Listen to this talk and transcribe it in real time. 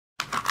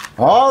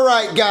All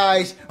right,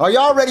 guys. Are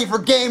y'all ready for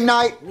game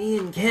night? Me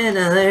and Ken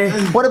are.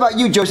 What about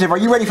you, Joseph? Are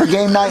you ready for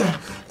game night?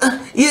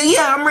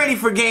 Yeah, I'm ready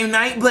for game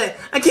night, but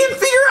I can't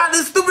figure out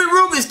this stupid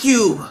Rubik's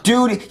Cube.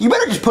 Dude, you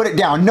better just put it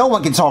down. No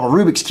one can solve a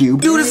Rubik's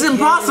Cube. Dude, it's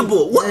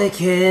impossible. What? I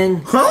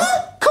can. Huh?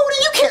 Cody,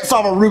 you can't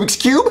solve a Rubik's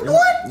Cube.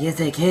 What? Yes,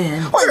 I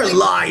can. You're a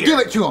liar. Give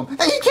it to him.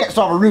 Hey, he can't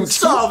solve a Rubik's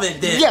Cube. Solve it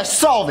then. Yes,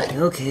 solve it.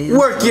 Okay.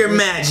 Work your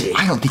magic.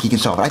 I don't think he can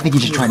solve it. I think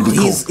he's just trying to be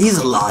cool. He's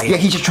a liar. Yeah,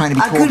 he's just trying to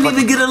be I cool. couldn't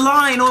even get a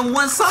line on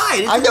one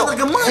side. I know. Like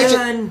a month.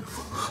 Done.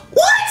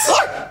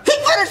 What? He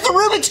finished the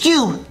Rubik's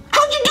Cube.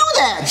 How'd you do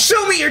that?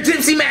 Show me your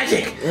tipsy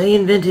magic. I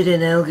invented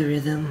an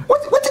algorithm.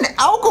 What's an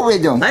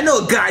algorithm? I know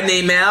a guy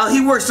named Al.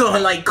 He works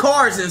on like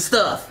cars and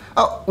stuff.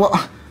 Oh,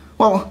 well,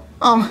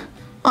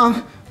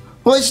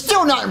 it's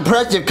still not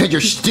impressive because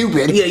you're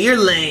stupid. Yeah, you're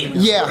lame.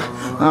 Yeah.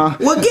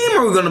 What game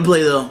are we gonna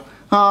play though?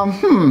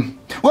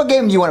 What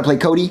game do you want to play,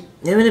 Cody?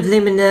 I'm gonna play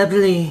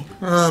Monopoly.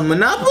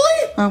 Monopoly?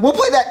 We'll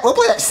play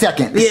that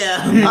second.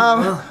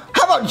 Yeah.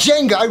 How about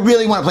Jenga? I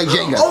really want to play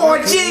Jenga. Oh,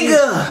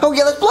 Jenga!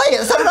 Okay, let's play it.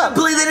 Let's set it I up.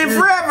 haven't played that in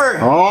forever.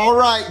 All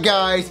right,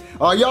 guys.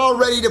 Are y'all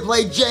ready to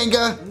play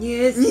Jenga?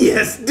 Yes.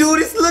 Yes, dude,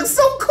 this looks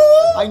so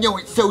cool. I know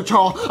it's so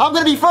tall. I'm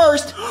gonna be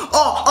first.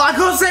 Oh, I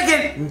go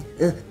second.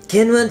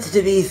 Ken wants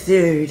to be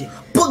third.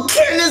 But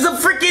Ken is a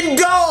freaking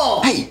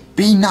doll. Hey,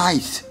 be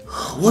nice.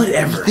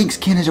 Whatever. He thinks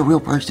Ken is a real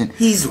person.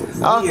 He's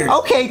weird.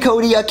 Okay,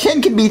 Cody.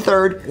 Ken can be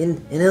third.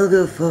 And I'll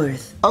go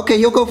fourth. Okay,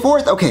 you'll go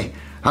fourth. Okay,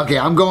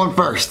 I'm going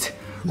first.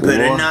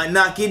 Better not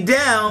knock it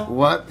down.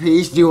 What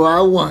piece do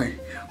I want?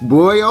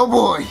 Boy, oh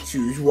boy.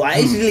 Choose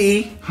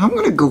wisely. I'm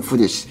gonna go for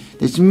this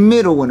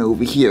middle one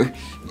over here.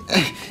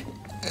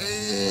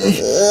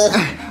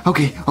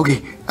 Okay. I'm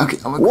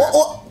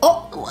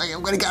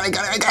gonna got it.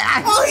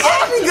 Oh,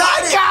 yeah, you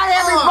got it.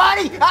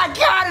 I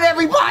got it,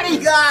 everybody.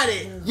 You got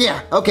it.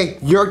 Yeah, okay,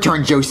 your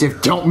turn,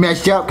 Joseph. Don't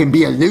mess up and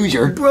be a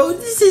loser. Bro,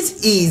 this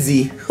is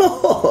easy.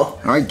 All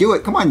right, do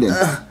it. Come on, then.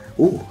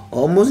 Ooh,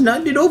 almost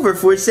knocked it over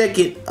for a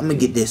second. I'm gonna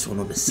get this one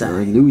on the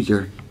side.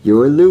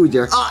 You're a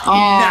loser.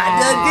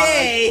 Not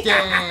today.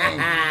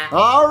 Dang.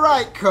 All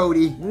right,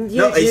 Cody.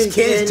 No, it's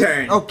Ken's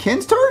turn. Oh,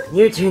 Ken's turn?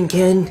 Your turn,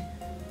 Ken.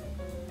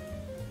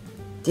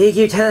 Take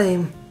your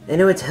time. I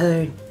know it's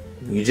hard.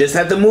 You just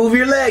have to move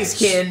your legs,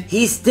 Ken.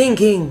 He's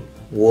thinking.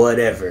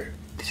 Whatever.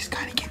 This is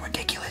kind of getting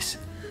ridiculous.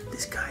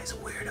 This guy's a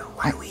weirdo.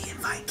 Why do we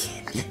invite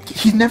Ken?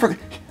 He's never...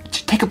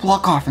 Just take a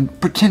block off and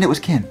pretend it was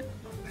Ken.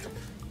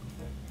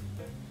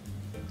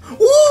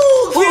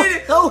 Ooh,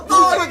 Ken!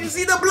 Oh, you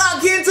see the block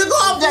Ken took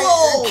off?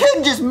 Whoa!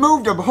 Ken just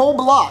moved a whole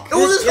block. It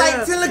was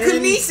like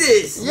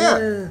telekinesis.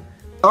 Yeah.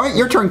 All right,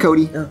 your turn,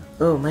 Cody.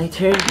 Oh, my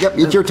turn? Yep,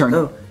 it's your turn.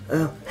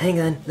 Oh, hang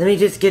on. Let me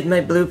just get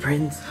my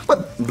blueprints.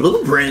 What?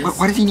 Blueprints?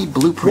 Why does he need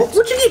blueprints?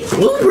 What you need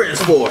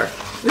blueprints for?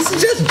 This is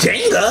just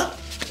Jenga.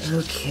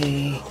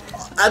 Okay.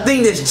 I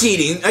think that's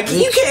cheating.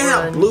 You can't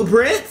have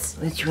blueprints.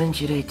 Which one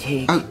should I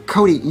take?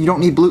 Cody, you don't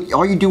need blue.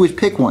 All you do is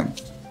pick one.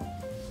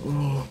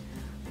 Not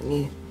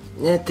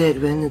that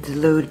one. It's a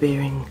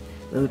load-bearing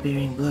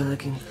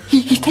block.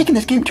 He's taking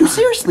this game too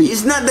seriously.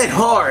 It's not that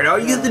hard. All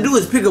you have to do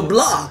is pick a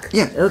block.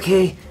 Yeah.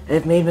 Okay,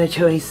 I've made my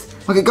choice.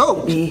 Okay,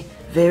 go. Be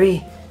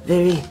very,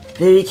 very,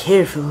 very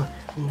careful.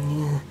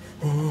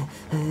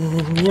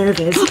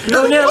 Nervous.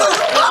 Oh no!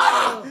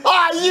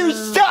 Ah, you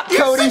suck,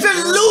 Cody. You're such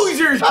a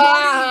loser.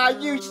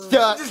 You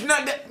suck. Just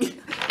not that.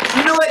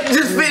 You know what?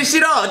 Just finish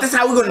it off. That's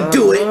how we're gonna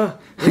do it.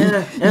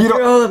 Yeah,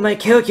 after all of my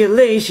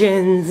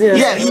calculations.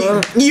 Yeah,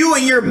 you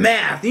and your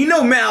math. You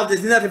know math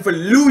is nothing for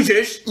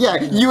losers.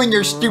 Yeah, you and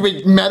your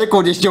stupid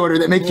medical disorder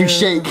that makes you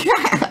shake.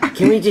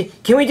 Can we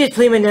just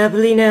play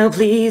Monopoly now,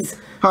 please?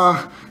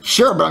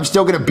 Sure, but I'm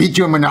still gonna beat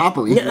you in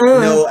Monopoly.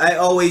 No, I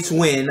always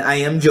win. I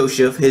am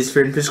Joseph, his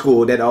friend from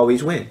school that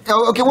always win.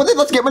 Oh, okay, well then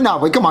let's get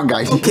Monopoly. Come on,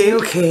 guys.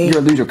 Okay. You're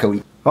a loser,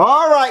 Cody.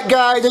 All right,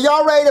 guys, are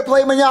y'all ready to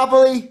play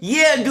Monopoly?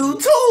 Yeah, dude,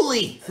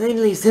 totally.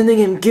 Finally,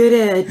 something I'm good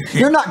at.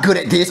 You're not good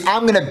at this.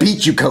 I'm gonna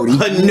beat you, Cody.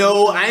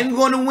 No, I'm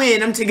gonna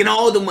win. I'm taking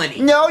all the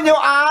money. No,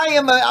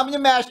 I'm the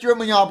master of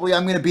Monopoly.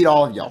 I'm gonna beat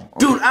all of y'all.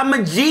 Dude, I'm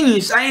a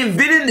genius. I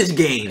invented this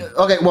game.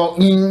 Okay, well,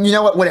 you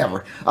know what?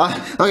 Whatever.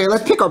 Okay,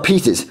 let's pick our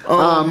pieces.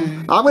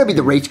 I'm gonna be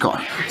the race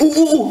car.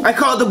 Ooh, I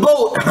called the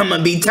boat. I'm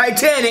gonna be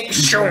Titanic.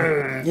 That's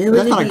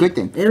not a good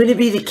thing. I'm gonna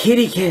be the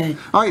kitty cat.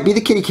 All right, be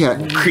the kitty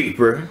cat.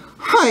 Creeper.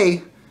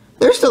 Hey,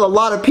 there's still a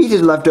lot of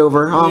pieces left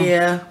over.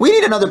 Yeah. We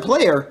need another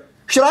player.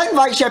 Should I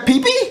invite Chef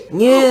Pee-Pee?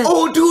 Yeah.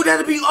 Oh, dude,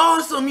 that'd be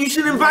awesome. You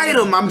should invite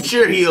him. I'm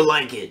sure he'll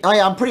like it. Oh,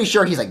 yeah, I'm pretty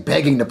sure he's like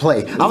begging to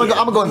play. I'm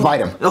gonna go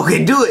invite him.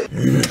 Okay, do it.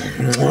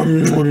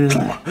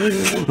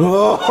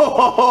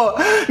 Oh,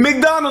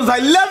 McDonald's, I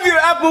love your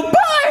apple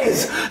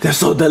pies. They're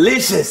so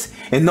delicious.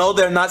 And no,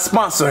 they're not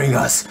sponsoring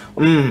us.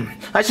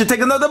 I should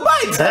take another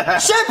bite.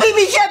 Chef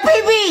Pee-Pee, Chef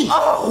Pee-Pee!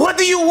 Oh, what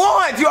do you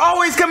want? You're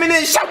always coming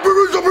in. Chef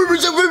Pee-Pee, Chef Pee-Pee,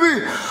 Chef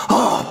Pee-Pee.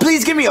 Oh,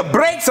 please give me a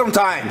break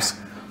sometimes.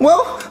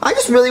 Well, I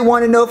just really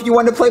want to know if you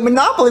want to play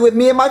Monopoly with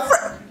me and my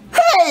friend.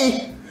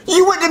 Hey!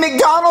 You went to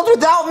McDonald's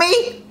without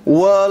me?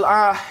 Well,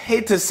 I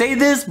hate to say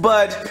this,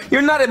 but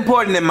you're not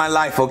important in my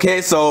life,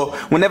 okay? So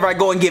whenever I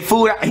go and get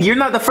food, you're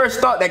not the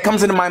first thought that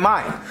comes into my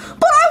mind.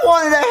 But I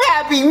wanted a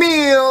Happy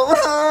Meal.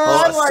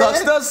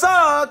 Sucks to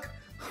suck.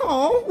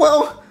 Oh,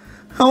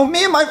 well,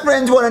 me and my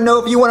friends want to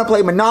know if you want to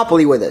play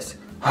Monopoly with us.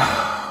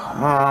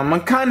 I'm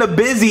kind of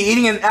busy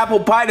eating an apple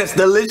pie that's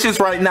delicious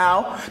right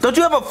now. Don't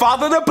you have a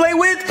father to play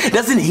with?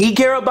 Doesn't he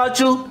care about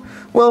you?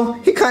 Well,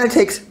 he kind of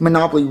takes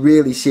Monopoly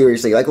really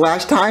seriously. Like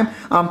last time,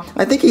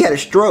 I think he had a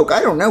stroke.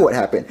 I don't know what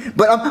happened.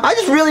 But I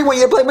just really want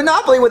you to play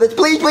Monopoly with us.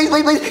 Please, please,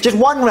 please, please. Just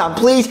one round,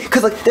 please.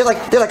 Because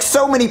there's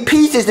so many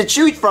pieces to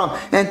choose from.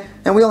 And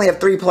we only have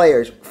 3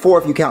 players.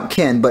 4 if you count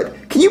Ken.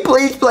 But can you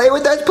please play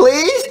with us,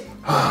 please?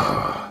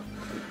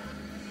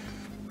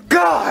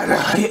 God,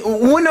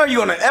 when are you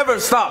going to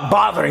ever stop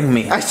bothering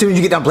me? As soon as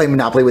you get done playing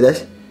Monopoly with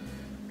us.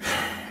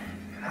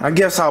 I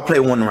guess I'll play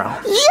 1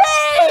 round.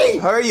 Yay!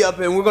 Hurry up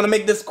and we're gonna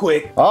make this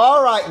quick.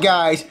 Alright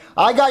guys,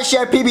 I got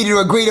Chef Pee-Pee to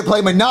agree to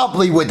play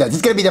Monopoly with us.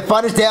 It's gonna be the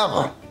funnest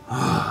ever.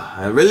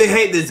 I really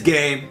hate this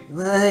game.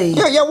 Why?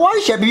 Yeah, why,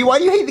 Chef Pee-Pee? Why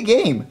do you hate the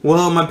game?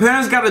 Well, my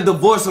parents got a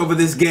divorce over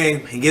this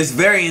game. It gets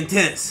very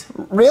intense.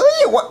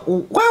 Really? What?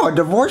 Wow, a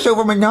divorce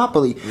over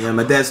Monopoly. Yeah,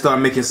 my dad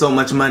started making so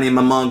much money and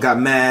my mom got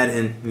mad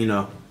and, you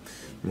know,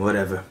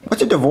 whatever.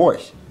 What's a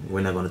divorce?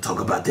 We're not gonna talk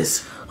about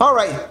this.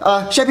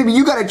 Alright, Chef Pee-Pee,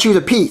 you gotta choose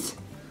a piece.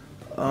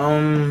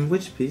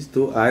 Which piece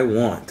do I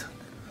want?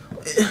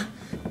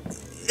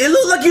 It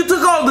looked like you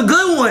took all the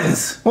good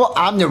ones. Well,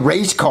 I'm the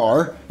race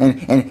car,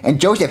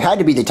 and Joseph had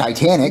to be the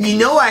Titanic. You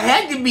know I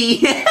had to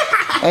be.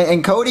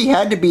 and Cody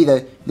had to be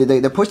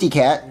the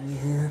Pussycat.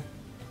 Yeah.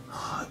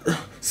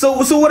 So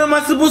what am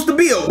I supposed to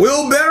be? A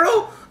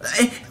wheelbarrow?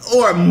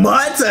 Or a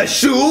mutt? A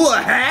shoe?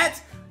 A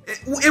hat?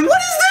 And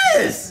what is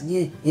this?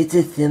 Yeah, it's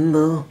a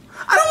thimble.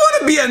 I don't want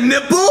to be a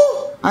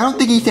nipple. I don't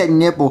think he said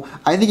nipple.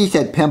 I think he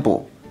said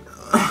pimple.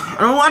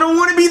 I don't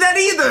want to be that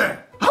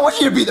either. I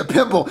want you to be the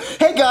pimple.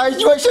 Hey guys,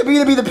 you want Chef Pee-Pee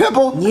to be the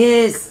pimple?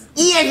 Yes.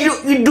 Yeah,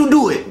 you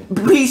do it.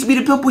 Please be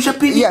the pimple, Chef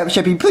Pee-Pee. Yeah,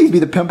 Chef Pee-Pee, please be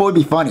the pimple. It'd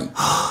be funny.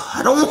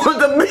 I don't want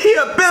to be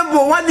a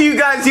pimple. Why do you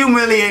guys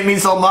humiliate me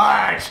so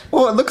much?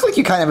 Well, it looks like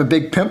you kind of have a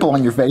big pimple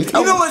on your face.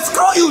 You know what?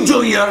 Screw you,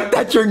 Junior.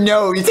 That's your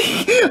nose.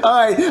 all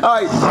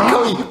right.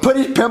 Cody, put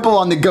his pimple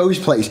on the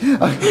ghost place.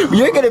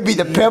 You're gonna be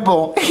the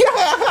pimple.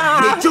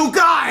 Get you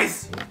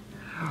guys.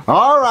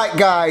 All right,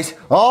 guys.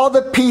 All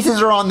the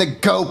pieces are on the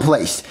go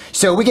place,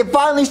 so we can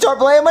finally start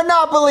playing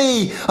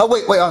Monopoly. Oh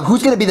wait.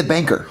 Who's gonna be the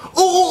banker?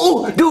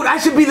 Ooh, dude, I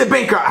should be the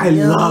banker. I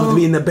love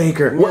being the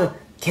banker. No,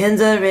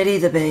 Ken's already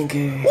the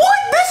banker. What?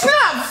 That's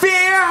not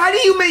fair. How do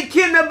you make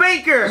Ken the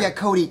banker? Yeah,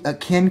 Cody.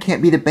 Ken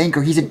can't be the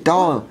banker. He's a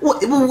doll.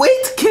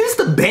 Wait, Ken's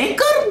the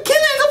banker?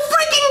 Ken is a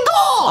freaking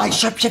doll. Hey,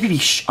 Chef Pee-Pee,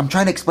 shh. I'm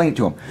trying to explain it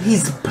to him.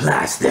 He's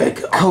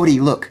plastic. Cody,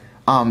 look.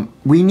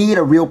 We need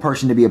a real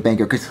person to be a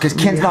banker because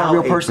Ken's not a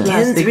real person.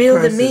 Ken's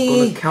real to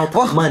me. Count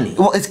money.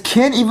 Well, is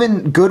Ken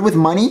even good with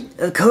money?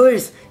 Of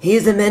course,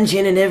 he's a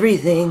mention and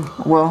everything.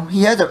 Well,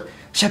 he has a...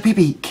 Chef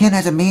Pee-Pee, Ken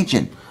has a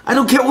mansion. I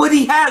don't care what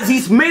he has.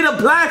 He's made of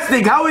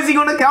plastic. How is he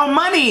gonna count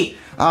money?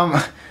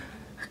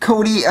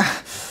 Cody,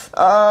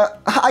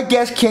 I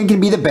guess Ken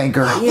can be the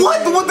banker. Yeah.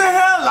 What the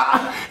hell?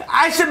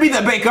 I should be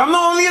the banker. I'm the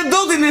only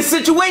adult in this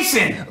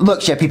situation.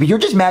 Look, Chef Pee-Pee, you're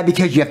just mad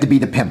because you have to be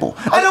the pimple.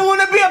 I don't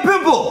want to be a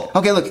pimple.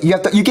 Okay, look,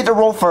 you get to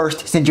roll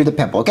first since you're the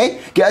pimple, okay?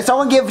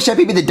 Someone give Chef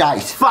Pee-Pee the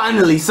dice.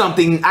 Finally,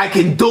 something I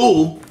can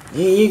do.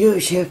 Here you go,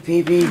 Chef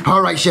Pee-Pee.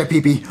 All right, Chef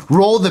Pee-Pee,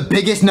 roll the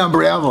biggest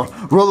number ever.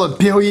 Roll a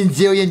billion,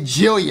 zillion,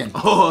 jillion.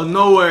 Oh,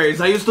 no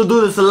worries. I used to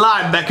do this a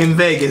lot back in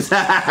Vegas.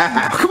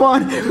 Come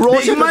on, roll.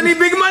 Big money,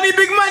 big money,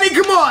 big money.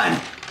 Come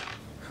on.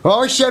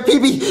 Oh, Chef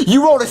Pee-Pee,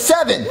 you rolled a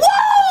 7. Woo!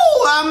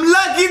 I'm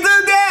lucky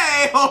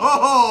today.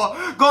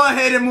 Go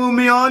ahead and move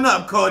me on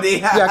up, Cody.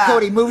 Yeah,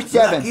 Cody, move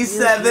 7. Lucky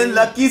 7,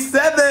 lucky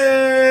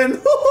 7.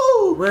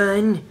 Woo-hoo.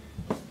 1,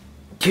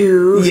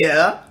 2,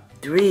 Yeah.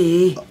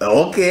 3,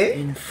 Okay.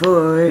 and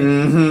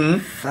 4,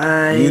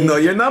 5. You know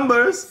your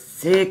numbers.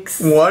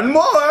 6, One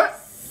more.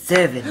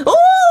 7.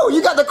 Oh,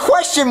 you got the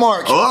question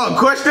mark. Oh,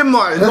 question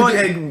mark. Go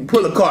ahead and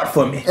pull a card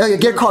for me. Yeah,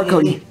 get a card,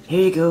 Cody.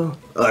 Here you go.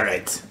 All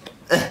right.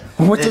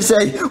 What's it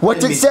say?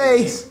 What's it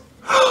say?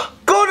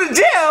 Go to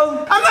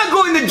jail? I'm not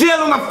going to jail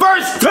on the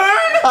first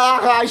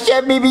turn.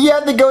 Chef Pee-Pee, you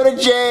have to go to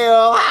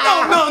jail.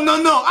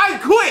 No. I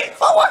quit.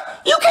 Oh,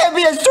 what? You can't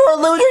be a sore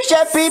loser,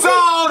 Chef Pee-Pee.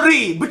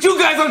 Sorry, but you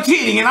guys are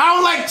cheating, and I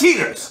don't like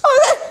cheaters.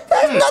 Oh,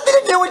 that has nothing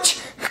to do with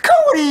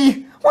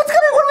Cody. What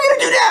are we gonna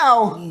do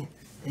now?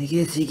 I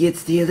guess he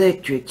gets the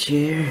electric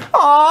chair.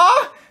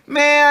 Aw,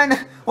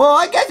 man. Well,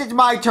 I guess it's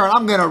my turn.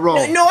 I'm gonna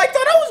roll. No, I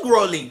thought I was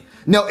rolling.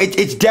 No,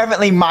 it's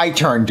definitely my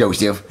turn,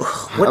 Joseph.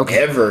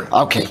 Whatever.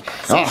 Okay.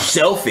 So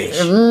selfish.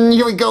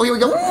 Here we go.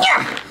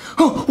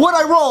 Oh, what'd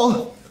I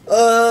roll?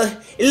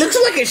 It looks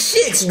like a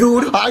 6,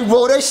 dude. I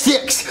rolled a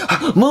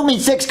 6. Move me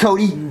 6,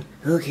 Cody.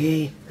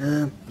 Okay,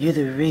 you're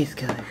the race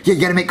car. Yeah,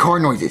 you gotta make car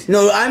noises.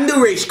 No, I'm the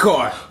race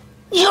car.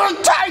 You're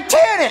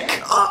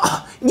Titanic!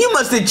 You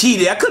must have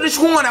cheated. I could have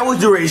sworn I was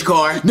the race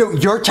car. No,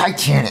 you're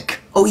Titanic.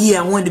 Oh,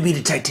 yeah, I wanted to be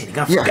the Titanic.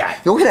 I forgot. Yeah,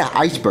 look at that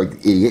iceberg,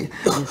 idiot.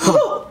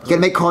 You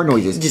gotta make car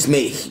noises. Just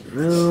me.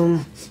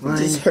 Room 1,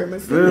 Just hurt my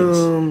feelings.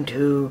 room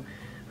 2,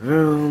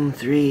 room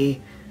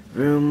 3,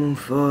 room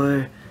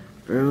 4,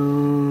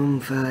 room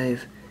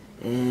 5,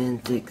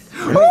 and 6.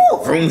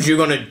 Oh! Rooms you're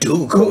gonna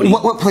do, Cody?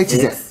 What place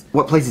is that?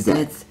 What place is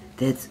that?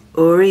 That's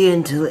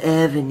Oriental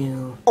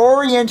Avenue.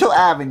 Oriental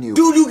Avenue.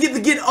 Dude, you get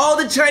to get all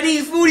the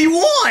Chinese food you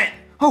want.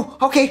 Oh,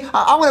 okay.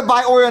 I'm gonna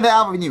buy Oriental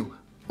Avenue.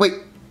 Wait.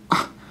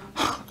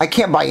 I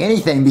can't buy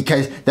anything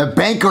because the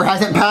banker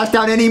hasn't passed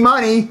out any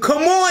money.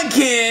 Come on,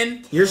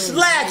 Ken. You're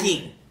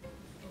slacking.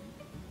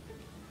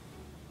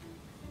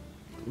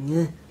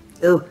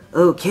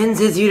 Oh, Ken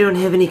says you don't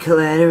have any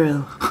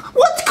collateral.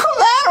 What's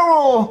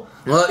collateral?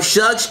 Well,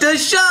 shucks to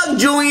shuck,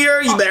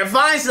 Junior. You better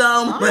find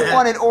some. I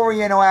wanted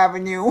Oriental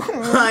Avenue.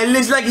 It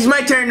looks like it's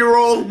my turn to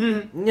roll.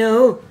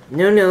 No.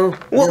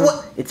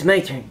 What? It's my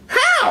turn.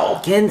 How?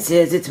 Ken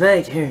says it's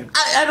my turn.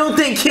 I don't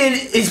think Ken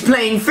is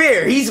playing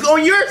fair. He's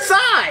on your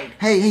side.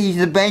 Hey, he's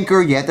the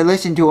banker. You have to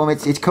listen to him.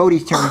 It's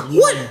Cody's turn.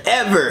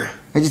 Whatever.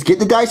 I just get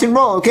the dice and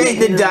roll, okay?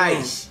 Get the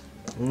dice.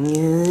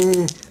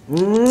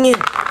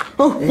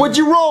 Oh, what'd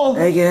you roll?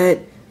 I got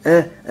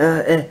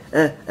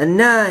a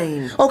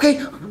 9.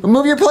 Okay,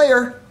 move your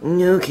player.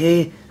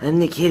 Okay, I'm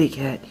the kitty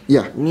cat.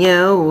 Yeah.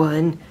 Meow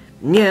 1,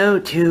 meow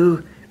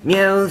 2,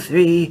 meow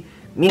 3,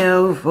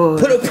 meow 4.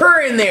 Put a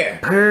purr in there.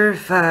 Purr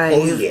 5.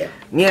 Oh, yeah.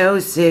 Meow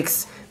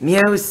 6,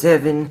 meow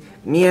 7,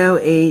 meow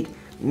 8,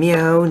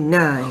 meow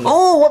 9.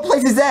 Oh, what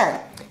place is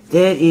that?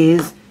 That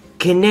is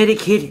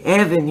Connecticut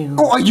Avenue.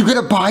 Oh, are you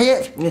gonna buy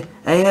it?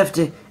 I have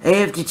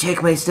to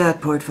check my stock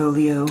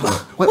portfolio.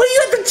 What do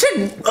you have to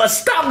check a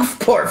stock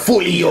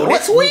portfolio?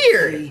 That's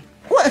weird.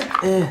 What?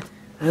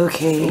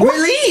 Okay.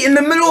 Really? In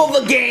the middle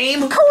of a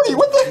game? Cody,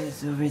 what the?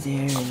 It's over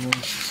there. And then...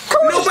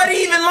 Cody, Nobody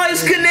even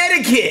likes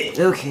Connecticut.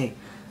 Okay.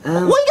 what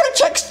are you gonna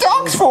check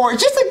stocks for?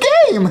 It's just a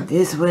game.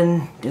 This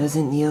one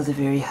doesn't yield a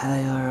very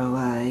high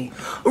ROI.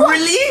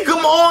 Really?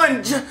 Come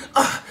on.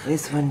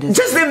 This one does.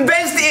 Just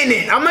invest in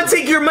it. I'm gonna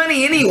take your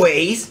money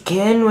anyways.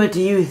 Ken, what do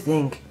you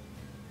think?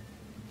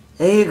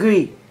 I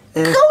agree.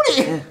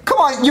 Cody, come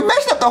on, you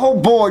messed up the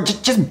whole board.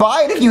 Just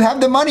buy it if you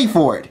have the money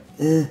for it.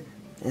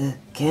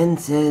 Ken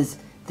says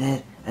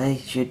that I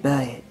should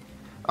buy it.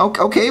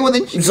 Okay, well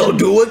then. So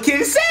do what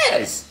Ken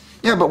says.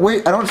 Yeah, but wait,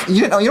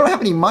 you don't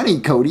have any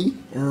money, Cody.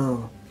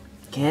 Oh,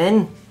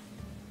 Ken?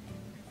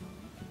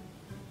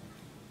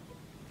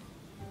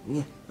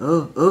 Yeah.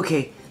 Oh,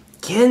 okay.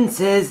 Ken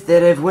says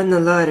that I've won the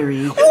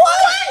lottery.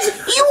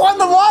 What? You won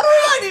the lottery?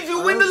 How did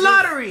you win the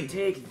lottery?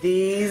 Take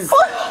these.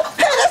 What?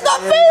 Hey, that's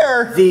not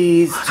fair.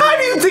 These. How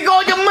do you take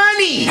all your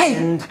money? Hey,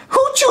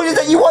 who chooses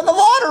that you won the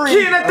lottery?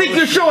 Ken, I think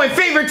you're showing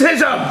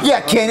favoritism.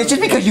 Yeah, Ken, it's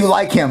just because you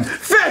like him.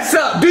 Fess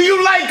up. Do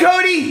you like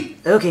Cody?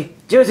 Okay,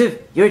 Joseph,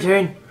 your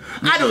turn.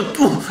 I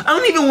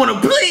don't even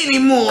want to play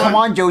anymore. Come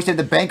on, Joseph.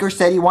 The banker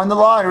said he won the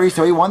lottery,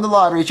 so he won the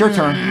lottery. It's your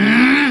turn.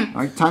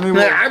 All right, time to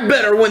roll. I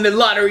better win the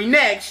lottery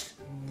next.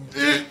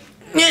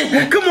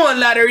 Come on,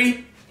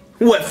 lottery.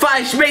 What,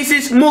 5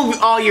 spaces? Move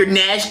all your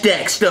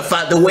NASDAQ stuff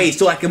out the way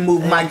so I can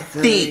move my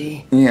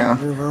thing. Yeah.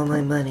 Move all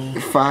my money.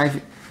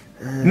 5.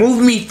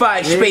 Move me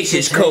 5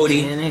 spaces,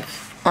 Cody. Titanic.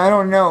 I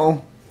don't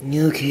know.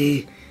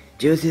 Okay,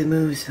 Joseph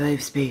moves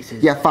 5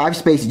 spaces. Yeah, 5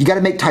 spaces. You got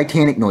to make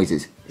Titanic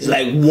noises. It's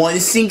like 1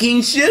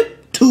 sinking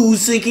ship, 2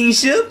 sinking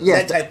ship, Yeah.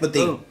 that type of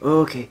thing.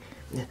 Oh, okay.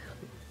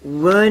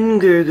 1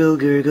 gurgle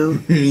gurgle.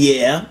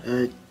 Yeah.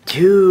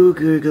 2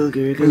 gurgle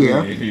gurgle.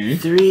 Yeah.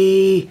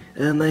 3,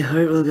 my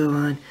heart will go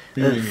on.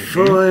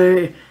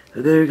 4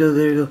 gurgle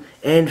gurgle.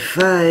 And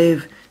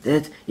 5,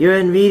 you're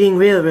on Reading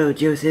Railroad,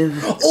 Joseph.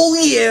 Oh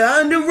yeah,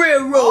 on the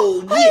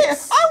railroad.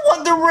 Yes. Hey, I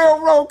want the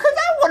railroad because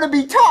I want to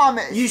be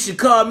Thomas. You should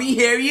call me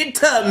Harriet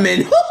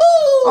Tubman.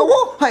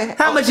 Oh, well, hey,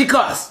 How much it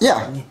cost?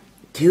 yeah.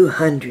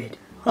 200.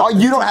 Oh,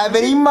 you don't have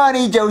any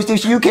money, Joseph,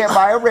 so you can't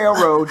buy a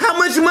railroad. How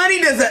much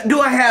money do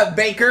I have,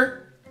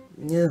 banker?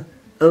 No.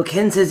 Oh,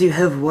 Ken says you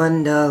have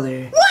 $1. $1?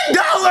 Hey.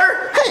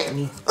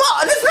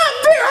 Oh, that's not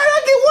fair. How did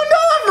I get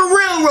 $1 for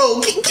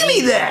railroad? Give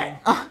me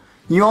that.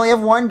 You only have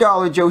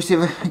 $1,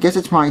 Joseph. I guess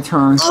it's my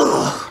turn.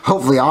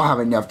 Hopefully, I'll have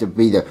enough to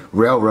be the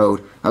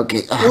railroad.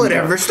 Okay.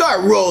 Whatever.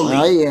 Start rolling.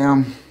 I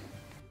am.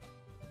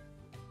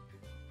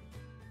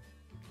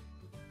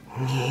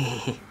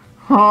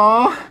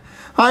 Aw,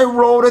 I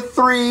rolled a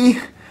 3.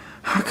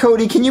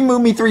 Cody, can you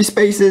move me 3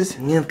 spaces?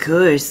 Of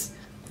course.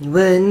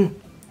 1,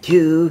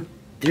 2,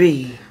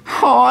 3.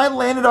 Oh, I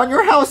landed on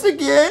your house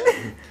again.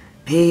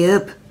 Pay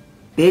up,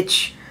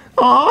 bitch.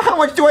 Oh, how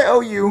much do I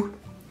owe you?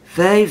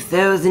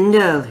 $5,000.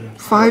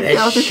 That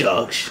 5,000.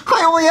 shucks.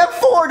 I only have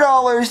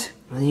 $4.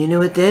 Well, you know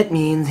what that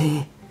means.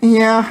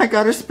 Yeah, I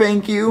gotta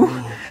spank you.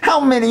 How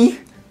many?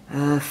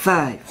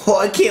 5. Oh,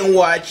 I can't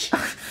watch.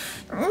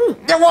 1,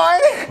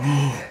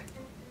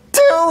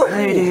 2,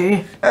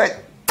 Harder.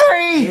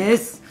 3,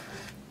 Yes.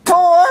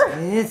 4,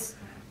 Yes.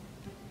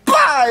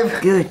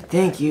 5. Good,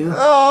 thank you.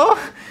 Oh,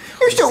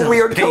 you're so Sounds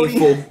weird, Cody.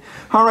 painful.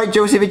 All right,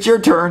 Joseph, it's your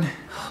turn.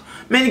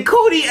 Man,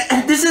 Cody,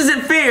 this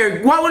isn't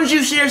fair. Why wouldn't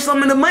you share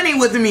some of the money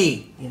with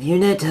me? If you're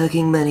not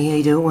talking money,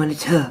 I don't want to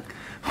talk.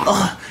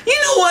 You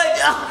know what?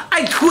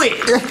 I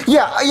quit.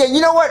 Yeah,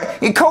 you know what?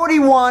 Cody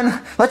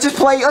won. Let's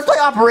play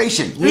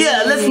Operation.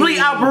 Yeah, let's play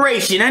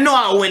Operation. I know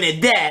I'll win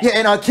at that. Yeah,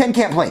 and Ken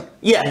can't play.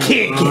 Yeah,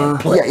 Ken can't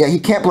play. Yeah, he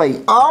can't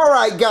play. All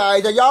right,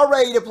 guys, are y'all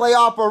ready to play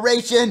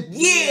Operation?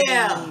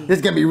 Yeah. This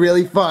is gonna be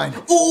really fun.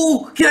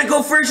 Ooh, can I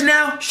go first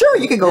now? Sure,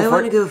 you can go I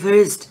want to first. go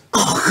first.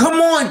 Oh, come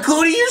on,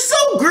 Cody. You're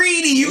so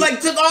greedy. You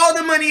took all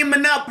the money in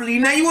Monopoly.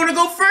 Now you want to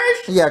go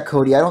first? Yeah,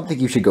 Cody, I don't think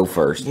you should go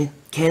first.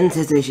 Ken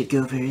says I should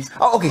go first.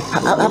 Oh, okay.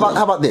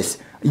 How about this?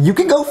 You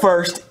can go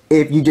first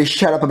if you just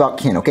shut up about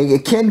Ken, okay?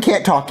 Ken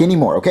can't talk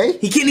anymore, okay?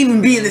 He can't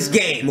even be in this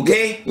game,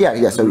 okay?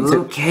 Yeah. So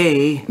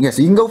Okay. yeah,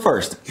 so you can go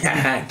first.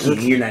 Ken,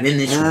 you're not in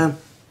this one.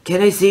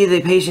 Can I see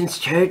the patient's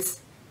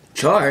charts?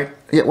 Chart?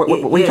 Yeah. What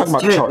are you talking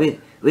about? Chart Chart?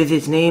 with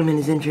his name and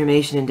his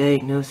information and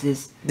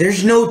diagnosis.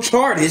 There's no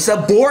chart. It's a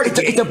board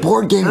game. It's a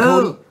board game,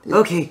 Oh, Cody.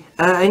 okay.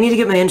 I need to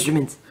get my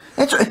instruments.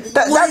 That's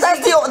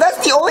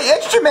the only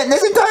instrument in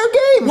this entire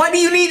game. Why do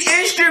you need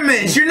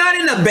instruments? You're not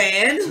in a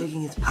band.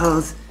 Taking his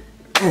pulse.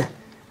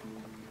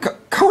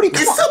 Cody,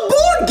 come It's on. a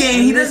board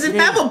game. He doesn't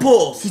have a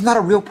pulse. He's not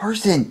a real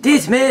person.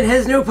 This man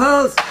has no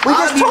pulse. We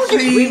just told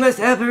you. We must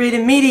operate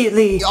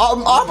immediately.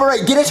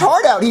 Operate. Get his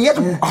heart out. He has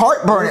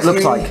heartburn. It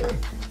looks like.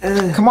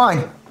 Come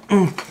on.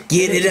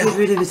 Get it Get out.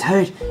 rid of his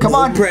heart. Come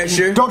on.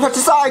 Pressure. Don't touch the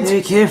sides.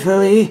 Very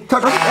carefully.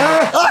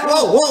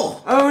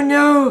 Whoa. Oh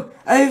no!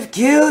 I've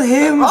killed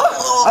him!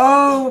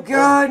 Oh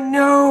God,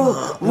 no!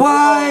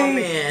 Why?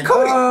 man.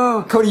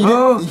 Cody,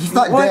 he's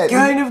not what dead.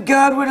 kind of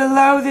God would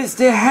allow this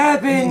to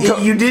happen?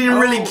 You didn't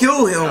really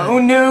kill him. Oh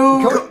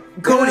no!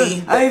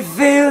 Cody. I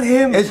failed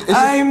him.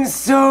 I'm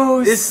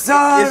so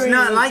sorry. It's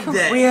not like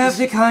that. We have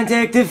to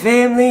contact the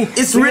family.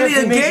 It's We really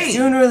have to a make game.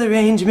 Funeral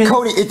arrangements.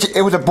 Cody,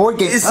 it was a board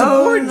game. It's a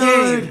Oh, board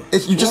Lord. game.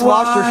 You just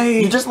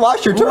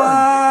lost your turn.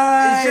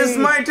 Why? It's just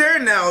my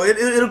turn now.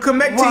 It'll come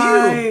back to you.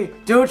 Why?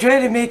 Don't try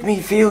to make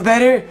me feel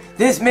better.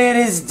 This man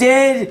is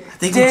dead.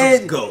 think we dead.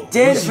 just go.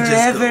 Dead We should just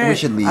forever. go. We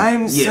should leave.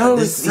 I'm Yeah, so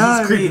he's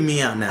sorry. creeping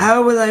me out now.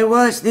 How will I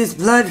wash this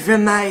blood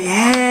from my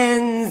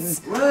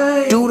hands?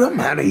 Why? Dude, I'm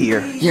out of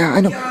here. Yeah,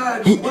 I know.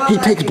 He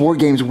takes board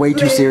games way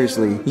too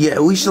seriously. Yeah,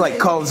 we should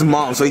call his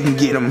mom so he can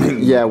get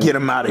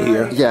him out of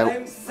here. Yeah.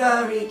 I'm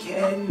sorry,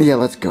 Ken. Yeah,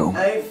 let's go.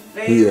 I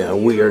failed. Yeah,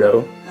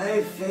 weirdo.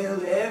 I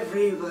failed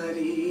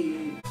everybody.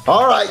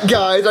 All right,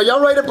 guys, are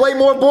y'all ready to play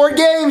more board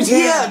games?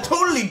 Yeah,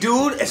 totally,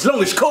 dude. As long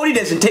as Cody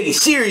doesn't take it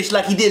serious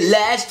like he did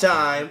last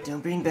time.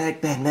 Don't bring back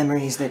bad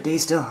memories. That day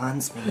still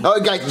haunts me. All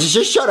right, guys,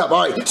 just shut up.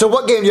 All right, so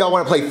what game do y'all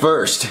want to play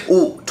first?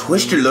 Ooh,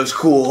 Twister looks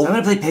cool. I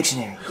want to play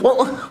Pictionary.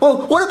 Well,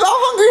 what about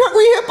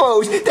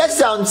Hungry Hippos? That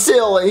sounds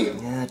silly.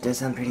 Yeah, it does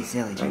sound pretty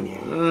silly, Junior.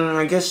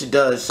 I guess it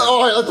does.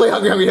 All right, let's play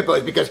Hungry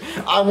Hippos because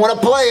I want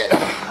to play it.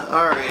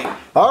 All right.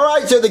 All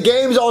right, so the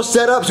game's all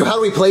set up. So how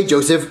do we play,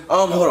 Joseph?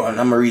 Hold on.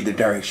 I'm gonna read the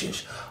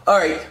directions.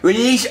 Alright,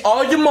 release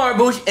all your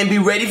marbles and be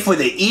ready for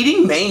the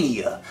eating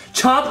mania.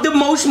 Chomp the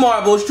most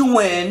marbles to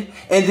win,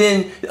 and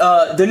then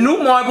the new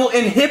marble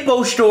and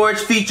hippo storage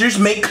features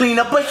may clean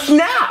up a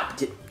snap.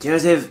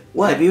 Joseph,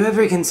 What? have you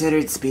ever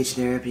considered speech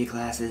therapy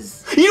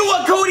classes? You know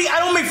what, Cody? I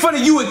don't make fun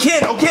of you and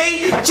Ken,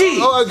 okay? Gee.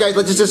 All right, guys,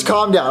 let's just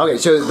calm down. Okay,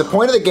 so the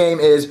point of the game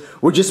is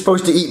we're just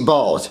supposed to eat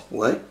balls.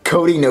 What?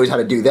 Cody knows how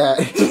to do that.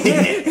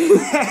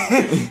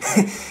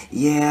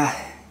 Yeah.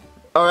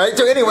 All right.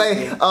 So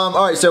anyway, all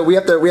right. So we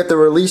have to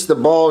release the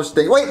balls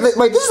thing. Wait. This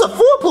is a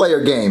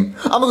 4-player game.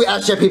 I'm gonna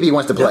ask Chef PP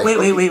wants to play.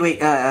 Wait.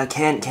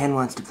 Ken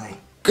wants to play.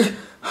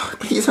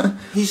 He's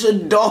He's a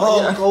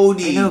dog,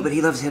 Cody. I know, but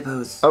he loves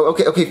hippos. Oh,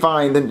 okay,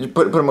 fine. Then just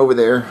put him over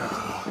there.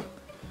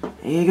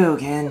 Here you go,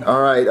 Ken. All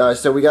right.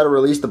 So we got to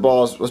release the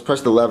balls. Let's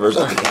press the levers.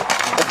 You playing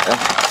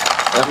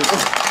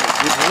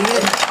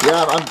it?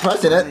 Yeah, I'm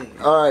pressing it.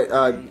 All right.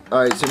 All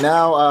right. So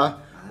now,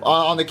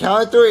 on the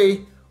count of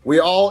 3, we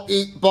all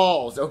eat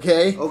balls.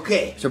 Okay.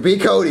 Okay. So be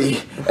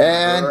Cody.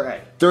 And All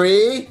right.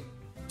 3,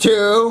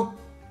 2,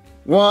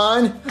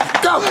 1,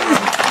 go!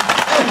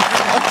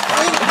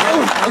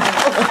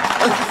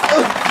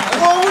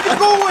 Oh, where you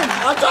going?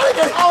 I'm trying to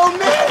get. Oh,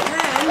 man.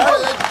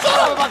 Shut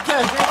up about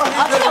Ken.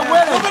 I think I'm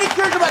winning. Nobody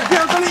cares about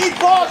Ken. I'm trying to eat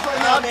balls right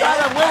now, I'm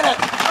trying to win it.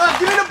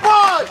 Give me the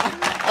balls.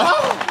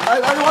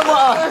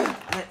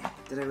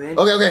 Did I win?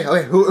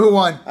 Okay. Who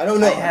won? I don't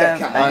know.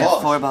 I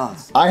have 4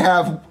 balls. I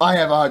have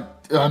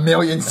a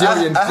million,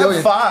 zillion,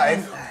 zillion.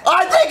 5.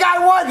 I think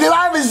I won because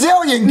I have a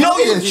zillion. No,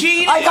 you billion.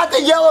 cheated. I got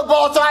the yellow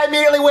ball, so I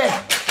immediately win.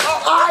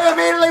 I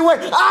immediately win.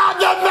 I'm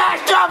the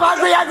master of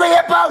Hungry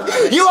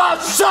Hippo. You all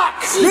suck.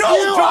 You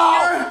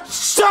all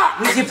suck.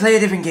 We should play a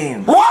different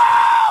game. Woo!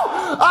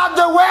 I'm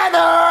the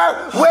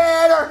winner.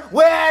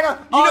 Winner.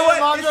 You know what?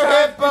 Hungry It's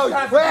time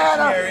Hippos. for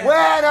Pictionary.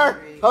 Winner.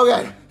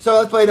 Okay, so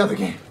let's play another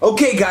game.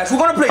 Okay, guys, we're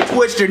gonna play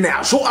Twister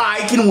now, so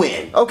I can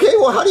win. Okay,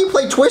 well, how do you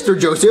play Twister,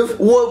 Joseph?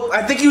 Well,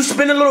 I think you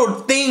spin a little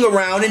thing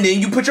around and then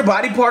you put your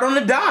body part on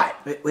the dot.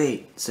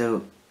 Wait.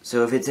 So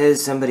if it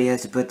says somebody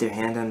has to put their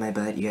hand on my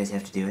butt, you guys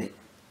have to do it?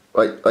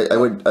 I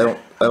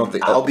don't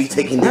think. I'll be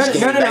taking this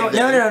game back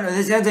then. No.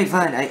 This sounds like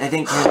fun. I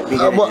think Ken would be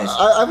good Well, at this.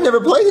 I've never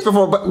played this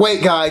before, but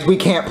wait, guys, we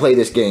can't play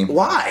this game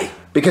Why?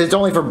 because it's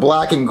only for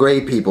black and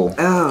gray people.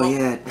 Oh,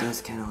 yeah, it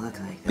does kind of look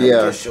like that.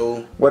 Yeah.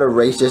 So, What a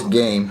racist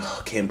game.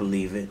 I can't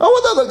believe it.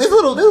 Oh, well, look, this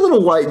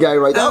little white guy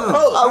right there.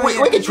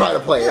 We could try to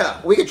play it.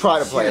 Yeah. We could try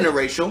to play it.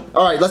 Interracial.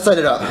 All right, let's set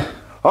it up.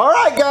 All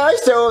right,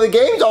 guys, so the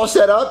game's all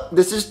set up.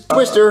 This is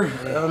Twister.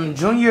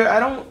 Junior,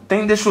 I don't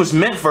think this was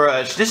meant for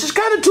us. This is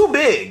kind of too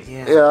big.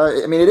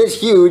 Yeah, I mean, it is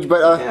huge, but,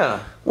 Yeah.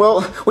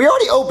 well, we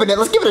already opened it.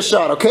 Let's give it a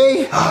shot,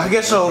 okay? I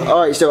guess so. All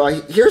right, so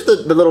here's the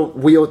little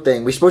wheel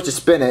thing. We're supposed to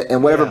spin it,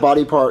 and whatever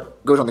body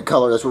part goes on the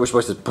color, that's what we're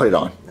supposed to put it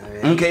on.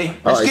 Okay,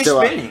 All let's right, get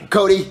so spinning.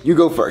 Cody, you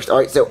go first. All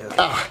right, so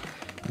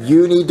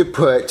you need to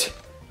put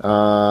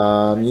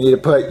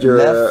your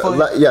Left foot?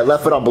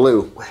 left foot on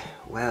blue.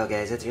 Wow,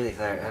 guys, that's really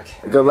far.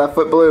 Okay. Go left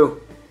foot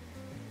blue.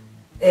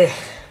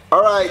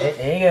 All right.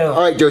 There you go.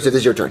 All right, Joseph, this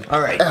is your turn.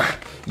 All right.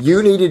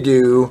 You need to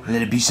do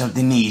Let it be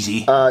something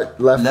easy.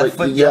 left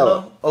foot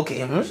yellow.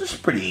 Okay, this is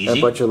pretty easy.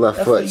 A bunch of left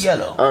foot.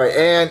 yellow. All right,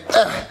 and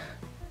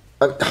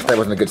that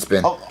wasn't a good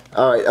spin. Oh.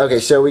 All right, okay,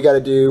 so we got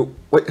to do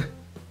What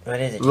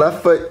is it?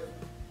 left foot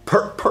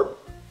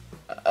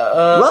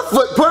left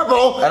foot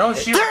purple. I don't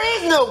see. There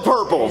is no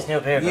purple. There's no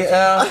paper.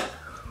 Yeah.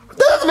 That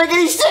doesn't make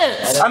any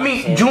sense. I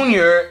mean,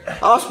 Junior.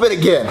 I'll spin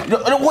again.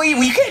 No, wait,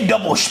 you can't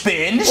double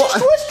spin. This is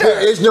There Twister.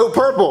 is no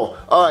purple.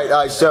 All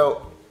right,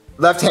 so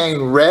left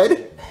hand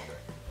red.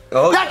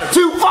 Oh, That's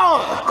too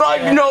far.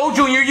 God, no,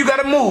 Junior, you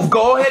gotta move.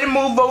 Go ahead and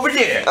move over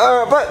there.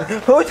 But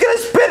who's gonna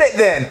spin it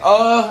then?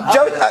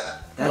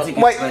 That's a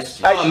good Wait,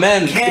 question. Oh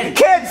man, Ken,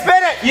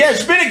 spin it. yeah,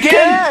 spin again.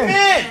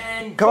 Ken.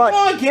 Spin. Come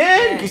on,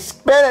 Ken.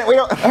 spin it. We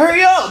don't.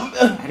 Hurry up.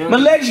 My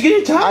legs are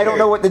getting tired. I don't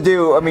know what to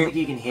do. I I think mean,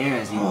 you can hear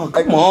us.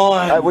 Come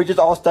on. we're just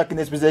all stuck in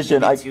this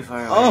position. Too far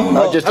away.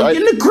 Oh, I'm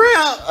getting the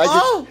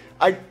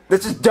cramp.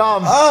 This is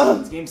dumb.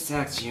 This game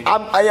sucks, Junior.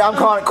 I'm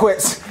calling it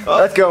quits.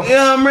 Let's go.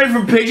 Yeah, I'm ready for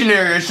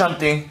Pictionary or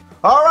something.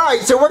 All right,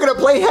 so we're gonna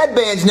play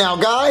headbands now,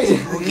 guys.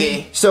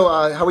 Okay. So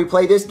how we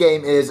play this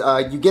game is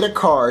you get a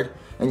card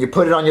and you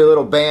put it on your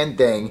little band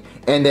thing,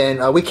 and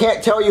then we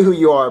can't tell you who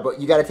you are, but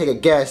you got to take a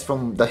guess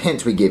from the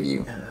hints we give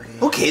you.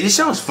 Okay, this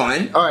sounds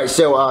fun. All right,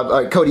 so all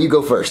right, Cody, you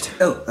go first.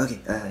 Oh, okay.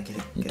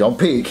 Don't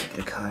peek. Get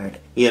a card.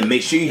 Yeah,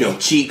 make sure you don't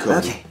cheat,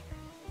 Cody. Okay.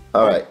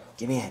 All right.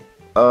 Give me a hint.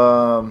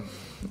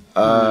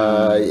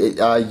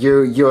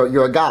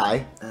 You're a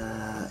guy.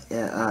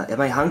 Am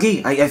I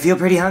hunky? I feel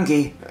pretty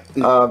hunky.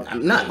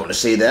 I'm not gonna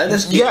say that.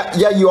 That's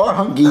Yeah, you are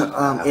hunky.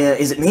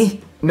 Is it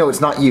me? No,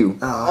 it's not you.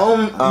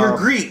 you're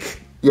Greek.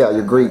 Yeah,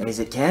 you're Greek. Is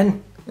it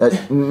Ken?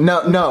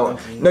 No.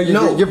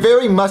 You're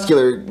very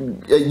muscular.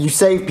 You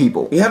save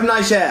people. You have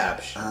nice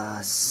abs.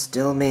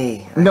 Still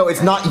me. No,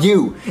 it's not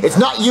you. It's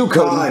not you,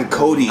 Cody. God,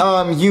 Cody.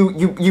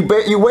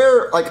 You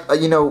wear like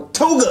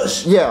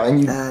Togas. Yeah,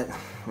 and you.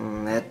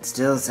 That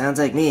still sounds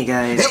like me,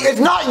 guys. It's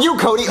not you,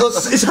 Cody.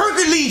 It's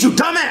Hercules, you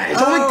dumbass.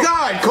 Oh my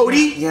God,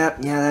 Cody. Yeah,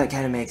 that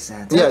kind of makes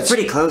sense. Yeah, It's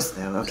pretty close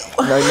though.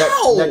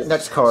 Okay.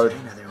 Next card.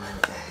 Another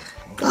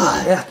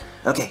one. Yeah.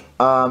 Okay.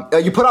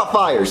 You put out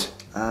fires.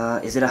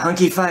 Is it a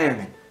hunky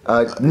fireman?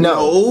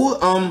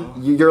 No.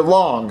 You're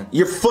long.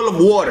 You're full of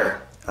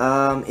water.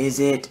 Is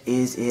it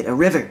a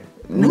river?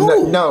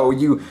 No.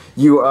 You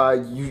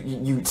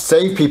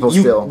save people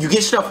still. You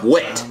get stuff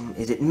wet.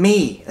 Is it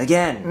me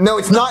again? No,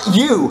 it's not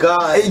you.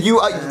 God.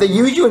 They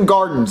use you in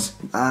gardens.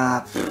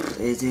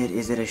 Is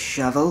it a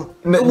shovel?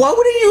 No, Why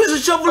would he use a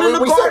shovel in the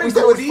we garden,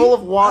 said it was Cody? full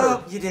of water.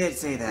 Oh, you did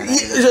say that.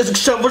 Is a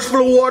shovel's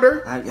full of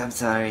water? I'm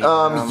sorry.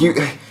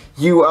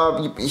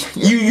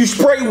 You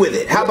spray with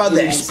it. How about you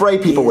that? spray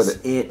people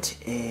with it. Is it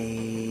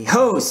a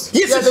hose?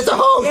 Yes, Yes, it's a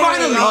hose.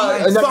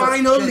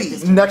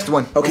 Finally. Next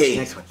one. Okay.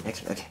 Next one.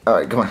 Okay. All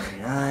right, come on.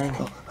 9.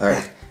 All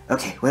right.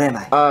 Okay, what am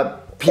I?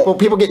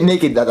 People get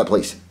naked at that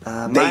place.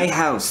 My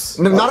house.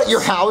 No, not at your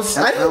house.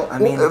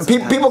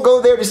 People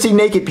go there to see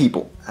naked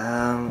people.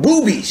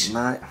 Boobies.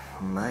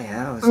 My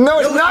house. No,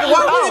 it's not your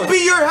Why would house. it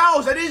be your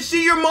house? I didn't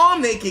see your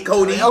mom naked,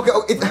 Cody. Okay,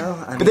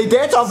 but they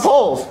dance on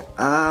poles.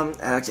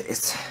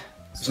 It's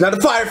It's not a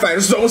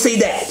firefighter, so don't say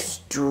that.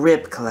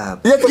 strip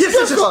club. Yeah, it's a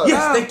Yes, strip club.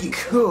 yes, thank you.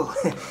 Cool.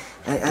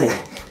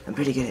 I'm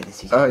pretty good at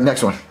this.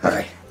 Next one. All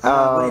right.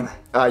 What am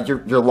I?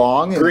 You're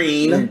long. And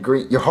Green. and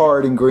green. You're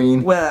hard and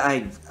green. Well,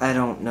 I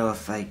don't know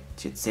if I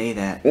should say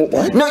that.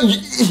 What? No,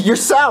 you're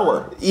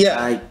sour.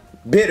 Yeah.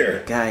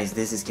 Bitter. Guys,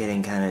 this is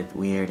getting kind of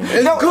weird.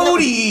 No,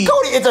 Cody!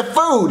 Cody, it's a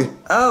food.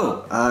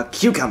 Oh,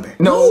 cucumber.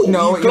 No,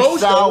 No, you're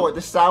close, sour.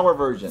 The sour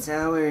version.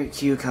 Sour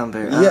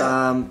cucumber.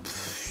 Yeah.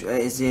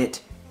 Is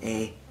it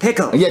a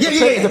pickle? Yeah, Yeah,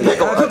 it's a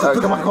pickle.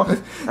 Come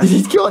on.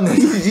 He's killing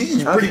this.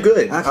 He's pretty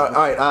good. Okay. All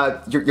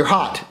right, you're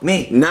hot.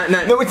 Me. Not.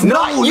 No, it's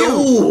not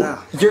you.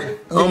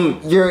 No.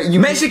 You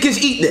Mexicans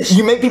eat this.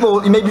 you make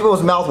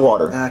people's mouth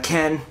water.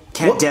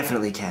 Ken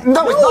definitely can.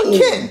 No, it's not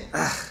Ken.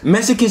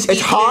 Mexicans It's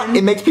eat hot.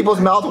 It makes people's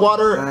mouth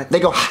water. They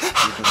go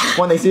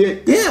when they see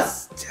it. Yeah.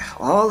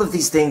 all of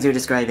these things you're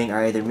describing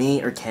are either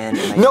me or Ken.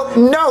 No,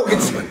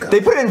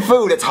 they put it in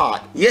food. It's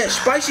hot. Yeah,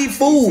 spicy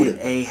food.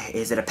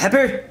 Is it a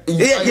pepper?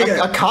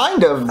 A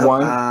kind of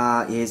one.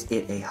 Is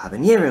it a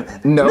habanero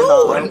pepper?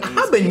 No, an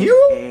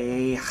habanero.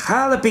 A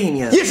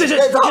jalapeno. Yes,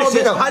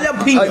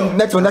 jalapeno.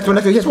 Next one.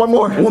 Here's one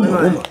more. One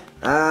more.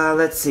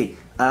 Let's see.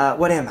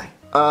 What am I?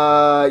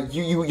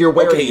 You're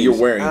wearing. Okay, you're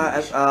wearing.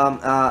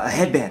 A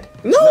headband.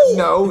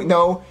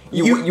 No.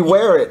 You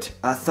wear it.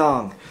 A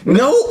thong.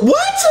 No,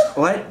 what?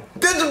 What?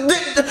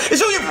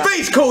 It's on your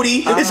face,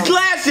 Cody. It's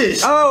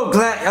glasses. Oh,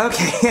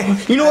 okay.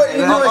 You know what?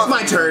 It's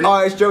my turn. All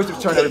right, it's Joseph's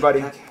turn,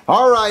 everybody. Okay.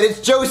 All right, it's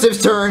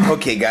Joseph's turn.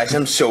 Okay, guys,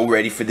 I'm so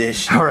ready for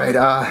this. All right,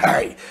 All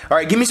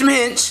right. Give me some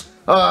hints.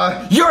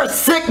 you're a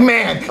sick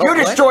man. You're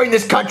what? destroying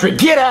this country.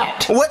 Get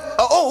out. What?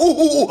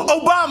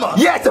 Obama.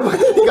 Yes,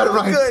 you got it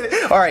right. Good.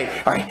 All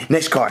right.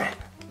 Next card.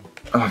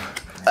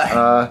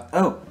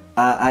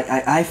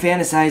 I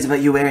fantasize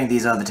about you wearing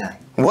these all the time.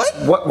 What?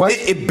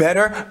 It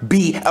better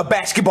be a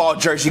basketball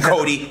jersey,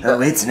 Cody.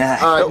 Oh, it's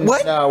not.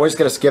 What? No, we're just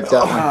gonna skip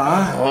that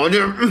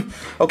one.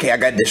 Okay, I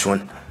got this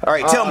one. All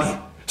right, tell me.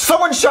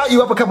 Someone shot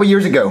you up a couple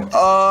years ago.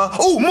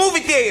 Movie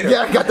theater.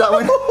 Yeah, I got that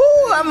one.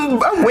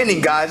 I'm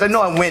winning, guys. I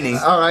know I'm winning.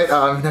 All right,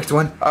 next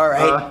one. All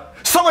right.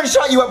 Someone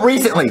shot you up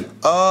recently.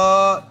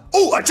 A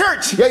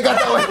church. Yeah, you got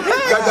that one.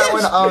 Got that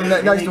one. You're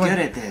Next really one. good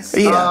at this.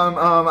 Yeah.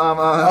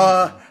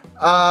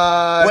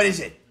 What is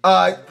it?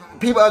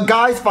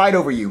 Guys fight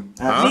over you.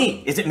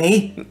 Me? Is it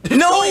me?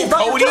 No, it's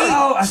not your Cody.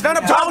 turn. It's not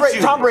about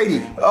you. Tom Brady.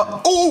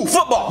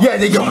 Football. Yeah,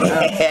 there you go.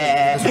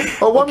 Yeah.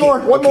 One more.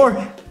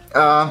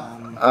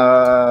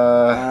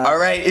 All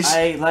right.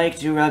 I like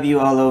to rub you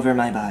all over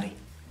my body.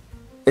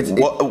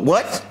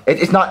 What?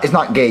 It's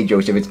not gay,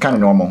 Joseph. It's kind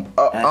of normal.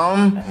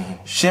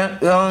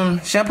 Shampoo? No.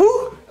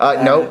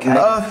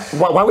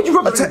 Why would you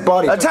rub your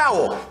body? A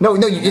towel. No.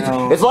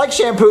 It's like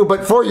shampoo,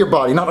 but for your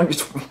body, not on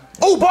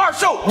your. Bar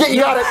soap. Yeah, you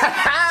got it.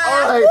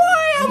 All right.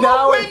 Boy, I'm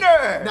a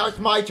winner. Now it's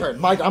my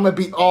turn. I'm gonna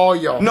beat all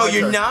y'all. No, My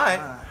you're turn. not.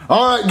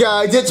 All right,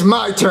 guys, it's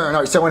my turn.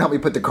 All right, someone help me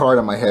put the card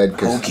on my head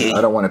because Okay. I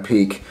don't want to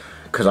peek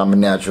because I'm a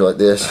natural at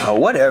this.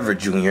 Whatever,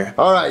 Junior.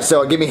 All right,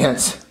 so give me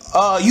hints.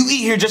 You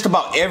eat here just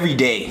about every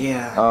day.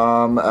 Yeah.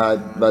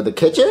 The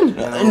kitchen?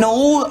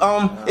 No,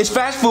 it's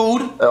fast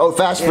food.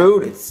 Fast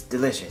food. It's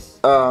delicious.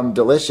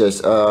 Delicious.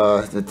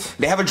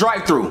 They have a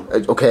drive-through.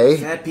 Okay.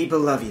 Fat people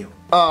love you.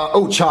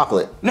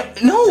 Chocolate.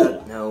 No.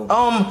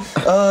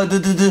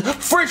 The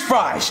French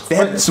fries. They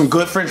have some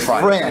good French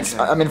fries. France.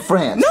 I'm in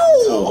France.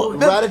 No.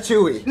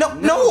 Ratatouille. No.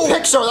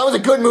 Pixar. That was a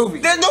good movie.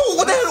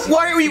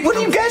 What are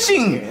you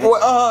guessing?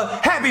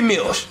 Happy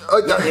Meals.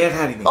 They have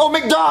Happy Meals. Oh,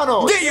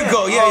 McDonald's. There you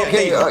go. Yeah.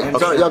 Okay. There you go.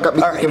 Sorry, y'all got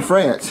me All right. in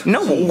France.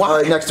 No. Why? All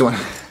right, next one.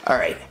 All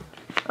right.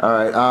 All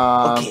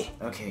right. Okay.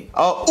 Okay.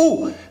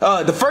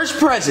 The first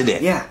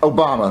president. Yeah.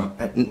 Obama.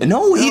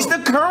 No, he's the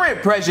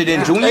current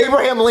president, Junior.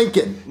 Abraham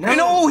Lincoln.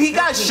 No, he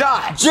got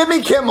shot.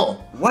 Jimmy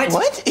Kimmel.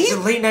 What? He's a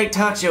late night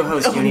talk show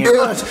host, Junior.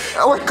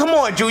 Come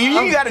on,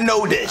 Junior. You gotta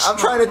know this. I'm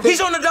trying to think. He's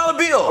on the dollar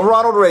bill.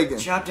 Ronald Reagan.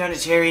 Chop down a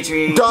cherry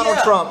tree. Donald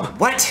Yeah. Trump.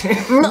 What?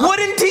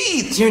 Wooden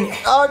teeth. Junior.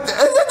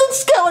 The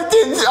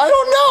skeletons. I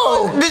don't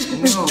know.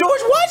 This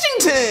George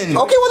Washington.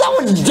 Okay, well that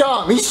one's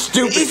dumb. He's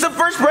stupid. He's the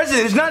first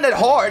president. It's not that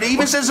hard. It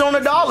even says on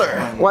a dollar.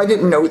 Well, I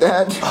didn't know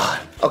that.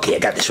 Okay, I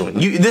got this one.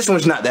 This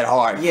one's not that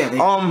hard.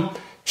 Yeah.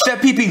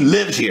 Chef Pee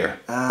lives here.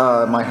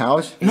 My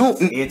house. No.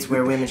 It's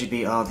where women should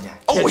be all the time.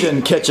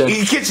 Kitchen.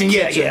 Kitchen.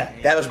 Yeah.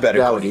 That was better.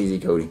 That was easy,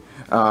 Cody.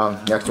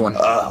 Next one.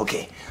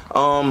 Okay.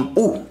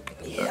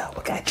 Yeah,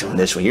 I got you on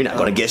this one. You're not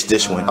gonna guess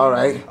this one. All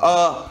right.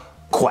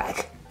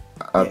 Quack.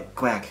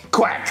 Quack.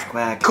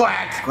 Quack.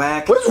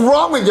 Quack. What is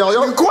wrong with y'all?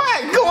 Y'all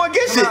Quack. Go on,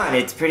 guess Come it. on,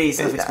 it's pretty I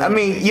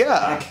self-explanatory. mean,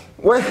 yeah. Quack.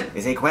 what?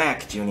 They say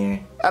quack, Junior.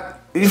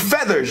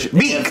 Feathers.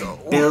 Beak.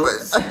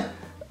 Bills.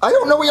 I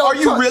don't know what y'all Are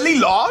you really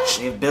lost?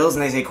 They have bills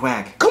and they say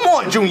quack. Come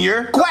on,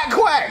 Junior. Quack.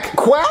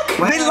 Quack?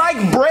 They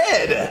like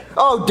bread.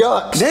 Oh,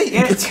 ducks.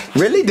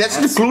 Really? That's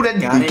the clue that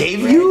Got we it. gave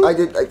you? I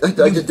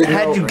just didn't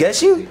Had know. you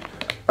guessing?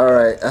 All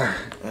right.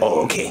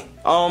 Oh, okay.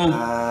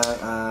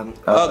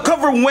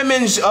 Cover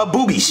women's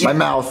boobies. My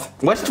mouth.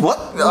 What?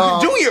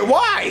 Junior,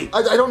 why?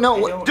 I don't know.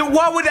 What,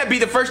 Why would that be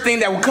the first thing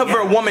that would cover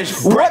a woman's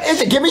breast? what is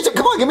it? Give me some.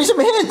 Come on, give me some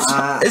hints.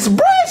 It's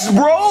breast,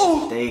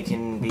 bro. They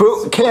can be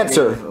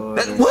Cancer.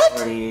 supportive or What?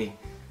 supportive-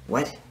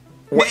 What?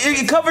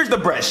 It covers the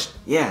breast.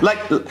 Yeah. Like,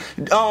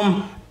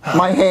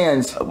 My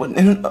hands.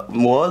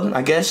 well,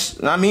 I guess.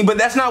 I mean, but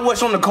that's not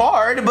what's on the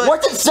card. But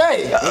What's it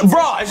say?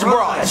 bra, it's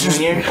bra.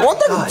 Junior. What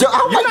the?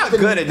 How am You're I not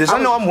good at this. I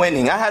know I'm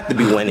winning. I have to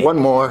be winning. One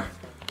more.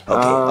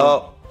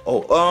 Okay.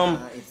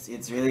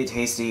 It's really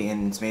tasty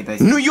and it's made by.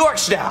 New York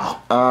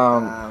style.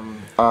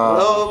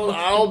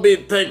 I'll be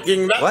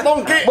taking that What?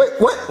 monkey. Wait,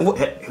 what?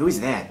 Who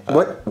is that?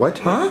 What?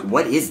 Huh?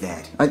 What is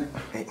that?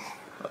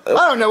 I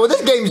don't know. Well,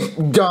 this game's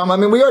dumb. I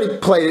mean, we already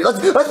played it. Let's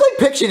play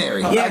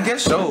Pictionary. Yeah, I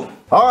guess so.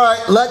 All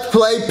right, let's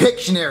play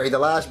Pictionary, the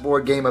last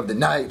board game of the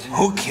night.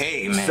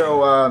 Okay, man.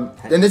 So,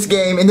 in this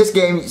game,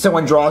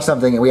 someone draws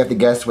something and we have to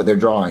guess what they're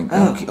drawing.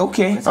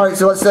 Okay. All right,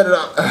 so let's set it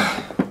up.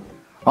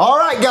 All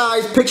right,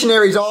 guys,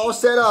 Pictionary's all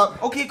set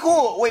up. Okay,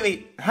 cool.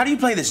 Wait. How do you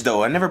play this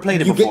though? I never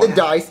played it You before. get the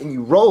dice and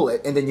you roll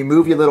it, and then you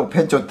move your little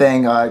pencil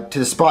thing to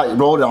the spot you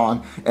rolled it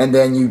on, and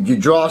then you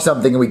draw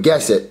something and we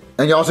guess it.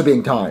 And you're also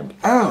being timed.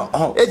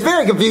 Oh. It's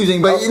very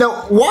confusing, but you know,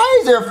 why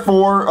is there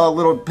 4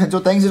 little pencil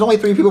things? There's only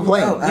 3 people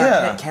playing.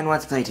 Yeah. Ken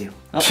wants to play too.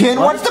 Ken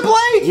wants to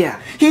play? Yeah.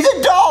 He's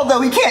a doll,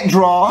 though. He can't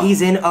draw.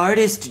 He's an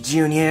artist,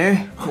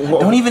 Junior.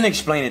 Don't even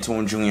explain it to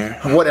him, Junior.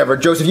 Whatever.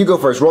 Joseph, you go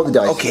first. Roll the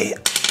dice. Okay.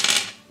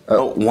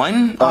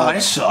 1? Oh,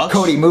 that sucks.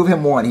 Cody, move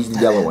him 1. He's the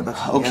yellow one.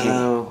 Okay.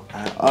 Yellow.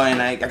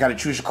 And I gotta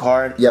choose a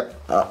card. Yep.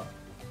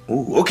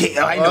 Ooh, okay.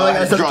 I know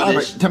how to draw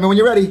this. Tell me when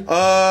you're ready.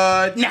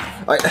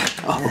 Now. All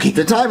right. Okay.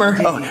 The timer.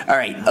 Oh, all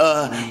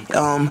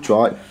right.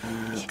 Draw it.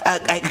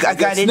 I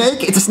got it.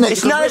 Snake? It's a snake.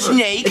 It's not a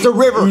snake. It's a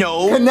river.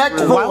 No. Connect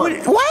 4.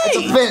 Why? It's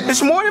a fence.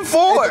 It's more than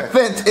 4. It's a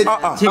fence.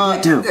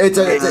 Tic-tac-toe. It's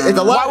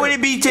a ladder. Why would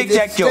it be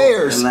tic-tac-toe?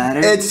 It's stairs. A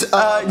ladder? It's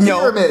no.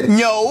 pyramid.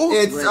 No.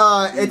 It's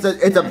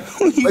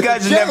You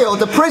guys a are jail.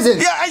 never- It's a prison.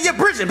 Yeah,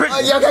 prison.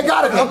 Yeah, okay,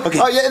 got it. Okay.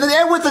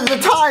 Yeah, and with the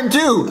time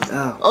too.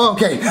 Oh.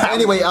 Okay.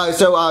 Anyway,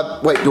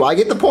 wait. Do I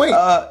get the point?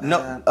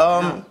 No.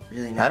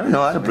 Really I don't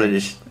know how to play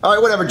this. All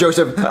right, whatever,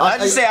 Joseph. I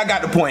just say I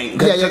got the point.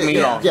 'Cause it took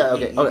me long. Yeah.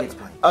 Okay. He Okay. gets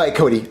point. All right,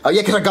 Cody. Yeah,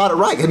 because I got it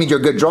right. That means you're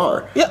a good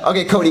drawer. Yeah.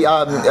 Okay, Cody.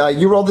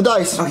 You roll the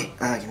dice. Okay,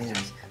 give me the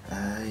dice.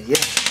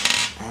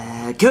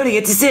 Yeah. Cody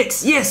gets a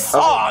 6. Yes.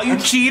 Oh, you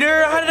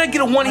cheater! How did I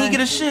get a 1 and he get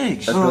a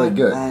 6? That's really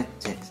good.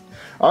 6.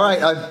 All right.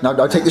 Now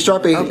I'll take the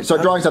Sharpie.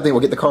 Start drawing something.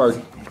 We'll get the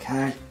card.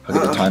 Card. I'll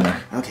get the timer.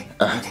 Okay.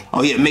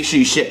 Oh yeah, make sure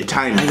you set the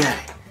timer. I got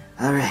it.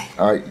 All right.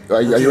 All right.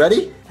 Are you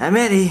ready? I'm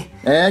ready.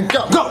 And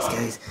go.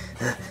 Guys.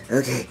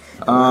 Okay.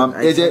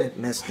 Is it?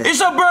 Messed up. It's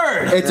a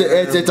bird.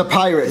 It's a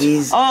pirate.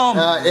 He's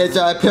It's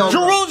a pilgrim.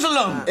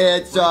 Jerusalem.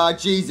 It's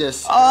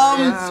Jesus.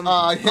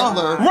 It's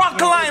Hitler. Rock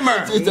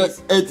climber.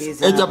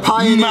 It's a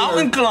pioneer.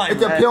 Mountain climber.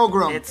 It's a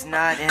pilgrim. It's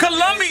not.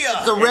 Columbia.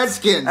 It's the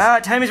Redskins.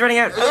 Time is running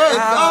out.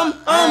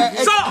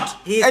 Salt.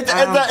 It's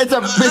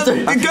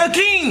A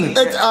king.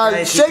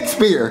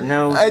 Shakespeare.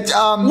 No. It's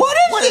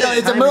What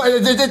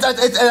is it?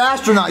 It's an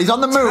astronaut. He's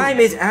on the moon. Time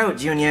is out,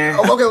 Junior.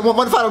 Okay,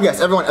 one final guess.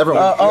 Everyone.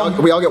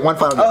 We all get one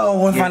final guess. Oh,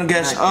 one final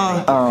guess.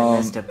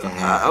 Messed up the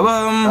hat.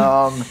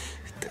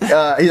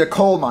 He's a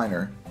coal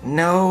miner.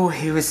 No,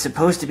 he was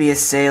supposed to be a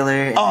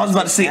sailor. Oh, I was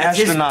about to say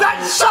astronaut.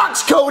 That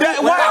sucks, Cody.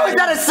 How is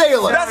that a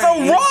sailor? That's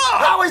a rock.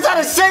 How is that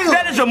a sailor?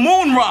 That is a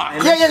moon rock.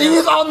 Yeah,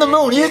 he's on the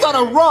moon. He's on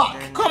a rock.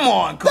 Come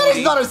on, That is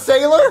Cody. not a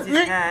sailor. His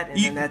hat,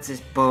 and then that's his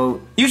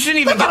boat. You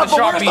shouldn't even get a That's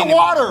not a boat. Sharpie. Where's the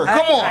water?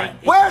 Come on.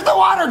 Where's the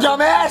water,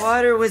 dumbass?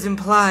 Water was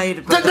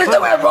implied. But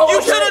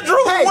You should have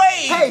drew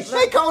waves.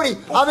 Hey, Cody.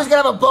 I'm just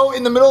gonna have a boat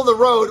in the middle of the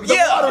road. The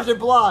Yeah. water's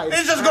implied.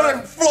 It's just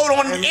gonna float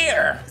on the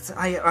air.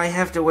 I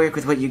have to work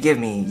with what you give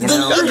me. You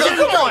know.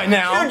 Come on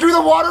now. You drew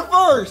the water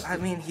first. I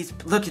mean,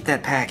 look at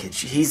that package.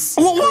 He's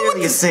What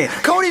clearly a was- sailor.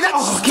 Cody,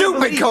 that's stupid,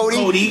 believe Cody.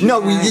 Cody.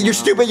 No, you're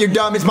stupid. You're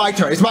dumb. It's my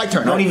turn. It's my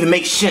turn. Don't even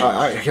make shit. All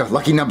right, here,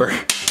 lucky number.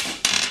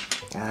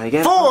 I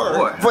get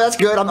 4. That's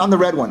good. I'm the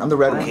red one. I'm the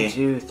red one. 1,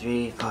 2,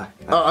 3, 4.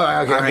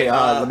 Okay.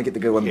 right, Let me get the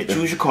good one. yeah,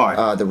 choose your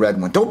card. The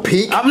red one. Don't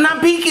peek. I'm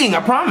not peeking,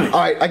 I promise. All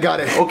right, I got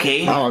it.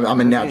 Okay.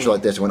 I'm a natural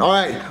at this one. All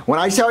right, when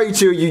I tell you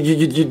to,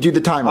 you do the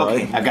timer,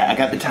 Okay, right? I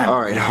got the time.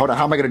 All right, hold on.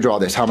 How am I gonna draw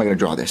this?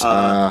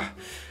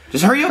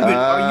 Just hurry up.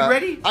 Are you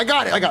ready? I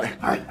got it.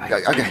 All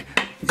right. Okay.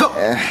 Go.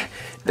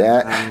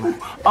 That.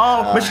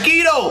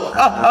 Mosquito.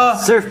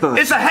 Surfboat.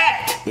 It's a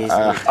hat.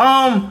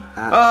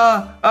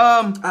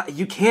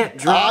 You can't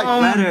draw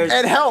letters.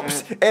 It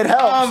helps. It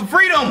helps.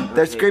 Freedom.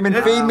 They're screaming,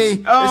 feed me.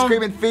 They're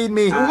screaming, feed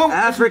me.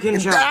 African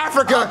It's child.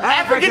 Africa.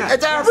 African.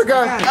 It's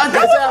Africa. It's How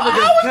Africa. is that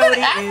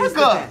Cody is the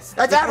Africa? best.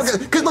 That's Africa.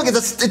 Because look,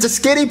 it's a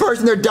skinny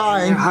person. They're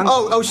dying.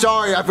 Oh,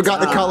 sorry. I forgot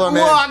the color,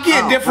 man. Well, I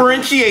can't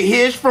differentiate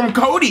his from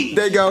Cody.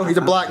 There you go. He's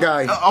a black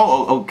guy.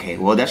 Okay.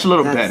 Well, that's a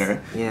little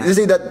better. Yeah. You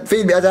see that?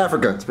 Feed me. That's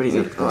Africa. Pretty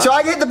good. So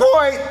I get the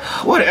point.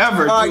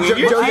 Whatever. All right, dude.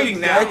 You're Joseph. cheating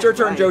now. It's your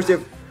turn,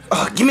 Joseph.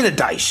 Give me the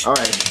dice. All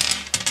right.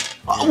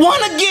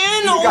 One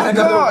again? Oh got my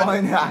another god.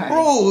 one.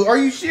 Bro, are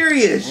you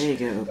serious? There you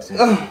go. Oops.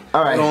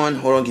 All right.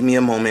 Hold on, give me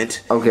a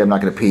moment. Okay, I'm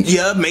not gonna peek.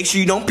 Yeah, make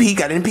sure you don't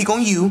peek. I didn't peek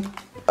on you.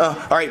 All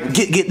right,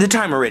 get the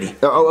timer ready.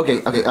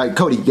 Okay. All right,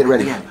 Cody, get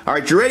ready. Yeah. All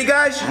right, you ready,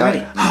 guys? Ready.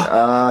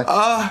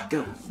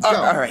 Go.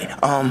 All right.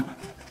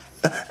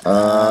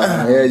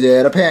 Is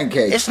it a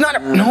pancake? It's not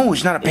a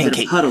it's not a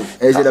pancake. Puddle.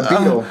 Is it a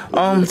beetle?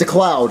 It's a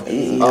cloud.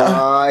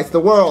 It's the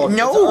world.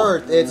 No. It's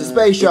Earth. It's a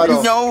space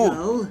shuttle.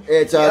 No.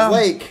 It's a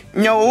lake.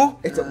 No.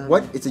 It's a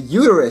what? It's a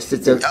uterus.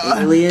 It's a.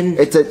 Alien.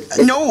 It's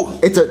a. No.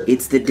 It's a.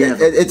 It's the devil.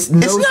 It's no.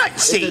 It's not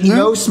It's Satan. a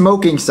no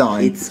smoking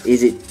sign.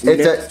 Is it?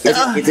 It's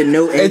a- It's a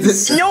no eggs.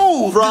 It's a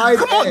No. fried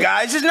Come on, egg.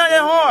 guys. It's not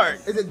that hard.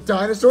 Is it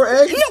dinosaur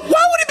egg? No,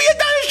 why would it be a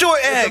dinosaur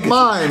egg.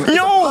 Mime.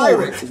 No.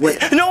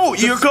 Pirate. No,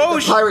 your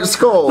ghost. Pirate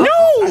skull.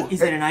 No. Is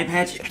that an eye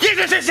patch?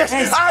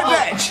 Yes. I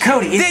bet.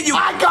 Cody, Then you.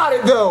 I got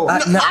it though.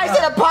 no, I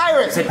said a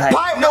pirate. said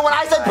pirate. No, when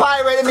I said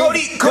pirate, it Cody,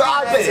 means Cody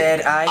I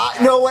said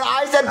I- No, when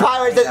I said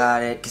pirate,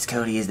 Got it, because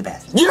Cody is the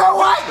best. you know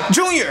what?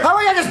 Junior. How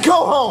about I just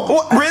go home?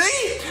 What,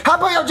 really? How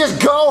about you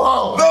just go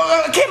home?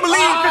 I can't believe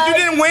that you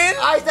didn't win.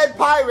 I said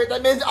pirate.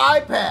 That means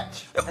eye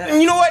patch.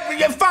 You know what?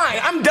 Yeah, fine.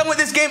 I'm done with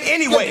this game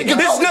anyway. Just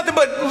This go- is nothing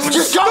but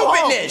Just go home.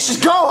 stupidness.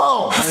 Just go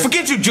home.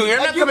 Forget you, Junior.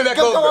 I'm not coming back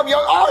Go home. over.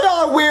 All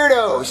y'all are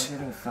weirdos.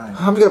 Fine.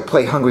 I'm gonna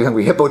play Hungry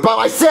Hippo by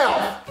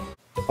myself.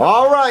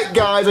 All right,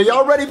 guys, are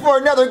y'all ready for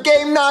another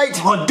game night?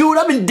 Oh, dude,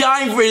 I've been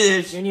dying for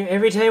this. Junior,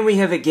 every time we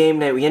have a game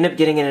night, we end up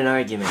getting in an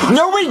argument.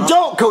 No, we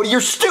don't, Cody.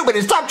 You're stupid,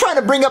 and stop trying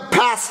to bring up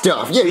past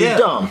stuff. Yeah, you're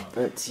dumb.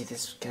 But see,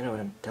 this is kind of what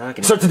I'm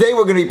talking So about. today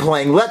we're gonna be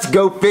playing Let's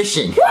Go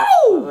Fishing.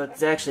 Well,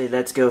 it's actually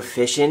Let's Go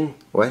Fishing.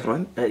 What?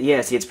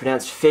 Yeah, see, it's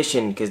pronounced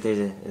fishin' because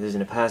there's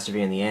an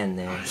apostrophe in the end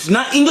there. It's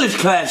not English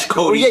class, Oh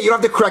Cody. yeah, you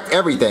don't have to correct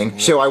everything.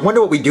 So I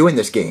wonder what we do in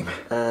this game.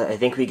 I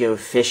think we go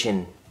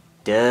fishing.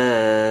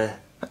 Duh.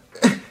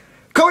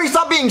 Cody,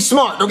 stop being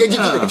smart. Okay,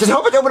 just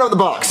help it open up the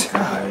box.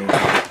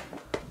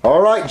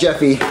 All right,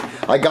 Jeffy,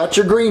 I got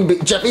your green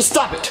beans. Jeffy,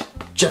 stop it.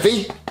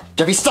 Jeffy,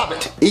 stop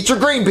it. Eat your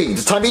green beans.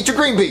 It's time to eat your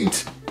green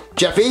beans.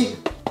 Jeffy.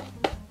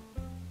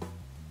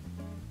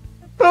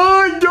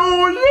 I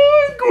don't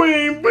like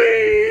green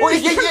beans. Well,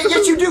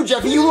 yes, you do,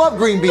 Jeffy. You love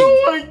green beans.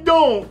 No, I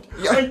don't.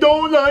 I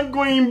don't like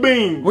green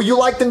beans. Well, you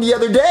liked them the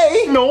other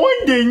day. No,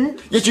 I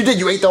didn't. Yes, you did.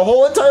 You ate the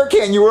whole entire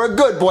can. You were a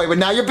good boy, but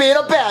now you're being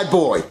a bad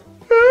boy.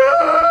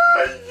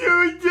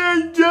 You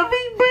said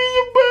Jeffy's being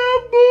a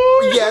bad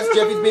boy. Yes,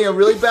 Jeffy's being a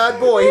really bad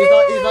boy. He's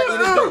not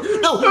eating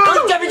his. No,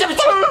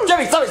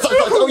 Jeffy, stop it.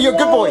 Oh, you're a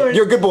good boy.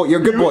 You're a good boy.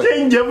 You're a good boy. You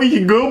think Jeffy's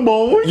a good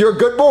boy? You're a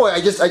good boy.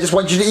 I just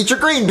want you to eat your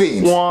green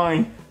beans.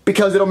 Why?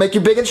 Because it'll make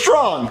you big and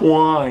strong.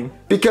 Why?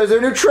 Because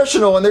they're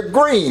nutritional and they're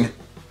green.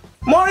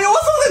 Mario,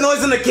 what's all that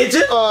noise in the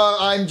kitchen?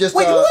 I'm just.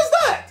 Wait, who is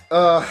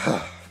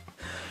that?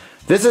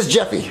 This is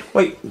Jeffy.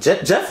 Wait,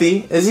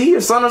 Jeffy? Is he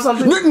your son or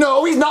something?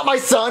 No, he's not my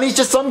son. He's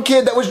just some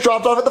kid that was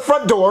dropped off at the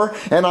front door,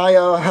 and I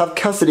have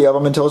custody of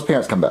him until his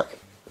parents come back.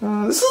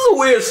 This is a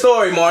weird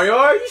story, Mario.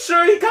 Are you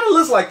sure? He kind of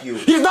looks like you.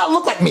 He does not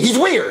look like me. He's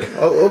weird.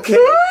 Oh, okay.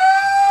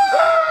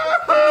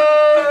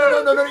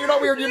 No, you're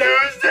not weird. You're not.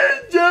 You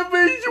said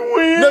Jeffy's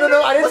weird.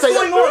 No, I didn't What's say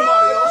going that. on,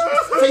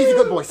 Mario? Say he's a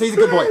good boy. Say he's a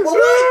good boy.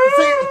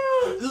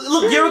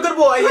 Look, you're a good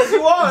boy. Yes,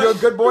 you are. You're a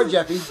good boy,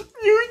 Jeffy.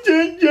 You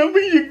said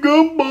Jeffy's a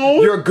good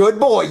boy. You're a good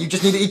boy. You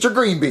just need to eat your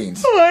green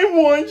beans. I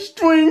want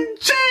string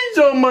cheese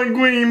on my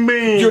green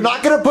beans. You're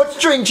not gonna put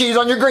string cheese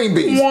on your green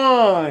beans.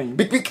 Why?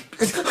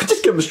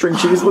 Just give him string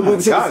cheese.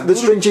 Look, see, the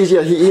string cheese.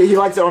 Yeah, he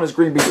likes it on his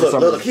green beans for some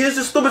Look, reason. here's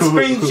the stupid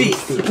string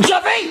cheese.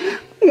 Jeffy,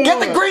 get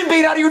the green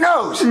bean out of your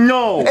nose.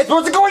 No. It's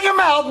supposed to go in your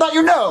mouth, not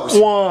your nose.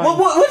 Why?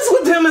 What's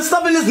with him and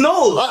stuff in his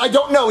nose? I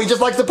don't know. He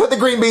just likes to put the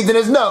green beans in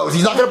his nose.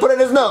 He's not gonna put it in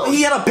his nose.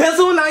 He had a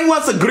pencil, now he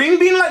wants a green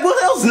bean? Like,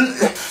 what else?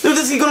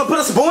 Is he gonna put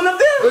a spoon up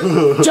there?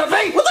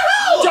 Jeffy, What the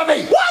hell?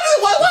 Jeffy, Why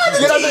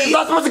you're not, did it's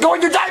not supposed to go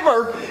in your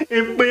diaper.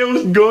 It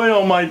feels good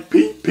on my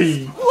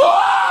pee-pee.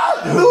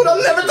 Dude,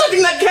 I'm never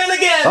touching that can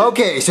again.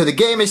 Okay, so the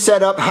game is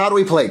set up. How do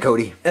we play,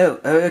 Cody? Oh,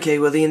 okay,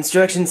 well, the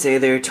instructions say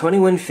there are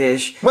 21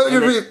 fish. Well,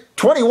 and you're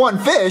 21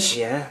 fish.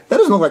 Yeah. That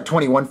doesn't look like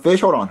 21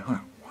 fish. Hold on.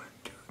 1,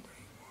 2, 3,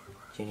 4,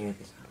 5. Junior,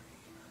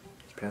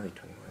 it's probably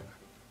 21.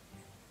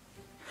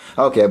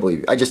 Okay, I believe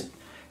you.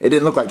 It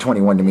didn't look like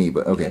 21 to me,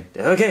 but okay.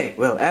 Okay,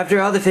 well,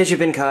 after all the fish have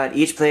been caught,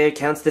 each player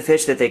counts the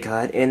fish that they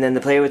caught, and then the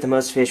player with the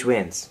most fish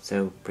wins.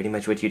 So, pretty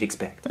much what you'd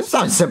expect. That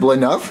sounds simple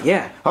enough.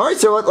 Yeah. All right,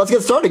 so let's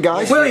get started,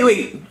 guys.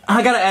 Wait.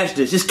 I gotta ask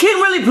this. Is Ken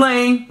really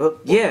playing? Well,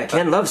 yeah,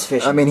 Ken loves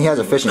fishing. I mean, he has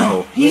a fishing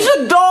pole. He's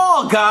a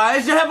dog,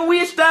 guys. Haven't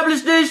we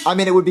established this? I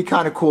mean, it would be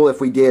kind of cool if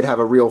we did have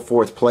a real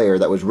fourth player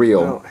that was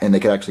real Oh. and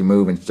they could actually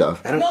move and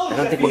stuff. I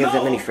don't think we have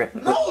that many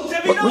friends. No,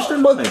 Jimmy,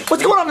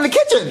 What's going on in the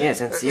kitchen? Yeah,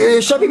 since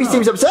serious. Chef Pee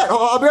seems upset.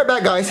 I'll be right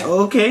back, guys.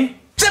 Okay.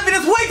 Jeffy,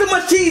 that's way too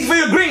much cheese for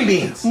your green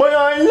beans. But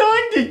I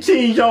like the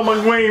cheese on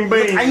my green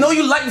beans. I know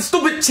you like the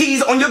stupid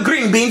cheese on your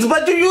green beans,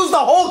 but you used the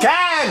whole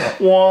can.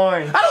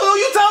 Why? I don't know,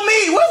 you tell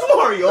me. Where's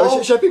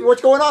Mario? Chef Pee,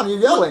 what's going on? You're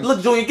yelling.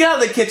 Look, Junior, get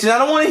out of the kitchen. I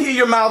don't want to hear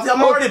your mouth.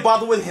 I'm already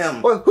bothered with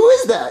him. Well, who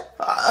is that?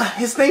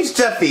 His name's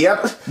Jeffy.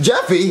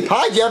 Jeffy?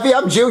 Hi, Jeffy.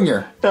 I'm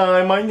Junior.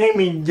 Hi, my name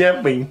is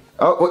Jeffy.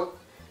 Oh,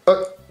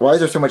 why is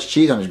there so much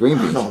cheese on his green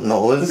beans?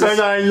 No, it's Because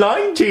I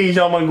like cheese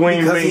on my green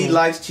because beans. he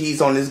likes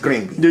cheese on his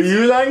green beans. Do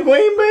you like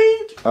green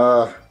beans?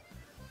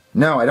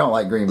 No, I don't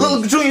like green beans.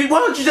 Look, Junior, why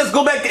don't you just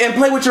go back and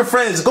play with your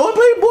friends? Go and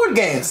play board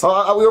games.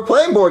 We were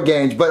playing board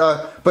games, but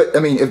I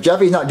mean, if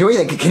Jeffy's not doing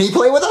anything, can he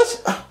play with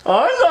us?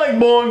 I like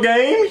board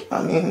games.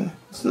 I mean,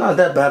 it's not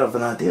that bad of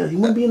an idea. He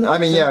wouldn't be in the... I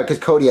mean, yeah, because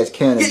Cody has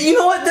Ken. Yeah, you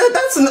know what?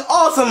 That's an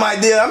awesome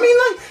idea. I mean,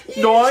 like...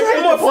 Do I share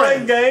get to with play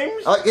friends.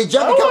 games? Hey,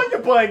 Jeffy, I want to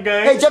play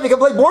games. Hey, Jeffy, come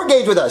play board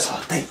games with us.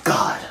 Thank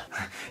God.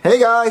 Hey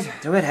guys.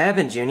 So what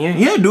happened, Junior?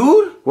 Yeah,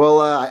 dude.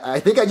 Well, I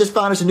think I just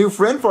found us a new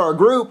friend for our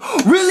group.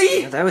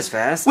 Really? That was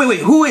fast.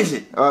 Wait, who is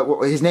it?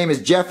 Well, his name is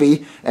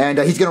Jeffy, and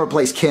he's gonna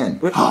replace Ken.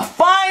 Oh,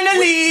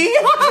 finally!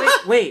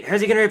 Wait,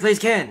 how's he gonna replace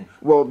Ken?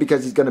 Well,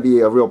 because he's gonna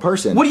be a real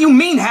person. What do you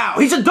mean, how?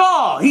 He's a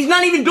doll. He's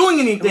not even doing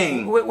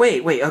anything.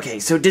 Wait, okay,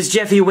 so does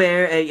Jeffy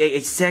wear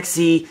a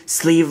sexy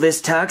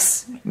sleeveless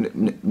tux?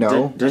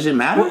 No. Does it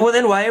matter? Well,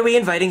 then why are we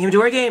inviting him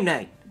to our game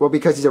night? Well,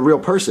 because he's a real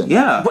person.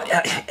 Yeah.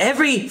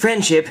 Every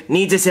friendship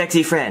needs a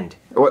sexy friend,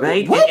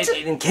 right? What?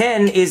 And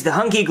Ken is the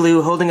hunky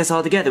glue holding us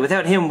all together.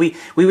 Without him, we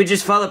would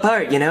just fall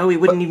apart, you know? We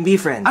wouldn't even be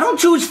friends. I don't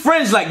choose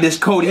friends like this,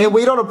 Cody. And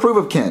we don't approve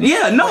of Ken.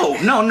 Yeah,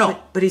 no.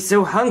 But he's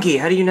so hunky,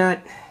 how do you not...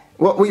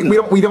 Well,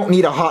 we don't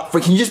need a hot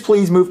freak. Can you just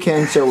please move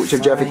Ken so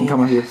Jeffy can come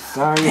in here?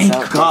 Sorry Thank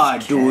about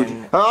God, this, dude.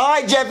 Ken. All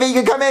right, Jeffy, you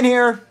can come in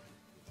here.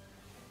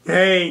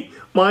 Hey,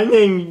 my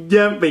name's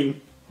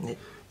Jeffy.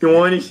 You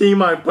want to see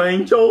my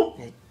pencil?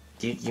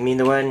 You mean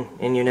the one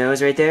in your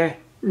nose right there?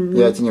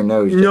 Yeah, it's in your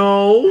nose.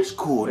 No. It's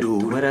cool,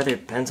 dude. What other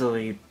pencil are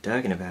you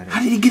talking about?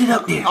 How did he get it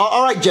up there?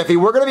 All right, Jeffy,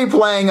 we're gonna be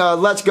playing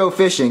Let's Go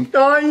Fishing.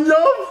 I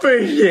love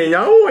fishing.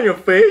 I want to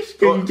fish.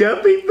 Can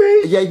Jeffy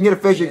fish? Yeah, you can get a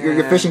fish.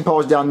 Your fishing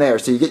pole is down there.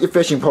 So you get your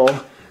fishing pole,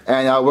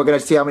 and we're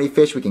gonna see how many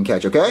fish we can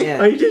catch. Okay?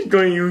 Yeah. I'm just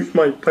going to use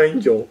my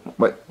pencil.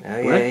 What?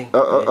 Okay.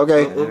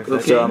 Okay.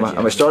 Okay. So I'm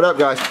gonna start up,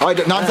 guys. All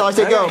right, not until I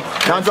say go.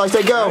 Not until I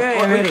say go. Okay,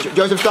 I'm ready.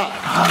 Joseph, stop.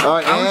 All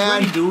right,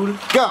 I'm and ready, dude.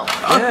 go.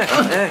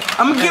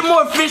 I'm gonna get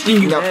more fish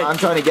than you. No, I'm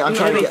trying to get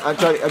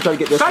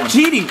this Stop one.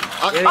 cheating.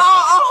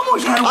 I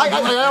almost had one.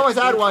 I almost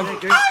had one. I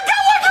got one.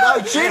 No,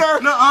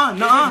 cheater. Nuh-uh.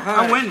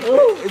 I'm winning.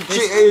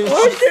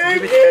 I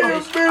can't get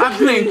a fish. I'm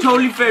playing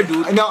totally fair,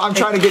 dude. No, I'm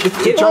trying to get this.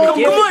 Come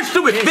on,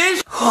 stupid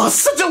fish. Oh,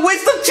 such a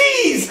waste of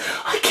cheese.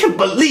 I can't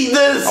believe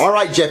this. All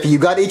right, Jeffy, you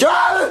got each.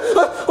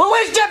 Well,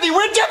 where's Jeffy?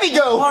 Where'd Jeffy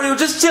go? Mario,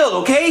 just chill,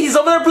 okay? He's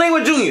over there playing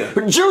with Junior.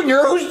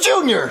 Junior? Who's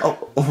Junior?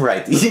 Oh,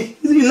 right. You've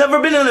never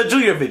been in a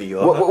Junior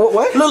video.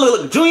 What?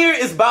 Look. Junior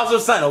is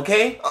Bowser's son,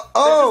 okay?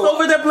 Oh. They're just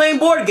over there playing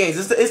board games.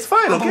 It's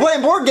fine, okay?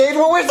 Playing board games?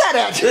 Well, where's that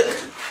at?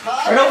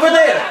 Right over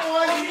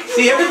there.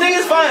 See, everything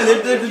is fine.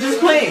 They're just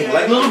playing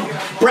like little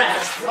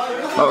brats.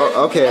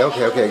 Oh, okay.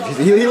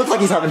 He looks like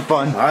he's having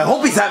fun. I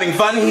hope he's having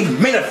fun. He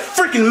made a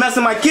freaking mess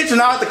in my kitchen.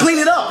 Now I have to clean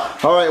it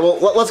up. All right, well,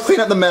 let's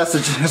clean up the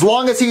message. As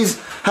long as he's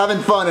having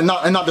fun and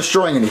not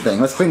destroying anything,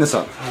 let's clean this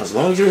up. As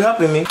long as you're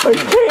helping me. I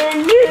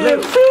can't get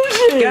a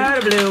fish. Got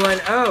a blue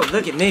one. Oh,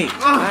 look at me.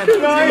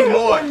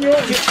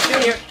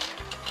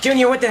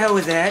 Junior, what the hell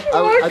was that?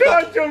 I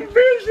got some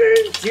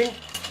fishes.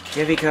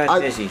 Jeffy caught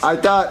fishies. I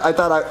thought.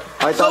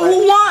 So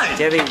who won?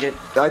 Jeffy did.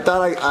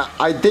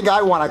 I think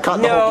I won. I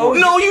caught the whole board.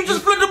 No, you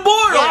just flipped the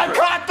board I over.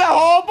 caught the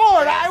whole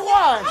board. I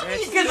won.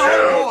 You get the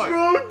whole board.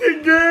 Broke the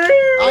game.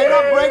 I did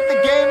not break the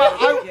game.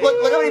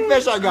 Look how many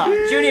fish I got.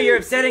 Junior, you're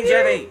upsetting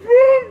Jeffy.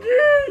 Broke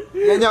it.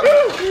 Yeah, no.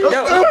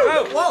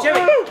 No,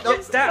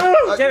 Jeffy, stop.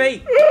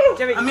 Jeffy.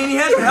 I mean, he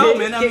has a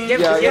helmet. I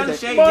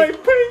mean, My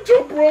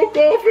pencil broke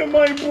off in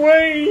my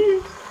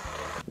brain.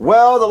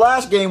 Well, the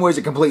last game was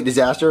a complete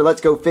disaster.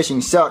 Let's Go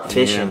Fishing sucked.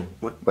 Fishing.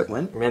 What?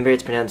 When? Remember,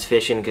 it's pronounced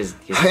fishing because.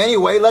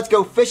 Anyway, Let's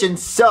Go Fishing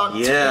sucked.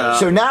 Yeah.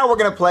 So now we're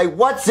gonna play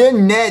What's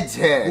in Ned's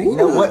Head. You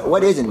know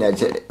what is in Ned's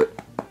head?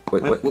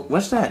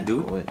 What's that,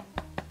 dude? What?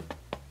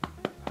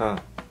 Huh.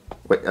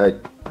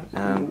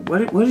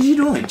 What is he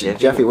doing?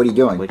 Jeffy, what are you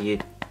doing? What do you?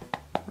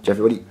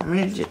 Jeffy, what are you? I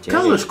mean, it kind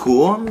of looks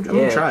cool. I'm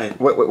gonna try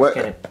it. What?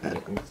 Yeah.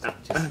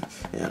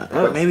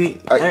 But maybe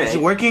is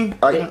it working?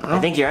 I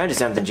think you're onto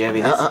something,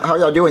 Jeffy. How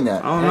y'all doing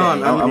that? I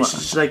don't know. It's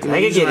just like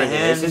I could get my into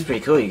hand. this. This is pretty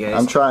cool, you guys.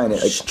 I'm trying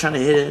it. Just trying to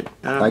hit it.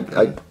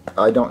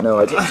 I don't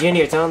know.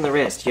 Junior, it's on the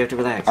wrist. You have to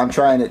relax. I'm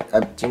trying it.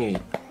 Junior,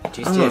 I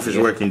don't know if it's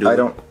working, dude. I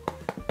don't.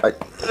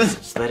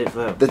 Just let it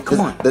flow.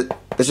 Come on.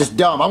 This is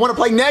dumb. I want to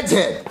play Ned's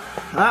Head.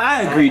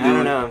 I agree, dude. I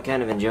don't know. I'm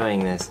kind of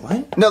enjoying this.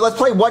 What? No, let's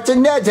play What's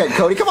in Ned's Head,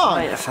 Cody. Come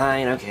on.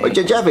 Fine, okay. Wait,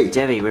 Jeffy.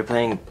 Jeffy, we're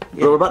playing.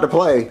 We're about to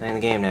play. Playing the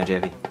game now,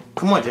 Jeffy.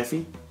 Come on,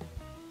 Jeffy.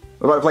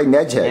 We're about to play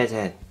Ned's Head. Ned's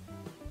head.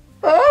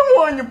 I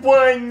want to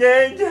play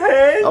Ned's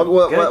Head.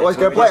 Oh, what's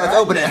gonna play? Let's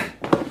open it.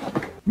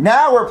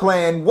 Now we're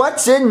playing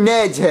What's in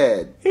Ned's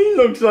Head. He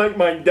looks like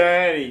my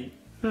daddy.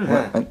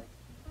 I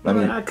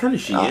mean, I kind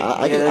of see it.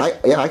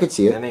 I could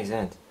see That it. makes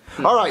sense.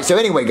 All right. So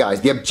anyway,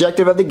 guys, the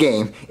objective of the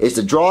game is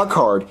to draw a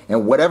card,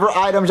 and whatever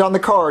item's on the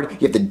card, you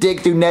have to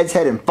dig through Ned's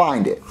head and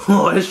find it.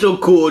 Oh, that's so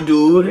cool, Where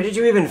dude. did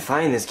you even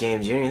find this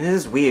game, Junior?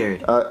 This is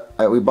weird.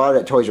 We bought it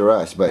at Toys R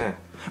Us, but. Yeah.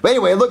 But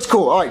anyway, it looks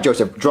cool. All right,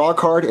 Joseph, draw a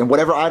card, and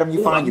whatever item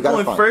you find, you gotta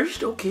going find.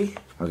 first? Okay.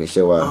 Okay,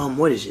 so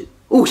What is it?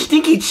 Oh,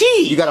 stinky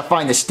cheese. you gotta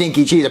find the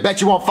stinky cheese. I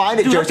bet you won't find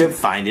it, Dude, I can Joseph.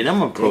 find it. I'm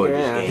a pro at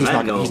Figure it out. this game.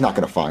 I know. He's not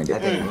gonna find it.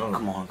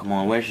 Come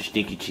on. Where's your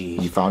stinky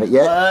cheese? You found it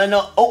yet?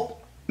 No. Oh,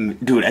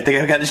 dude, I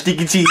think I got the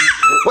stinky cheese.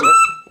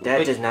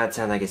 That does not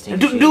sound like a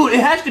stinky cheese. Dude,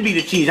 it has to be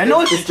the cheese. I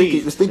know it's the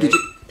cheese. The stinky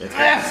cheese.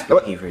 That's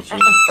stinky for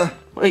cheese.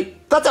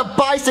 Wait, That's a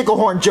bicycle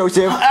horn,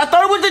 Joseph. I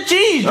thought it was the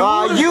cheese,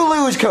 dude. You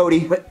lose,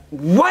 Cody.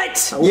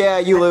 What? Yeah,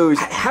 you lose.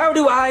 How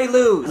do I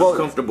lose? I'm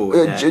comfortable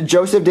with that.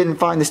 Joseph didn't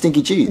find the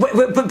stinky cheese. But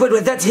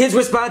that's his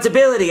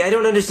responsibility. I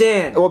don't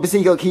understand. Well, but see,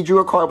 look, he drew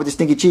a card with the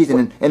stinky cheese,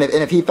 and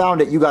if he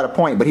found it, you got a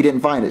point, but he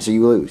didn't find it, so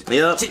you lose.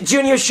 Yep.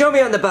 Junior, show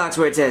me on the box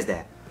where it says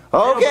that.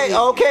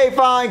 Okay,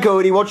 fine,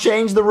 Cody. We'll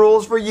change the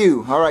rules for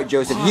you. All right,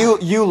 Joseph,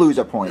 you lose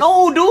a point.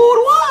 No, dude,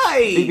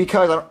 why?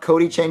 Because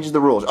Cody changes the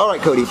rules. All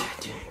right, Cody,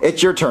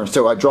 it's your turn.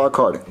 So I draw a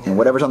card, and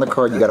whatever's on the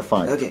card, you got to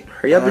find. Okay.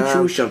 Hurry up and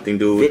choose something,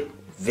 dude.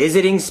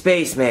 Visiting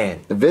spaceman.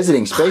 The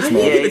visiting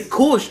spaceman. Yeah, the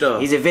cool stuff.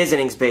 He's a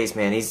visiting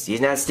spaceman.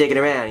 He's not sticking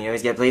around. You know,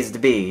 he's got places to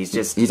be.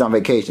 He's on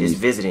vacation. He's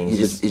visiting.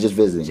 He's just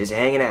visiting. Just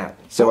hanging out.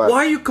 So why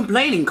are you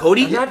complaining,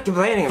 Cody? I'm not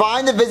complaining.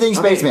 Find the visiting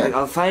spaceman.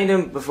 I'll find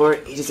him before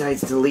he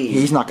decides to leave.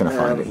 He's not gonna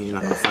find it. He's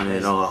not gonna find it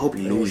at all. I hope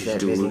he loses, that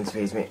dude. visiting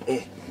spaceman.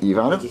 You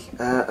found it?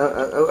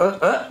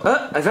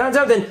 I found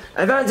something.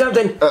 I found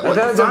something.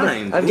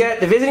 I've got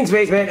the visiting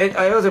spaceman.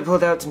 I also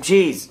pulled out some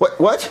cheese.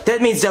 What?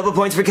 That means double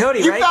points for Cody,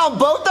 You right? found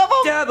both of them?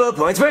 Double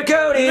points for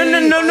Cody.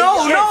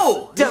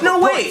 No. There's no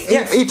way.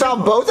 He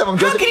found both of them.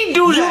 How can he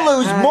do that? You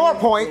lose more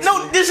points.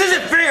 No, this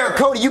isn't fair.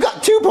 Cody, you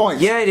got 2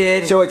 points. Yeah, I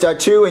did. So it's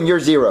 2 and you're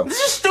 0. This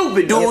is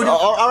stupid, dude.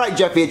 All right,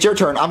 Jeffy, it's your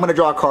turn. I'm gonna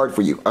draw a card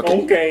for you.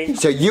 Okay.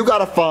 So you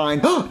gotta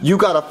find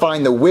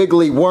the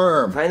wiggly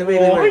worm. Find the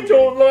wiggly I worm.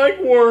 don't like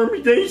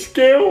worms. They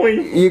scare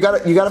me. You gotta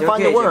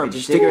find the worm. Jeffy,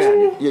 just stick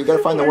around. You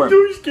gotta find the I'm worm.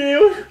 too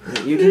scared.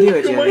 You can do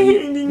it, Put my Jeffy.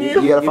 hand in You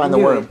there. gotta find the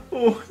can do worm.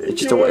 Oh, It's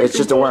just a worm. It's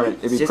just a worm.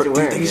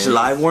 Think it's a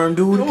live worm,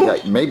 dude? Yeah,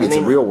 maybe it's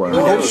a real worm.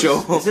 I hope so.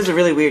 This is a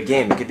really weird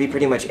game. It could be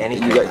pretty much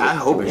anything. I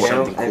hope it's You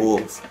know, something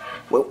cool.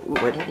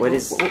 What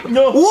is?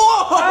 No.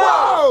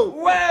 Whoa!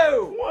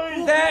 Whoa! What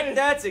is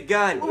That's a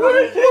gun. What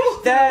is this?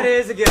 That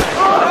is a gun.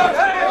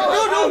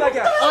 Oh my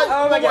god!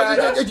 Oh my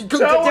god!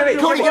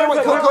 Cody, get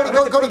away!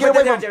 Cody, get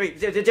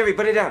away! Jerry,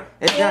 put it down.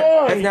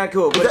 That's not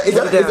cool. Is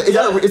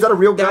that a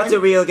real gun? That's a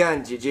real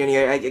gun,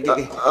 Junior.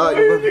 What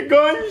do the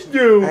guns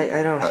do?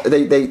 I don't.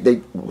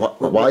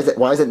 Why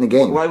is it in the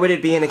game? Why would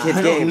it be in a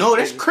kid's game? No,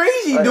 that's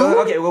crazy, dude.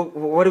 Okay, well,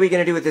 what are we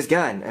gonna do with this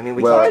gun? I mean,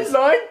 we I can't just.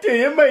 liked it.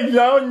 It made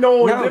loud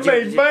noise. No, It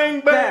Jeffy, made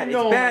bang bang It's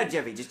noise. bad,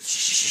 Jeffy. Just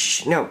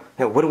shh. No.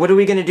 What are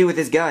we gonna do with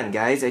this gun,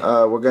 guys?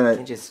 We're gonna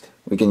can't just.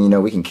 we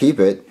can keep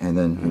it, and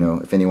then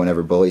if anyone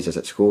ever bullies us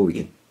at school, we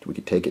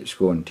could take it to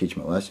school and teach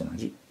them a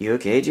lesson. You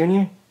okay,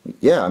 Junior?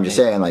 Yeah, I'm just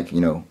saying,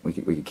 we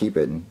could keep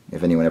it, and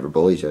if anyone ever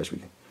bullies us, we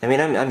could. I mean,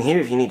 I'm here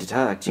if you need to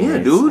talk, Junior.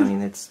 Yeah, dude. I mean,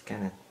 that's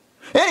kind of.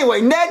 Anyway,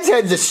 Ned's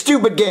Head's a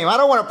stupid game. I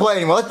don't want to play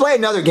anymore. Let's play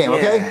another game,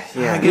 okay?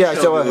 Yeah.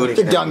 So it's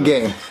a dumb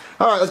game.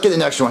 All right, let's get the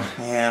next one.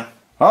 Yeah.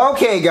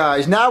 Okay,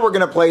 guys, now we're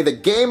gonna play the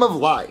game of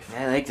life.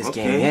 I like this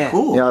Okay, game. Yeah.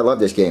 cool. Yeah, I love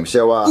this game.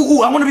 So,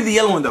 Ooh, I want to be the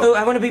yellow one, though. Oh,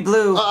 I want to be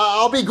blue.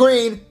 I'll be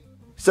green.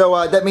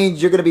 So that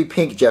means you're gonna be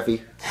pink,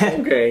 Jeffy.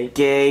 Okay.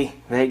 Gay,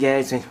 right,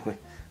 guys?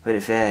 What a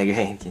fag,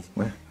 right?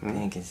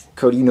 Pink is.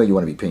 Cody, you know you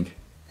want to be pink.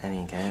 I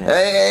mean, kind of.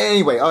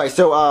 Anyway, all right.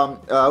 So,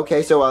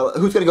 okay. So,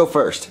 who's gonna go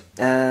first?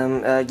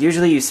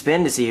 Usually you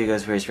spin to see who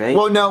goes first, right?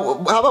 Well,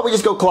 no. How about we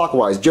just go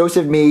clockwise?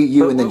 Joseph, me,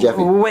 you, and then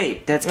Jeffy.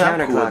 Wait, that's Yeah, I'm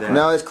cool with counterclockwise. that.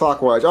 No, it's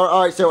clockwise.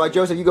 All right. So,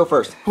 Joseph, you go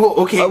first.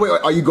 Oh, okay. Wait,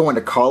 are you going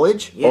to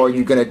college, Yeah. or are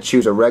you gonna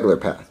choose a regular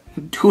path?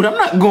 Dude, I'm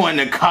not going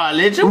to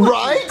college. I'm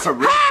Right?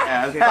 Career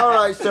path. All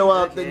right.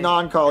 So, the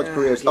non-college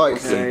careers. All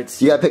right. So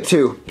cards. you gotta pick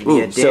two. You be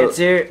a Ooh, so-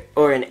 dancer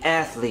or an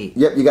athlete.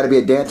 Yep. You gotta be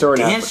a dancer or an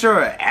athlete. Dancer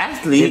or They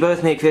athlete?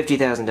 both make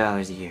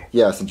 $50,000 a year.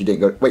 Yeah, since you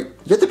didn't go. Wait,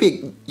 you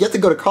have to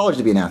go to college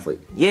to be an athlete.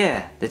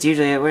 Yeah, that's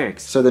usually how it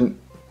works. So then,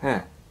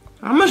 Huh.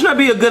 I must not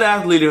be a good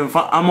athlete if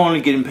I'm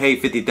only getting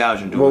paid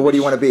 $50,000. well, what do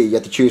you want to be? You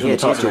have to choose from Yeah,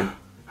 the top choose two. one.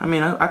 I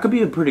mean, I could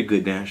be a pretty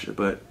good dancer,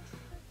 but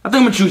I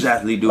think I'm gonna choose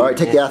athlete, dude. All right,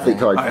 take the athlete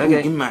card. All right,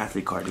 Okay. give me my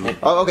athlete card, dude.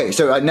 Oh, okay.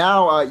 So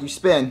now you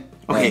spin.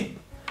 Okay.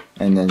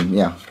 And then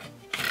yeah,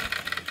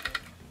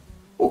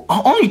 Oh,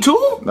 only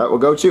two? that will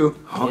go too.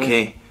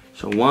 Okay.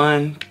 So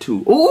 1,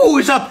 2. Ooh,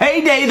 it's a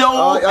payday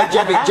though.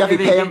 Jeffy,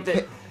 pay him.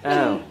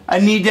 Oh. I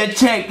need that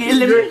check.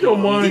 Get your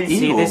money.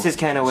 See, this is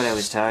kind of what I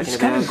was talking It's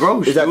kind about. of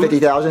gross. Is that dude.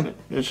 50,000?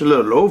 It's a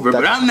little over,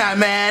 but That's- I'm not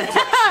mad.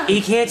 You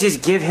can't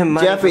just give him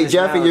money. from his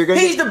Jeffy, mouth. you're gonna.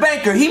 He's the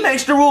banker. He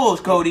makes the rules,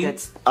 Cody.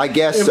 That's. I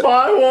guess. If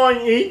I want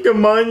to eat the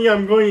money,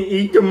 I'm going to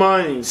eat the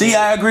money. See,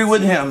 I agree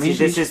with him. See,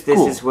 He's this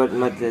cool. is what.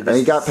 And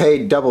he got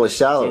paid double his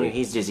salary.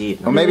 He's just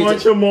eating. Or maybe you want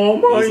it's some more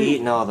He's money?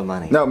 eating all the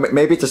money. no,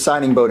 maybe it's a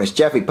signing bonus.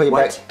 Jeffy, put it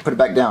What? back. Put it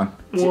back down.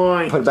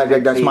 Why? Put it back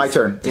down. It's my Please.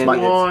 turn. It's Jeffy, my.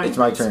 that's- It's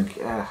my turn.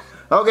 Uh,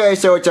 Okay,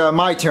 so it's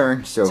my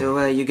turn.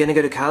 so, you gonna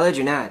go to college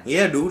or not?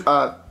 Yeah, dude.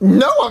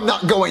 No, I'm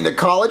not going to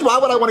college. Why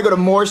would I want to go to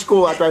more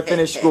school after I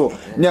finish school?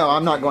 No,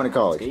 I'm not going to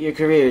college. Get your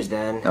careers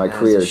done. All right, As a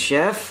careers.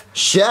 chef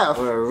Chef?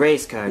 or a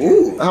race car driver?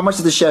 Ooh. How much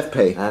does the chef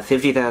pay?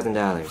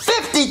 $50,000.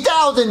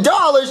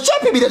 $50,000?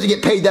 Chef Pee doesn't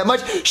get paid that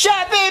much.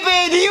 Chef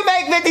Pee, do you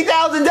make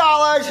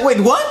 $50,000? Wait,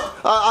 what?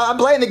 I'm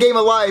playing the game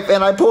of life,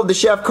 and I pulled the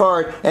chef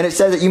card, and it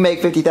says that you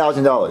make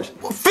 $50,000.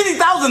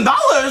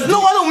 $50,000?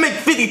 No, I don't make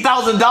 $50,000.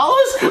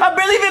 I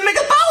barely even make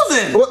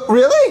 1,000. What,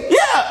 really?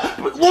 Yeah.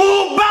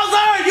 Ooh,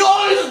 Bowser, you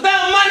always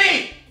spend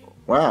money.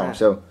 Wow.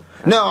 So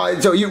No,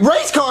 so you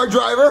race car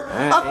driver?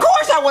 Of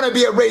course I want to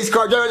be a race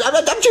car driver.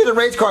 I'm choosing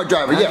race car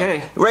driver. Okay.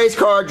 Yeah, race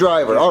car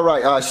driver. All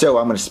right. So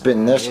I'm gonna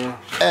spin this.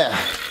 Yeah.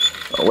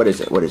 What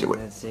is it?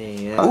 Let's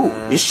see. Ooh,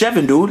 it's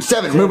 7, dude.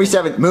 7. Move me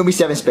 7. Move me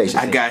 7 spaces.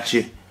 I got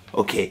you.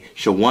 Okay,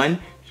 so 1,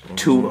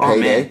 2, oh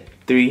Payday. man,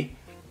 3,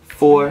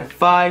 4,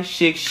 5,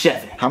 6,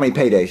 7. How many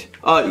paydays?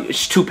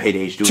 It's 2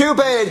 paydays, dude. 2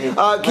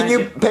 paydays. Can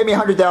you pay me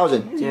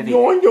 100,000? Jeffy. You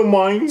want your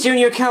money?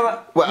 Junior, come on.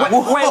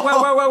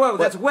 Whoa.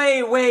 That's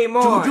way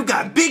more. Dude, you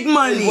got big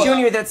money.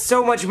 Junior, that's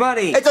so much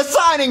money. It's a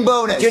signing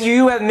bonus. Junior,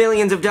 you have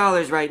millions of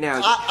dollars right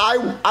now.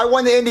 I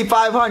won the Indy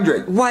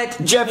 500. What?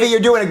 Jeffy, you're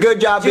doing a good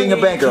job being a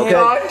Junior, banker, you okay?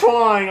 can't- I'm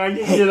trying. I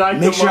just like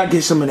Make the sure I money.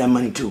 get some of that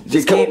money too.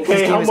 This game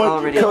Okay, how is much-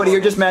 already. Cody, you're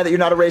just mad that you're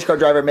not a race car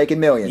driver making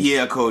millions.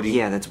 Yeah, Cody.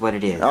 Yeah, that's what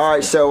it is. All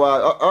right, so,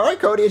 all right,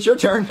 Cody, it's your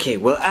turn. Okay,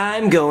 well,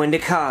 I'm going to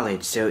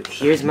college, so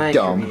here's my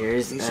Dumb.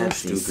 careers. He's so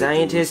stupid,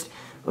 Scientist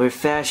or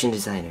fashion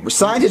designer.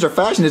 Scientist or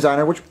fashion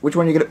designer? Which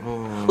one are you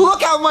gonna?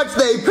 Look how much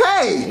they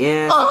pay!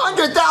 Yeah.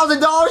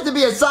 $100,000 to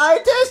be a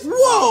scientist?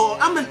 Whoa,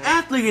 I'm an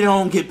athlete and I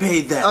don't get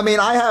paid that. I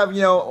mean, I have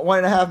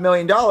 $1.5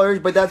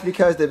 million, but that's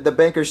because the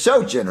banker's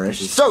so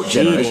generous, so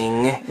generous.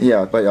 Cheating.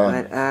 Yeah,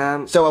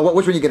 but so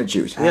which one are you gonna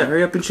choose? Yeah,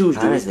 hurry up and choose,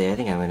 dude. Honestly, I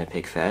think I'm gonna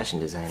pick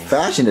fashion designer.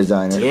 Fashion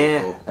designer.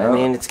 Yeah, I Oh.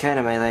 mean, it's kind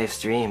of my life's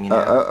dream, you know.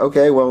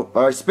 Okay, well,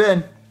 all right,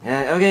 spin.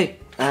 Okay.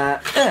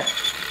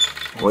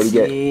 What do you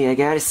get? See, I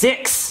got a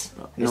 6.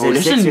 No,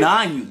 this is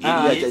 9, you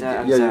Oh, idiot.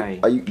 I'm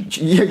sorry.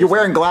 You're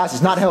wearing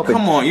glasses, not helping.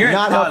 Come on, you're in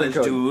not college,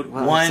 helping, Cody. dude.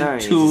 Well, I'm 1,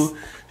 sorry, 2,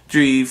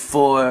 3,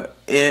 4,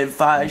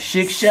 5,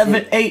 6,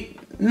 7,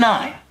 8,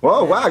 9.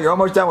 Whoa, wow, you're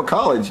almost done with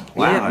college.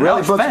 Wow, Yeah, that really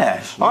was booked-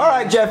 fast. All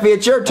right, Jeffy,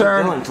 it's your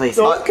turn. Going places.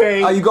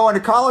 Okay. Are you going to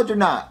college or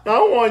not? I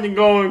want to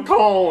go to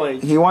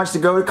college. He wants to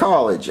go to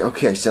college.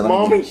 Okay, so let me.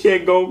 Mommy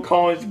said go to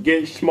college to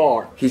get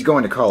smart. He's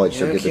going to college,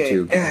 so get the Okay,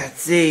 2. let's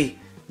see.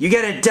 You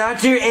got a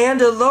doctor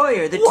and a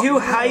lawyer, the 2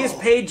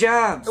 highest paid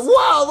jobs.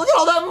 Wow, look at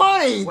all that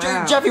money!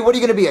 Wow. Jeffy, what are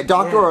you going to be, a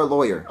doctor Yeah. or a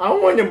lawyer? I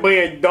want to be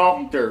a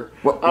doctor.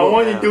 What- I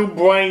want wow. to do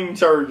brain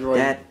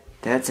surgery.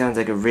 That sounds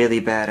like a really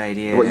bad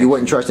idea. What, you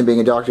wouldn't trust in being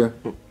a doctor?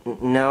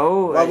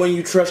 No. Why wouldn't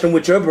you trust him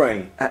with your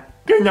brain?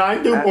 Can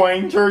I do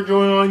brain surgery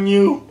on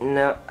you?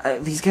 No,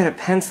 he's got a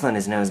pencil in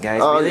his nose,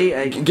 guys. Uh,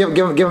 really? Give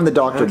him the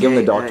doctor. Give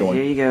him the Okay, doctor one.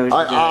 here you go.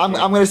 I'm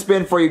going to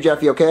spin for you,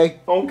 Jeffy,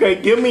 okay?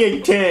 Okay, give me a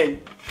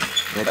 10.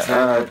 That's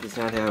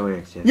not how it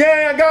works. Jeff.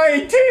 Yeah, I got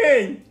a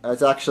 10.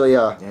 That's actually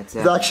That's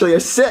it's actually a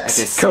 6. That's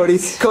a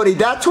 6. Cody,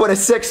 that's what a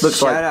 6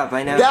 looks like. Shut up,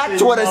 I know.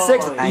 That's what a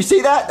 6. I- You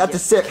see that? That's a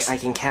 6. I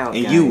can count.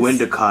 And guys. you went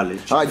to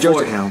college. All right,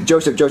 for him.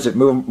 Joseph,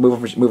 move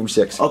him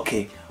 6.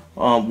 Okay.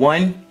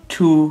 1,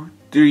 2,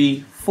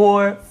 3,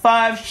 4,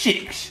 5,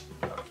 6.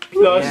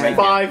 Plus Yeah.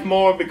 5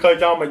 more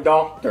because I'm a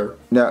doctor.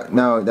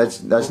 No,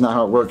 that's not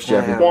how it works,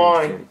 Jeffy.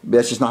 Why?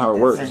 That's just not how it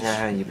works. That's not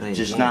how you play.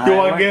 Just the not Do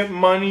how it I works. get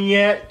money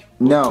yet?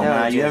 No,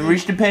 Nah, you haven't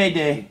reached the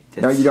payday.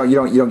 no, you don't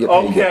get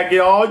paid. Okay, I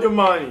get all the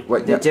money.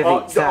 Wait, game.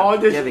 Jeffy, stop. All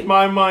this Jeffy, is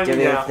my money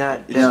Jeffy, now.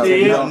 that's not. No. See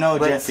You it? don't know,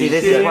 But Jeffy. see,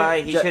 this See is it?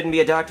 why he shouldn't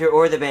be a doctor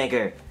or the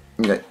banker.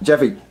 Okay,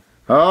 Jeffy.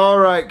 All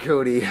right,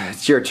 Cody,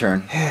 it's your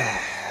turn.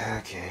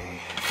 Okay.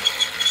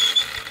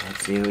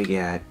 Let's see what we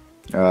got.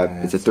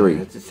 It's a 3.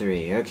 It's a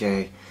 3.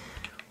 Okay.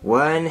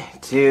 1,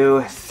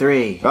 2,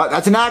 3.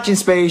 That's an action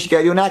space. You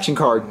gotta do an action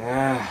card.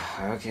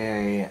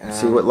 Okay.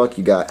 See what luck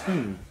you got.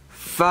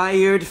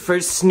 Fired for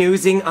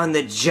snoozing on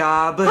the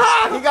job.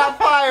 Ah, you got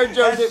fired,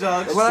 Joseph.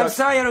 sucks. Well, I'm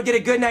sorry I don't get a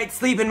good night's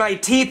sleep in my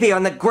teepee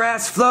on the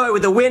grass floor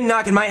with the wind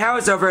knocking my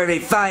house over every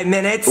 5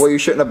 minutes. Well, you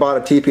shouldn't have bought a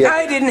TP.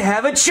 I didn't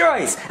have a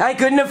choice. I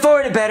couldn't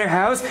afford a better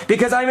house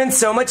because I'm in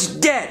so much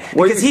debt.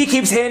 Well, Because he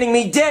keeps handing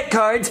me debt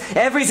cards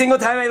every single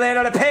time I land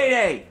on a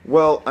payday.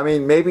 Well, I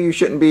mean, maybe you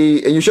shouldn't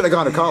be. You should have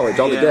gone to college.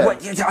 All the Yeah. debt.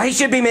 What? I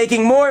should be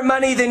making more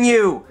money than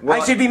you.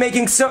 Well, I should be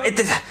making so.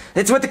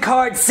 It's what the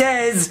card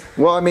says.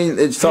 Well, I mean,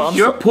 it's so. It's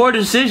your poor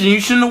decision. You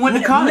shouldn't have went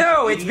to college.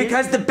 No, it's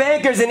because the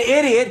banker's an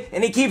idiot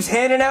and he keeps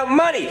handing out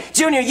money.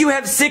 Junior, you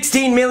have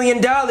 $16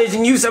 million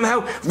and you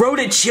somehow wrote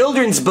a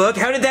children's book.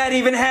 How did that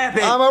even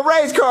happen? I'm a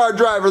race car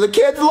driver. The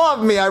kids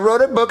love me. I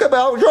wrote a book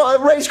about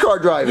race car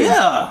driving.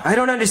 Yeah. I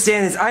don't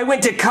understand this. I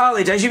went to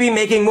college. I should be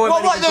making more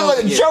Well, money. than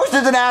both of you. Jost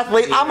is an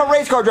athlete. I'm a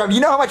race car driver.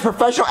 You know how much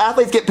professional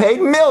athletes get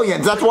paid?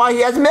 Millions. That's why he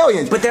has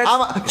millions. But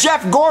that's-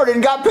 Jeff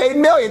Gordon got paid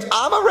millions.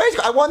 I'm a race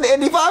car. I won the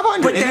Indy 500.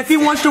 But And if he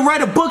wants to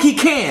write a book, he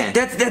can.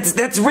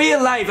 That's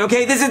real life,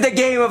 okay? This is the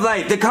game of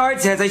life. The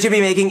card says I should be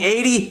making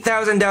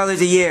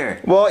 $80,000 a year.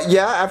 Well,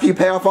 yeah, after you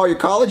pay off all your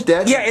college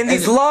debt. Yeah, and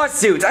these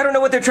lawsuits. I don't know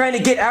what they're trying to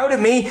get out of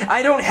me.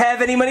 I don't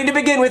have any money to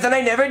begin with, and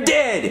I never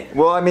did.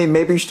 Well, I mean,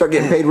 maybe you should start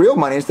getting paid real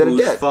money instead of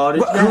Whose debt. fault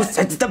is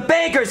that? It's the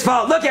banker's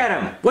fault. Look at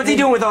him. What's he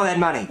doing with all that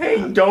money?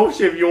 Hey,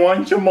 Joseph, you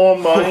want some more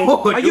money?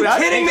 Are you Dude, I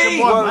kidding think me?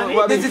 some more Well, money.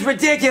 well, This is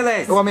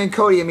ridiculous. Well, I mean,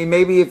 Cody,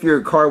 maybe if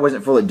your car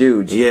wasn't full of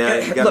dudes. Yeah,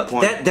 you got a Look,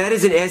 point. that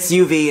is an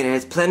SUV, and it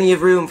has plenty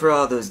of room for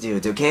all those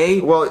dudes,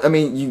 okay? Well, I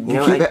mean, you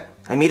know, keep.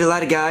 I meet a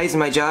lot of guys in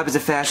my job as a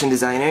fashion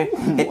designer.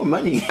 More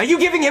money. Are you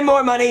giving him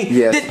more money?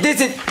 Yes.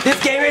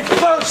 This game is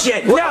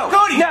bullshit. No,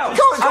 Cody, no,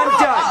 Cody, I'm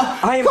done.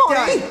 I am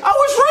Cody, done. I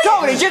was right.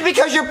 Cody, just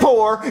because you're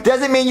poor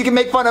doesn't mean you can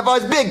make fun of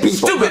us big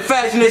people. Stupid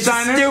fashion It's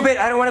designer. stupid.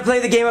 I don't want to play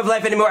the game of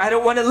life anymore. I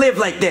don't want to live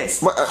like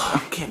this. I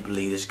can't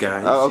believe this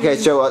guy. Okay,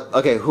 so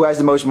okay, who has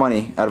the most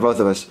money out of both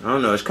of us? I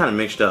don't know. It's kind of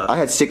mixed up. I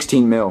had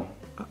 16 mil.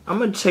 I'm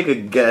gonna take a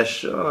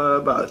guess.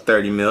 About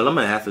 30 mil. I'm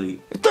an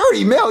athlete.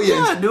 30 million?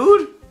 Yeah,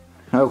 dude.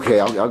 Okay,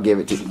 I'll give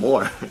it to you.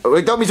 More.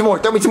 Wait, throw me some more.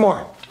 Throw me some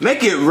more.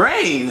 Make it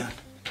rain.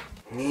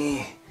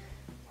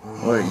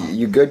 What,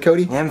 you good,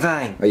 Cody? I'm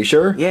fine. Are you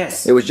sure?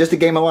 Yes. It was just a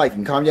game of life. You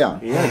can calm down.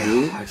 Yeah,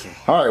 dude. Okay.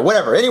 All right,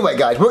 whatever. Anyway,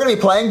 guys, we're gonna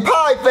be playing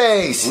Pie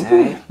Face.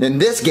 In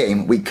this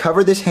game, we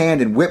cover this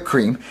hand in whipped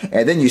cream,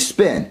 and then you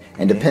spin.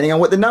 And depending on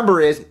what the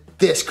number is,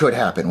 this could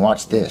happen.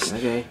 Watch this.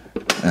 Okay.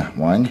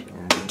 1,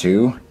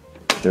 2,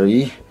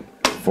 3,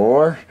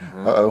 4.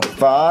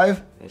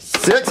 5,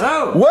 6.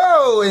 Oh.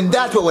 Whoa! And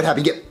that's what would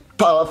happen. You get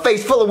a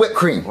face full of whipped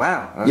cream.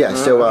 Wow. Yeah.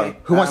 So, Okay.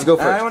 who wants to go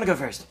first? I want to go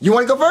first. You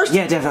want to go first?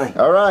 Yeah, definitely.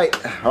 All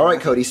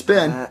right, Cody,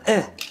 spin.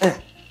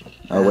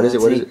 Oh, what is it?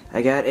 What is it?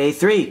 I got a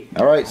 3.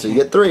 All right, so you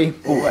get 3.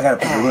 Ooh, I gotta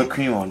put a whipped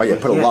cream on. Oh yeah,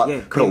 put a Yeah, lot. yeah,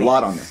 Put a creamy.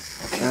 lot on there.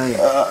 Oh,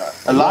 yeah.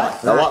 A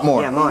lot? A lot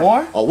more. Yeah, more.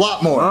 More? A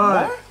lot more.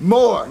 More.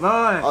 More.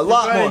 More. A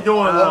lot Try more. to do a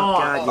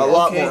lot. God, A yeah.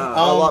 lot Okay, more.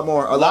 A lot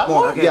more. A lot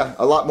more. Okay. Yeah,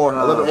 a lot more.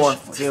 A little bit more.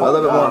 that's A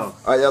little bit more. oh.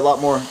 All right, a lot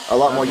more. A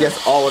lot more.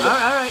 Yes, all of All it.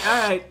 right,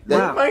 all right. Then-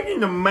 Wow. Making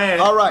the mess.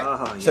 All right.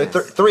 Oh, So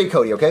yes. 3,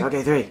 Cody. Okay.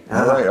 Okay, 3.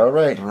 All right. All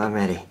right. Well, I'm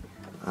ready.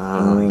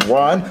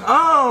 1.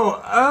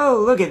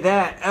 Oh, look at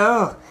that.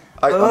 Oh.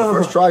 On the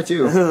first try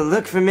too. Ooh,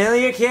 look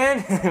familiar,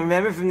 Ken?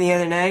 Remember from the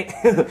other night?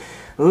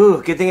 Ooh,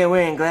 good thing I'm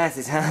wearing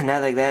glasses, huh?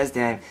 Not like last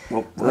time.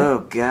 Oh,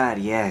 God,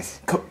 yes.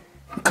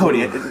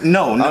 Cody,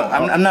 no,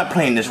 I'm not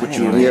playing this with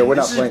you. Yeah, we're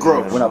not This is playing.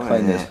 gross. We're not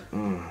playing this.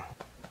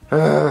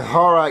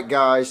 All right,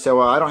 guys. So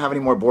I don't have any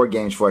more board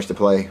games for us to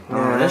play.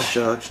 Oh, that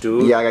sucks,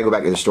 dude. Yeah, I gotta go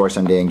back to the store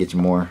someday and get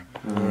some more.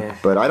 Yeah.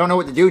 But I don't know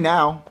what to do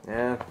now.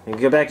 Yeah, we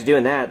can go back to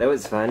doing that. That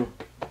was fun.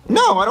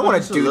 No, I don't want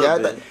Just to a do little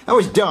that. bit. That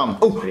was dumb.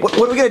 Oh, what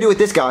are we gonna do with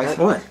this, guys?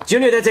 What?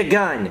 Junior, that's a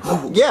gun.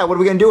 Yeah, what are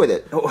we gonna do with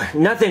it? Oh,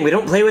 nothing. We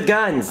don't play with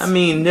guns. I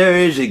mean, there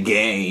is a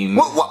game.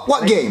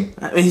 What game?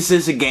 I mean, it's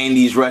just a game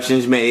these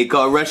Russians made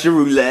called Russian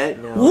Roulette.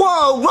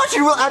 Whoa,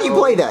 Russian roulette. How do you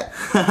play that?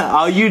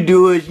 All you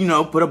do is,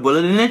 put a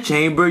bullet in a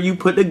chamber, you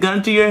put the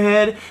gun to your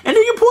head, and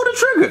then you pull the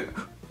trigger.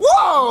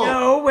 Whoa!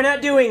 No, we're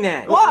not doing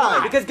that.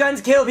 Why? Because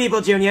guns kill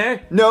people,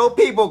 Junior. No,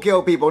 people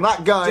kill people,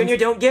 not guns. Junior,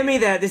 don't give me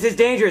that. This is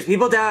dangerous.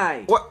 People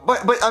die. What?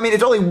 But I mean,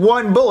 it's only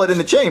one bullet in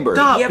the chamber.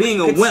 Stop Yeah, but being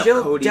you a could wimp,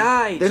 still Cody.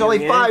 die, There's only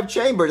Junior. 5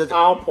 chambers.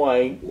 I'll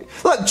play.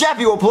 Look,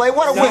 Jeffy will play.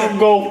 What a I'll win!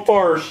 go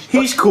first.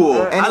 He's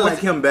cool. and I he like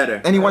wants- him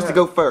better. And he wants to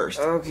go first.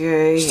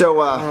 Okay. So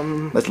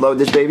let's load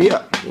this baby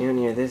up.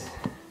 Junior, this.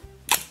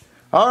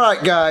 All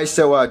right, guys.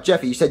 So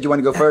Jeffy, you said you want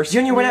to go first.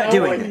 Junior, we're not I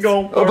doing can this.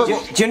 go Oh, but-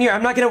 first. Junior,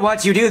 I'm not gonna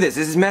watch you do this.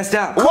 This is messed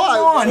up. Why? Come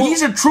on, Well,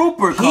 he's a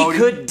trooper, He Cody.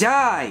 could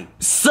die.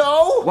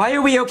 So Why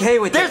are we okay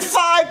with there's this?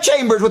 5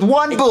 chambers with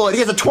 1 bullet. He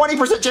has a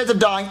 20% chance of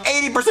dying,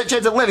 80%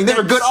 chance of living. These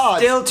are good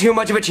odds. Still too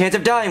much of a chance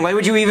of dying. Why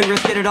would you even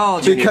risk it at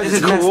all, Junior? Because this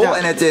it's is messed cool up.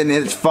 and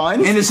it's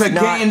fun. And it's a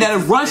not- game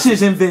that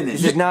Russians invented.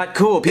 This is not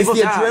cool. it's People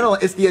the die.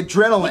 adrenaline. It's the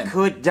adrenaline.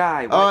 Could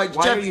die. Why, Jeff-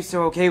 why are you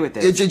so okay with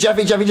this?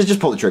 Jeffy, just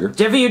pull the trigger.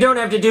 Jeffy, you don't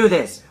have to do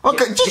this.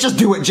 Okay, just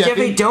do it, Jeffy.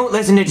 Jeffy, don't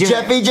listen to Junior.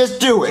 Jeffy, just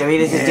do it. Jeffy,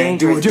 this is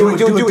dangerous. Do it,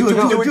 do it, do it, do it, do it,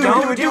 No, do it, do it,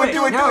 don't do it, do it,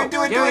 do it, do it,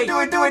 do it, do No, it,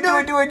 do it, do it, do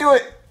it, do it, do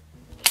it.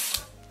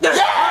 Yeah!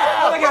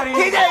 Oh my God, He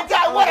didn't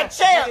die. What a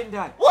champ! He didn't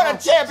die. What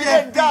a champ! He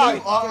didn't die.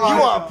 you are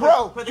You are a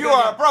pro. You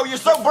are a pro. You're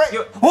so brave.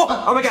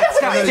 Oh my God,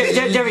 stop.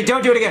 Jeffy,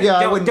 don't do it again. Yeah,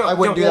 I Don't- wouldn't- don't- I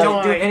wouldn't don't- do that.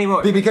 Don't do it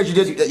anymore. Because you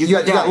did. You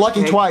got died,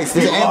 lucky okay? twice.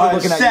 There's an You angel are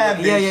looking at you.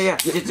 savage. Yeah.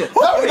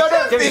 No,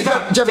 Jeffy,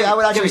 stop. Jeffy, I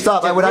would actually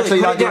stop. I would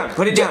actually not put it do down.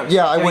 Put it down.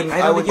 Yeah, I Jeffy, wouldn't. I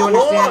I don't would. think you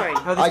understand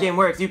Why? how this game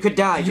works. You could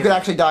die. You Jeffy. could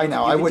actually die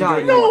now. I could wouldn't do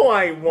die. it. No,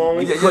 I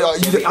won't. Yeah,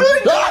 Jeffy, Ah!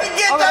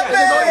 Oh my God,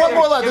 There's only one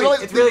more left. There's Jeffy,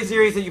 only- it's really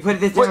serious that you put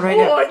this down right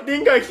Oh, now. I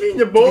think I see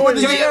the bullet.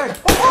 Jeffy,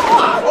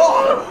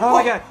 Oh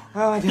my God.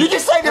 Oh my God. You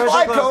just saved his That was so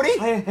life, close. Cody.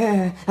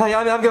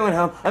 I'm going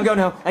home. I'm going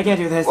home. I can't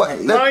do this. What?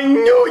 I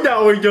knew that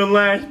was the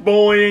last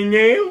bullet in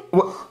there.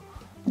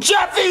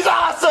 Jeffy's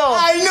awesome.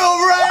 I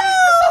know,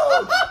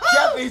 right?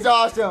 Jeffy's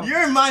awesome.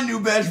 You're my new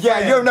best Yeah,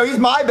 friend. he's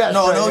my best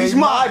friend. No, he's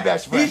my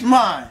best friend. He's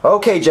mine.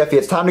 Okay, Jeffy,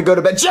 it's time to go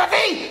to bed.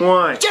 Jeffy!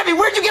 What? Jeffy,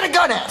 where'd you get a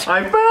gun at?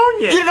 I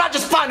found You it. did not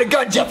just find a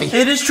gun, Jeffy.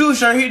 It is true,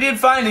 sir. He did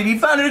find it. He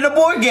found it in a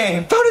board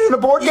game. Found it in a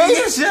board game?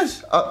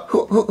 Yes.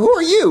 Who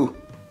are you?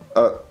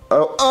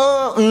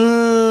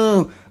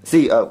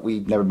 See,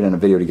 we've never been in a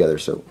video together,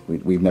 so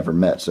we've never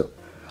met, so.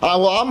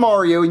 Well, I'm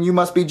Mario, and you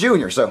must be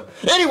Junior, so.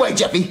 Anyway,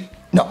 Jeffy,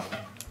 no.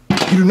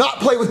 You do not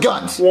play with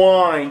guns.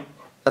 Why?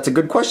 That's a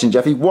good question,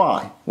 Jeffy.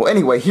 Why? Well,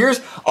 anyway,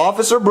 here's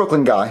Officer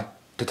Brooklyn Guy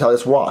to tell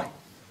us why.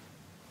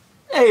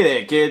 Hey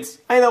there, kids.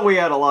 I know we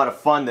had a lot of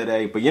fun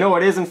today, but you know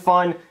what isn't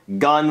fun?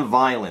 Gun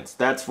violence.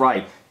 That's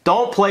right.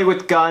 don't play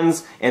with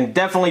guns, and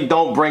definitely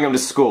don't bring them to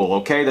school,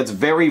 okay? That's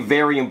very,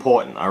 very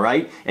important, all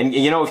right? And,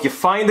 you know, if you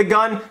find the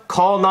gun,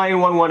 call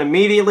 911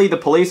 immediately. The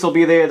police will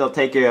be there. They'll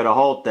take care of the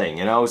whole thing,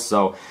 you know?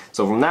 So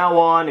from now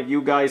on, if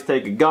you guys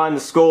take a gun to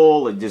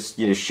school and just,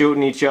 you're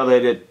shooting each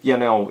other, you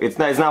know, it's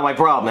not my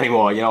problem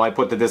anymore. You know, I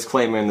put the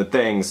disclaimer in the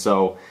thing,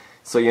 so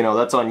you know,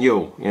 that's on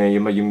you. You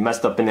know, you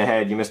messed up in the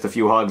head, you missed a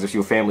few hugs, a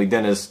few family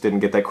dinners, didn't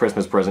get that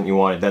Christmas present you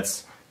wanted.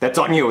 That's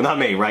on you, not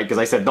me, right? Because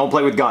I said don't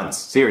play with guns.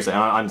 Seriously,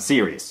 I'm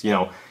serious. You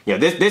know, yeah,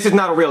 this is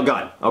not a real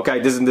gun. Okay,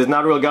 this is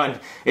not a real gun.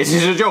 It's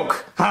just a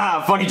joke.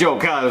 Ha, funny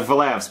joke, for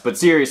laughs. But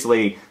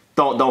seriously,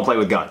 don't play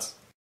with guns.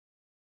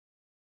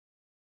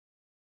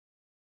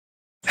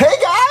 Hey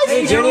guys!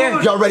 Hey,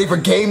 Junior. Y'all ready for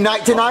game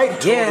night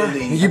tonight? Yeah.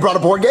 You brought a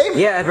board game?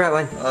 Yeah, I brought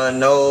one.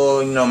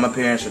 No, you know, my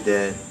parents are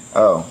dead.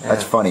 Oh,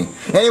 that's funny.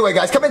 Anyway,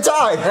 guys, come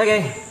inside.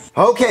 Okay.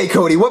 Okay,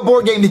 Cody, what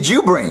board game did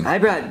you bring? I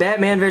brought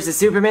Batman vs.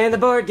 Superman, the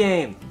board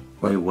game.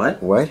 Wait,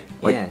 what? What?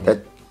 Wait, Yeah.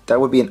 that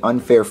would be an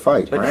unfair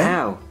fight. But right?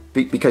 how?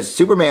 Because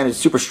Superman is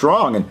super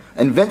strong and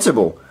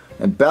invincible,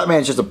 and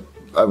Batman's just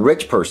a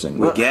rich person.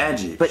 With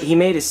gadgets. But he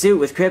made a suit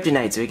with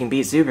kryptonite so he can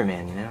beat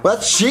Superman, you know? Well,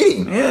 that's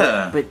cheating.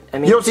 Yeah. But, I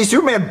mean... You don't see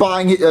Superman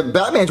buying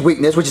Batman's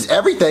weakness, which is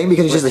everything,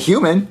 because he's just a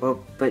human.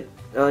 Well,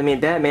 I mean,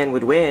 Batman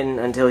would win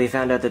until he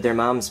found out that their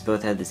moms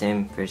both had the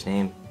same first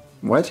name.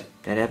 What?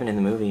 That happened in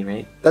the movie,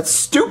 right? That's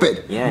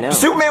stupid. Yeah, I know.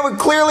 Superman would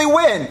clearly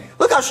win.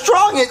 Look how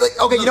strong he is. Like,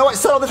 okay, you know what?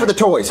 Settle this with the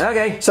toys.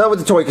 Okay. Settle with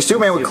the toy, because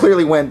Superman would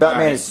clearly win.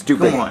 Batman right. is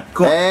stupid. Come on.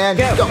 And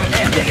go.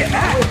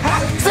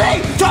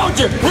 See? Told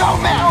you. No,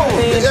 man.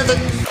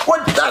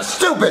 What? That's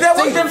stupid. That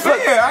See? wasn't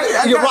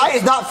fair. You're right.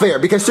 It's not fair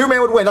because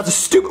Superman would win. That's a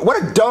stupid.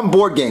 What a dumb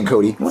board game,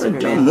 Cody. What a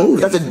dumb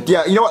movie. That's a.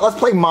 Yeah. You know what? Let's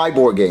play my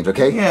board games,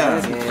 okay?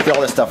 Yeah. Get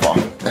all this stuff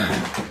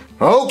off.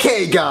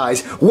 Okay,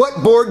 guys,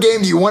 what board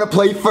game do you want to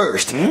play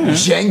first?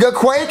 Jenga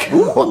Quake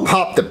or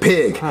Pop the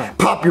Pig?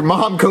 Pop your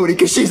mom, Cody,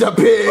 because she's a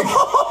pig.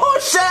 Oh,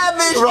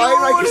 savage,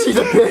 Right, because she's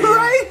a pig.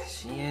 Right?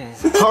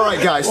 Yes. All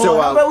right, guys, Well,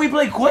 so, how about we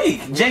play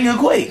Quake? Jenga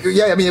Quake.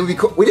 yeah, I mean, it would be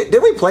cool.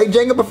 Did we play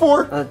Jenga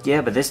before?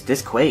 Yeah, but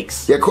this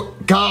quakes. Yeah,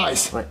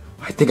 guys, What?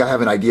 I think I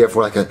have an idea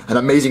for, like, an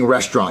amazing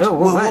restaurant. Oh,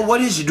 Well, what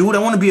is it, dude? I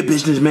want to be a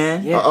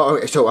businessman. Yeah.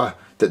 Okay, so,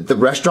 the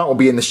restaurant will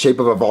be in the shape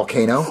of a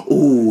volcano.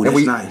 Ooh, and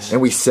that's nice. And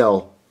we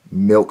sell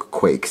milk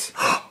quakes.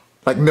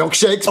 Like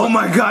milkshakes. Oh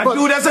my God, but-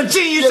 dude, that's a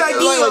genius Yeah,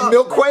 idea. like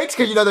milk quakes,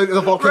 because you know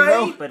the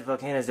volcano. Right? But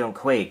volcanoes don't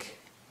quake.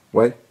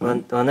 What?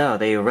 Well, no,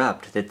 they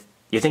erupt.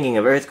 You're thinking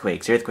of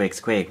earthquakes. Earthquakes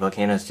quake.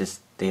 Volcanoes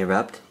just, they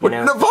erupt, you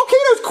know? The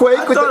volcanoes quake.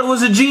 I but thought it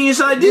was a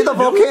genius idea. Yeah, the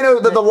volcano,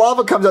 the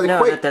lava comes out and No,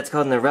 quake. that's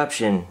called an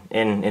eruption.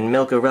 And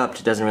milk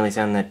erupt doesn't really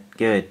sound that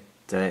good.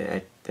 So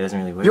that doesn't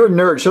really work. You're a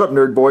nerd. Shut up,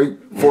 nerd boy.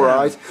 Four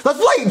eyes. Let's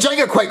play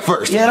Jenga Quake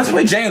first. Yeah, let's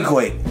play Jenga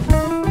Quake.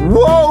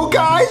 Whoa,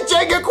 guys,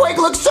 Jenga Quake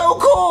looks so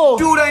cool.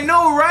 Dude, I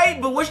know,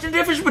 right? But what's the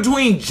difference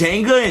between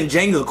Jenga and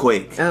Jenga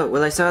Quake? Oh,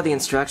 well, I saw the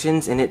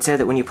instructions, and it said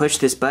that when you push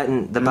this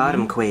button, the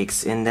bottom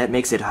quakes, and that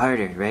makes it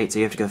harder, right? So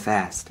you have to go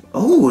fast.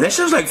 Oh, that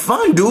sounds like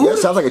fun, dude. Yeah,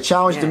 sounds like a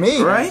challenge to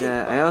me. Right?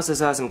 And, I also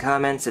saw some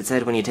comments that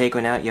said when you take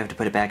one out, you have to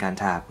put it back on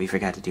top. We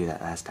forgot to do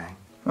that last time.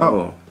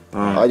 Oh.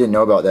 I didn't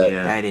know about that.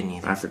 Yeah. I didn't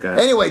either. I forgot.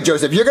 Anyway,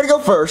 Joseph, you're gonna go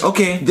first.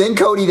 Okay. Then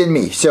Cody, then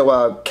me. So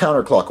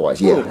counterclockwise.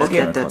 Yeah.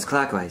 okay. That's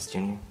clockwise,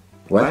 Junior.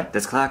 What?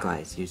 That's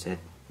clockwise. You said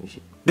we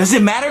should. Does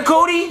it matter,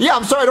 Cody? Yeah,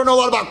 I'm sorry. I don't know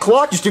a lot about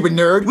clock. You stupid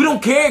nerd. We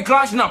don't carry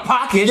clocks in our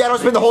pockets. Yeah, I don't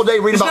spend the whole day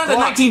reading It's about not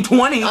clocks. the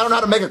 1920s. I don't know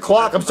how to make a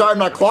clock. I'm sorry, I'm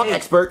not a clock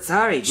expert.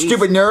 Sorry, geez.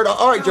 Stupid nerd.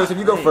 All right, Joseph,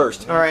 you go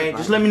first. All right,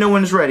 just let me know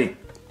when it's ready.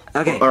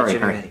 Okay, All right, should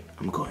be all right. ready.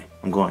 I'm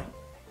going.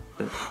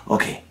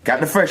 Okay, got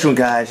the first one,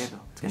 guys.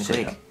 It's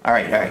gonna quake. All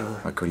right. All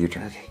right, Cody, your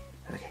turn.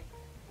 Okay.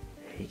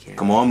 Very careful.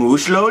 Come on, move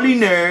slowly,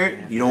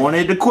 nerd. You don't want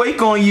it to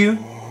quake on you.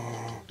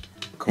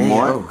 Come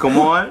on, come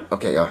on.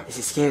 Okay, This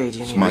is scary,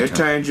 Junior. my Your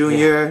turn,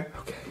 Junior.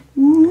 okay.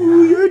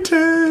 Ooh, your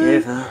turn.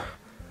 Careful.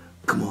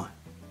 Come on.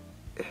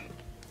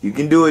 You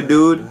can do it,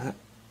 dude.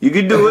 You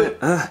can do it.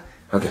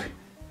 Okay.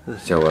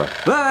 So,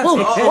 Ah,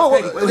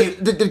 whoa,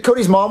 did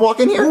Cody's mom walk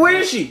in here? Where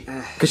is she?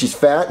 Because she's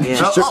fat? Yeah.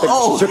 She shook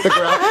Oh. the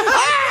ground.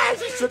 Ah,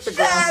 she shook the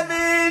ground.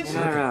 Savage.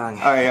 You're not wrong.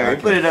 All right.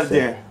 Put it up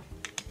there.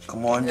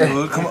 Come on,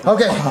 dude. Come on.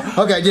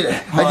 Okay, I did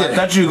it. I I did it.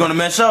 thought you were gonna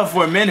mess up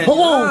for a minute.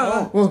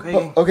 Whoa, whoa,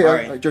 quaking. okay, all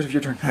right. right, Joseph,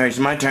 your turn. All right, it's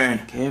my turn.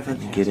 Careful.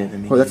 Get it. Let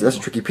me. Oh, that's a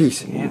tricky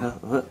piece. Careful.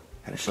 What?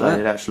 Gotta slide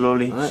it out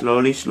slowly, What?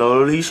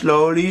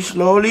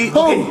 slowly.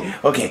 Oh.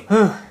 Okay.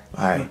 All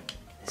right.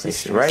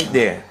 It's right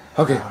there.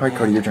 Okay, all right,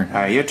 Cody, your turn.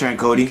 All right, your turn,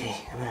 Cody. Okay,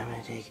 I'm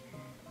gonna take.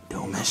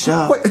 Don't mess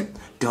up. What?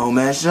 Don't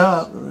mess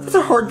up. That's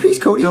a hard piece,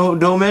 Cody.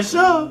 Don't mess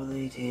up.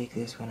 Slowly take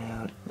this one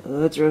out.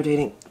 Oh, it's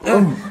rotating.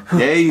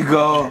 There you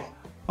go.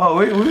 Oh,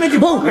 we're making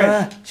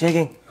progress.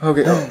 Shaking.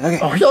 Okay,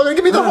 oh, y'all gonna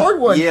give me the hard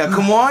one. Yeah,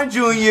 come on,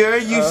 Junior.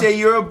 You say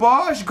you're a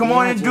boss. Come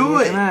on and do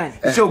Junior, it. come on.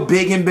 It's so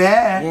big and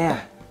bad.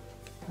 Yeah.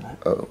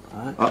 Oh.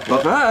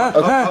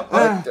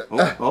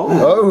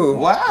 Oh.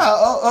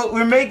 Wow. Oh,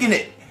 we're making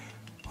it.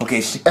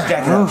 Okay, stack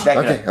it up. Stack it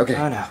Okay, up. okay.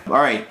 Oh no.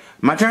 All right,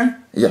 my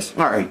turn. Yes.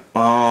 All right.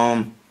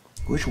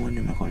 Which one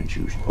am I going to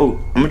choose? Oh,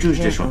 I'm gonna choose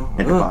this one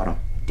at the bottom.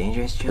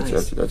 Dangerous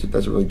choice. That's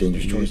a really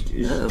dangerous choice.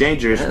 It's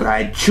dangerous, but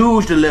I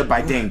choose to live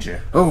by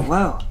danger. Oh,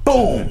 whoa.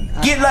 Boom!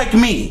 Get like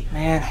me!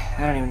 Man,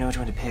 I don't even know which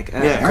one to pick.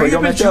 Yeah, hurry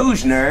up and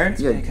choose, nerd.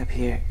 Back up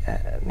here.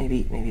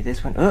 Maybe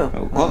this one.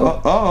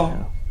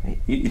 Oh. Wait,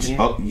 You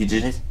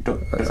just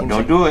This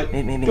don't do it.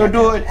 Maybe Don't not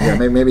do that. it.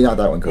 Yeah, maybe not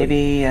that one, Cody.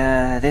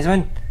 Maybe this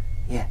one.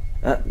 Yeah.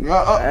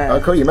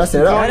 Cody, you're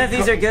messing it up. None of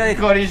these are good.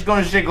 Cody's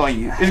gonna shake on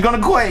you. It's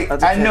gonna quake.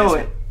 I know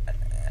it.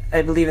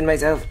 I believe in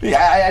myself.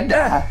 Yeah,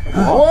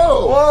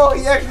 Whoa! Whoa,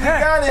 he actually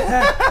got it.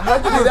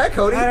 How'd you do that,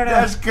 Cody? I don't know.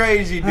 That's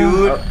crazy,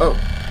 dude. Oh,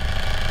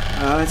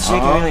 Oh, it's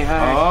shaking really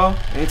hard.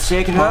 It's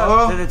shaking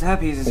up to the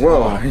top pieces.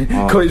 whoa!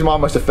 Cody's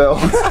mom must have fell.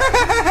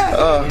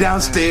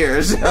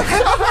 Downstairs. all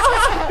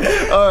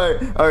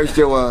right.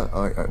 Still, all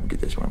right, get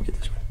this one.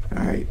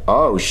 All right.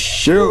 Oh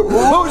shoot!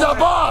 Who's the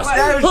boss?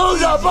 Who's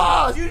the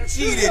boss? You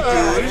cheated, dude.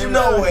 There's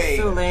no way.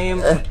 So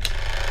lame.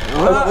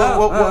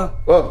 Whoa!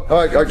 All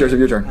right, Joseph,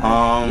 your turn.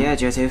 Yeah,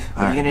 Joseph.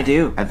 What are you gonna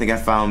do? I think I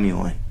found me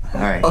one.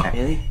 All right.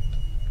 Really?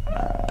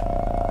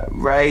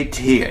 Right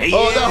here.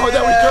 Oh,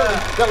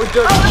 that was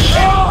dirty.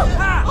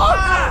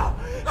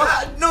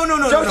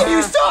 No. Joseph,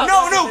 you suck.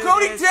 No,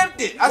 Cody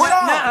tipped it. I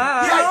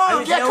saw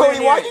him. Yeah, Cody,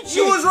 why'd you cheat?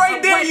 You was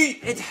right there.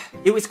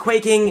 It was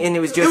quaking and it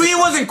was just. It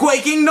wasn't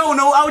quaking. No.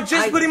 I was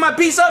just putting my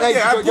piece up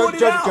there. I pulled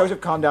it out. Joseph,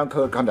 calm down.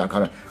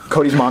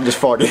 Cody's mom just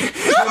farted.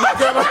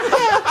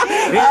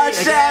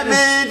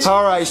 Savage.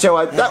 All right,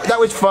 so that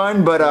was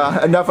fun, but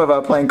enough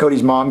of playing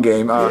Cody's mom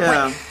game.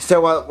 Yeah.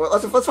 So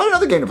let's find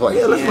another game to play.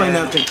 Yeah, let's play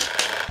nothing.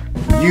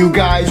 You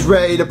guys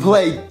ready to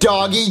play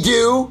Doggy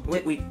Doo?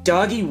 Wait,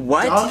 doggy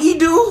what? Doggy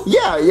do?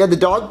 Yeah, the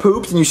dog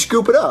poops and you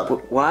scoop it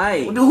up.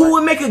 Why? Who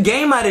would make a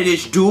game out of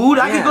this, dude?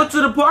 I could go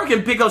to the park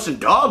and pick up some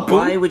dog poop.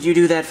 Why would you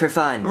do that for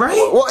fun? Right?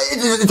 Well,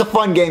 it's a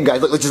fun game,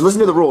 guys. Look, just listen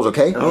to the rules,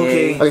 okay?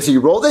 Okay. Okay, so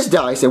you roll this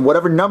dice, and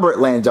whatever number it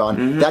lands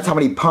on, that's how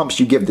many pumps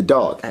you give the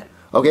dog.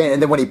 Okay,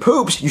 and then when he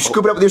poops, you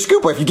scoop it up with your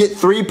scooper. If you get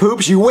 3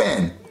 poops, you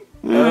win.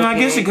 I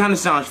guess it kind of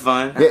sounds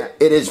fun. It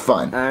is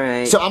fun. All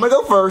right. So I'm gonna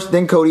go first,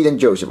 then Cody, then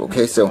Joseph.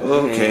 Okay, so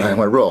Okay. all right, I'm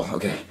gonna roll.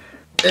 Okay.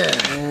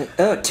 2.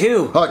 Oh,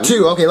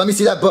 2. Okay, let me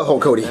see that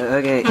butthole, Cody.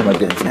 Okay. I'm gonna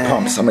give him some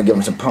pumps. I'm gonna give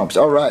him some pumps.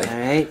 All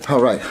right.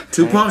 All right.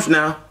 2 pumps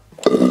now.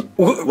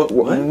 What?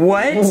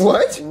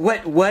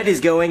 What? What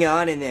is going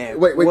on in there?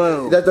 Wait.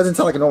 Whoa. That doesn't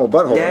sound like a normal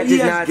butthole. That right? does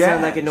Yes, not gas.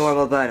 sound like a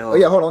normal butthole. Oh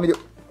yeah, hold on. Let me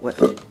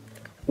do.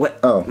 What?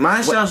 Oh.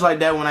 Mine sounds like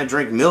that when I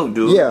drink milk,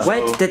 dude. Yeah.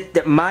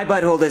 What? My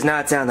butthole does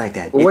not sound like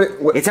that.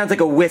 What- It sounds like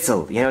a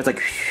whistle. You know,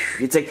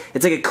 it's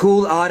like a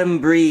cool autumn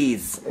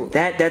breeze.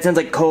 That sounds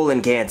like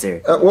colon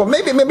cancer. Well,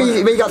 maybe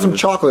you got some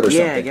chocolate or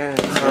something.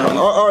 Yeah.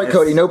 All right,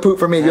 Cody. No poop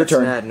for me. Your That's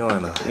turn. not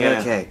normal. Yeah.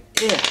 Okay.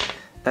 Yeah.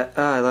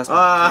 I lost my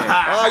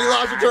Oh, you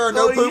lost your turn.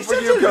 No Cody, poop you're for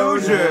such you, a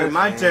Cody. loser.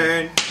 My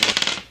turn.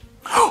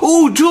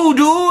 Ooh, 2,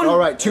 dude. All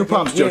right, 2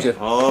 pumps, Joseph.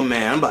 Oh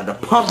man, I'm about to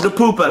pump the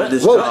poop out of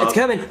this Whoa, dog. it's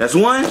coming. That's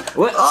 1.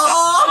 What?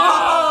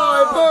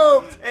 Oh, I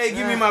pooped. Hey,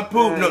 give me my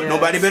poop. No,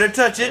 nobody better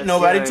touch it.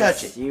 Nobody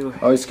touch it. You.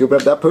 Oh, he's scooping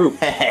up that poop.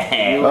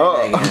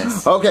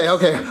 Yes. Okay. All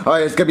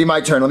right, it's gonna be my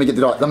turn. Let me get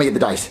the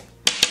dice.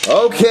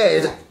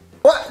 Okay.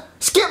 What?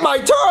 Skip my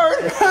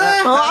turn?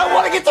 I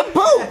want to get some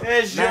poop.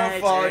 It's your My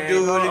fault, turn.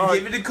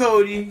 dude. Give it to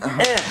Cody.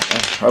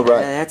 All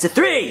right. That's a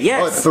 3. Oh,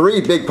 Yes.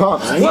 3 big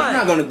pumps. He's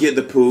not gonna get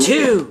the poop.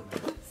 2,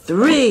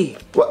 3.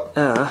 What?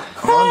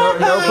 Oh,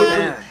 no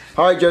poop.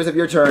 All right, Joseph,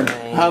 your turn.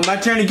 My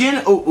turn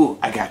again? Ooh,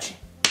 I got you.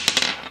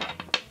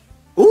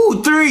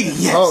 Ooh, 3.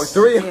 Yes. Oh,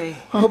 3. Okay.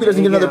 I hope he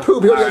doesn't get another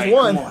poop. He only has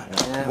 1.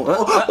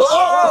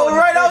 Oh,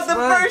 right off the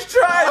first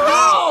try, dude.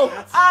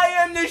 Oh! I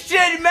am the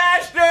shit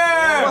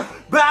master.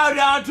 Bow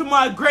down to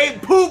my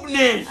great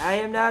poopness. I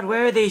am not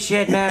worthy,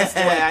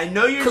 shitmaster. I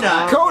know you're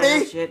not.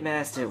 Cody!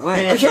 Shitmaster.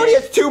 What? He only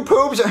has 2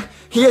 poops.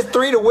 He has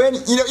 3 to win.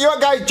 You know what,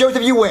 guys?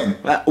 Joseph, you win.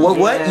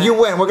 What? You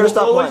win. We're gonna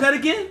stop What was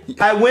playing. that again?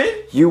 I win?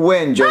 You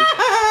win, Joseph.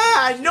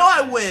 I know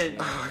I win.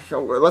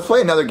 Let's play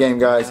another game,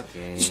 guys.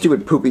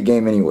 Stupid poopy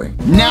game anyway.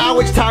 Now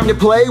it's time to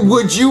play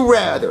Would You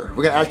Rather.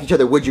 We're gonna ask each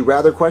other Would You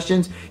Rather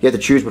questions. You have to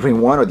choose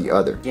between one or the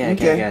other. Yeah,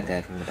 okay, I got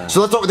that from the box. So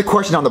let's start with the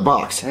question on the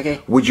box.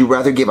 Okay. Would you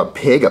rather give a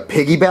pig a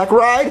piggyback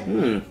ride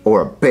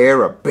or a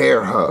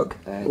bear hug?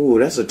 Ooh,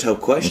 that's a tough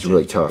It's question.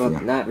 really tough. Well, Yeah.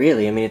 not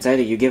really. I mean, it's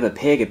either you give a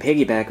pig a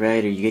piggyback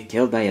ride or you get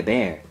killed by a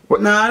bear.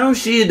 Nah, I don't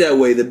see it that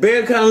way. The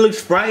bear kind of looks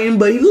frightened,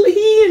 but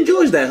he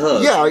enjoys that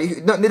hug. Yeah,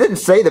 they didn't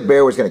say the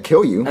bear was gonna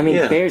kill you. I mean,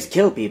 Yeah. bears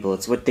kill people.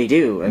 It's what they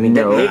do. I mean,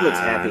 No. that pig looks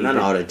happy. not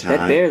but all the time.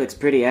 That bear looks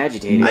pretty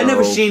agitated. I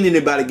never seen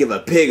anybody give a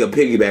pig a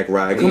piggyback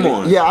ride. Come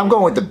on. Yeah, I'm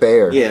going with the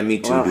bear. Yeah, me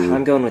too, Well, dude.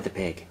 I'm going with the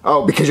pig.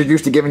 Oh, because you're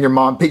used to giving your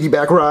mom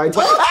piggyback rides?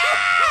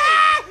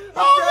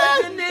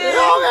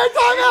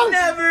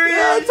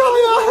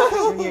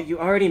 Junior, you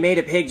already made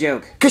a pig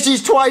joke. Because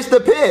she's twice the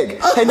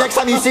pig. Hey, next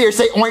time you see her,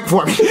 say oink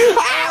for me.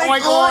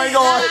 Oink, oink,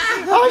 oink.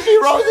 Oh, she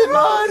rolls in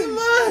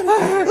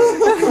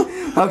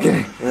mud.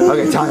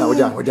 Okay, time out.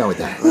 We're done with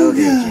that. Well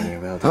done, Junior.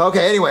 Well done.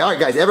 Okay, anyway, all right,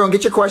 guys, everyone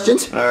get your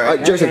questions. All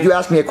right. Joseph, Okay. you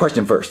ask me a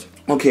question first.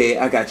 Okay,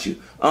 I got you.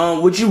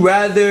 Would you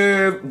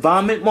rather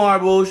vomit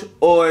marbles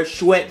or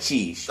sweat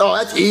cheese? Oh,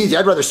 that's easy.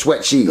 I'd rather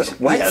sweat cheese.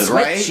 What? Yeah,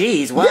 Sweat right?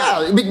 cheese? Wow.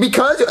 Yeah,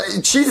 because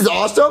cheese is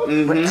awesome,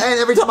 and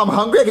every time I'm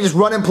hungry, I can just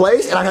run in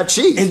place and I have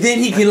cheese. And then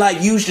he can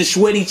like use the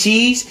sweaty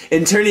cheese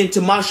and turn it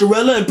into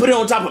mozzarella and put it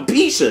on top of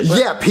pizzas.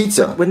 Yeah,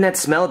 pizza. Wouldn't that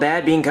smell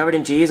bad being covered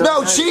in cheese? all No,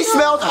 the time? cheese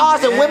smells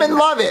awesome. man. Women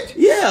love it.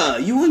 Yeah,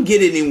 you wouldn't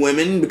get any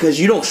women because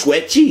you don't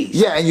sweat cheese.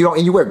 Yeah, and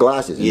you wear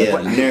glasses. Yeah,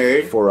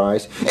 nerd. 4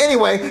 eyes.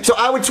 Anyway, so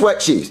I would sweat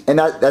cheese, and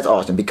that's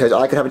awesome because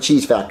I could have a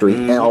cheese factory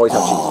and always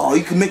have cheese. Oh,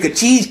 you can make a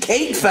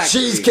cheesecake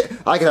factory.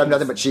 I could have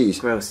nothing but cheese.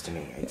 Gross to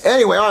me.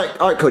 Anyway, all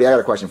right, Cody, I got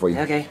a question for you.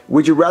 Okay.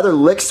 Would you rather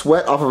lick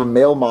sweat off of a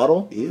male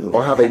model, Ew.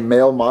 or have a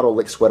male model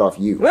lick sweat off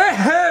you?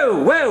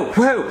 Whoa! Whoa!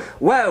 Whoa!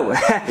 Whoa!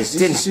 Is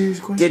this a serious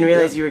question? Didn't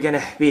realize you were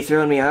gonna be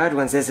throwing me hard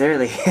ones this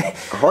early. A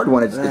hard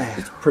one. It's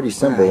pretty I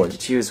simple. have to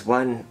choose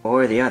one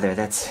or the other.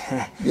 That's.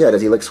 Yeah,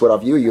 does he lick sweat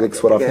off you? Or you lick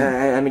sweat off him?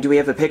 I mean, do we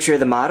have a picture of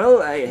the model?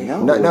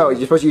 No, you're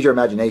supposed to use your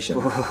imagination.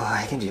 Oh,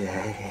 I can do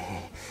that.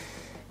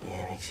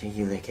 Yeah, make sure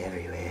you lick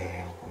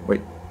everywhere.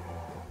 Wait,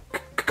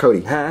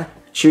 Cody, Huh?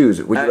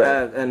 choose. Would you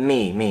rather?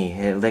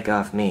 Me. Lick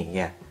off me.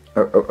 Yeah.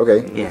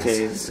 Okay. Yes.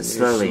 Okay,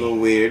 Slowly. It's a little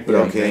weird, but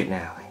Yeah, okay. Right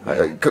now.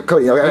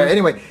 Cody. Okay,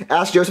 anyway,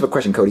 ask Joseph a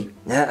question, Cody.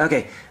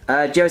 Okay.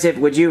 Joseph,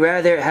 would you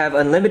rather have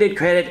unlimited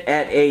credit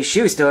at a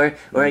shoe store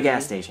or a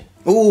gas station?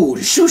 Ooh,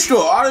 the shoe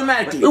store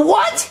automatically.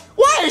 What?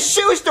 Why a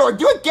shoe store?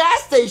 Do a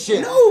gas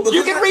station. No, because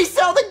you can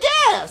resell the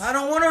gas. I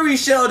don't want to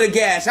resell the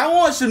gas. I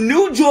want some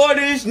new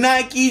Jordans,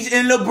 Nikes,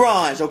 and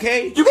LeBrons,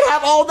 okay? You can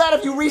have all that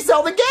if you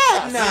resell the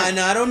gas.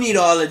 Nah, I don't need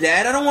all of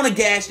that. I don't want a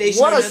gas station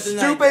What or a nothing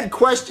like stupid that.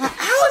 question.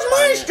 How is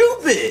mine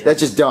stupid? That's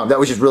just dumb. That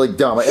was just really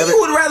dumb. You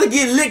would rather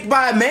get licked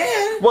by a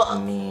man. Well,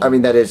 I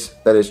mean that is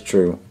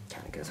true.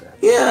 Kind of goes around.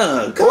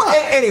 Yeah, come Well, on.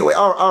 anyway,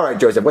 all right,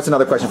 Joseph. What's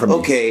another question from you?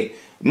 Okay,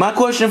 my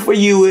question for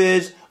you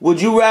is, would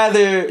you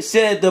rather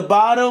sit at the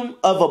bottom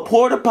of a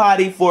porta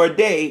potty for a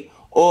day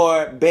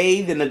or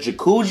bathe in a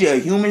jacuzzi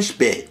of human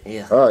spit?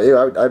 Yeah. Oh,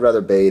 yeah, I'd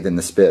rather bathe in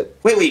the spit.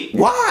 Wait,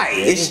 why?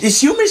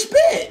 It's human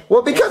spit.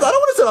 Well, because I don't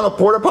want to sit on a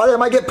porta potty. I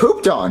might get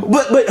pooped on.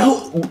 But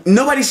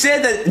nobody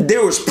said that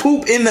there was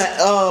poop in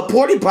the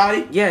porta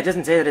potty. Yeah, it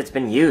doesn't say that it's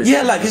been used.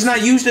 Yeah, like it's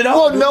not used at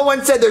all. Well, no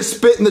one said there's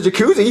spit in the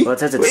jacuzzi. Well, it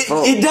says it's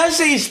full. It does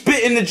say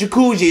spit in the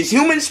jacuzzi. It's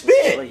human Well,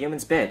 spit. human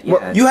spit.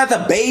 Well, Yeah. You have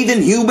to bathe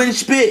in human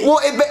spit. Well,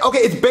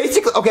 it's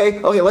basically okay.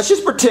 Let's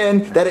just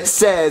pretend that it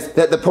says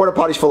that the porta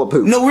potty's full of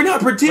poop. No, we're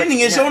not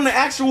pretending. It's yeah. on the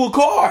actual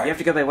card. You have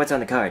to go by what's on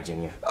the card,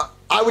 Junior.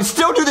 I would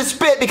still do the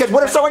spit because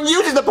what if someone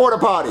uses the porta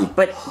potty?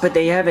 But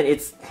they haven't.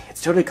 It's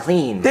totally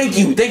clean. Thank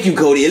you,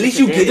 Cody. At least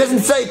you It get doesn't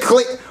say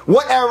click.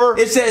 Whatever.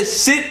 It says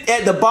sit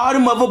at the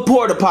bottom of a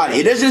porta potty.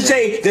 It doesn't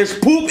say there's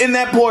poop in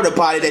that porta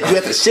potty that you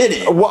have to sit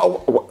in.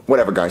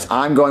 Whatever, guys.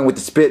 I'm going with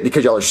the spit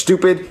because y'all are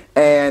stupid,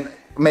 and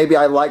maybe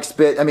I like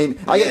spit. I mean,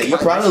 You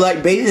probably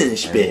like bathing in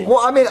spit. Well,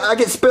 I mean, I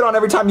get spit on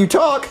every time you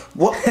talk.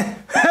 What?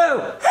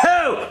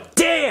 Ho!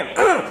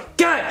 Damn!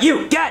 God,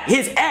 you got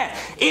his ass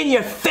in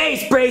your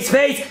face, brace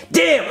face!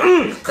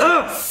 Damn!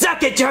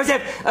 Suck it,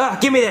 Joseph!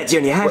 Give me that,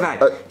 Junior. High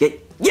five.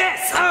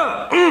 Yes!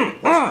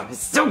 It's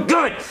so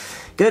good!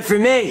 Good for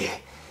me.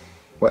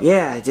 What?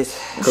 Yeah, I just...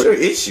 What's your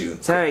issue?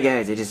 Sorry,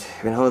 guys. I just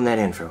been holding that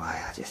in for a while.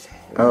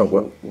 Oh,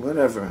 well.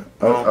 Whatever.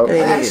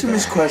 okay. Ask him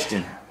his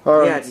question.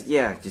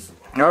 Just...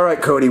 All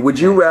right, Cody. Would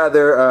you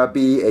rather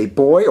be a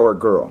boy or a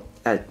girl?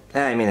 I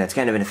mean, that's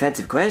kind of an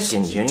offensive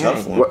question, Junior.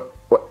 Tough one.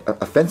 What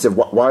offensive?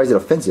 Why is it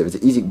offensive? Is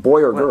it easy,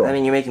 boy or girl? Well, I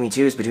mean, you're making me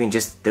choose between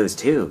just those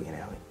two, you know.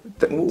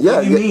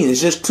 What do you mean? It's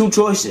just two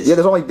choices. Yeah,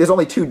 there's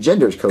only two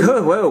genders, Cody.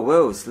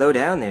 Whoa, slow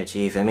down there,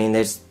 Chief. I mean,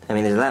 there's a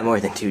lot more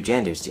than two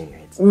genders, Junior.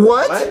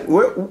 What?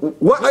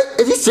 What?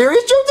 Is he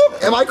serious,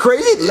 Joseph? Am I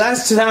crazy?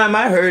 Last time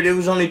I heard, it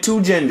was only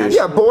two genders.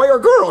 Yeah, boy or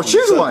girl. Choose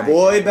It's a one.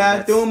 boy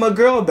bathroom, a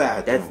girl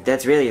bathroom.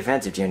 That's really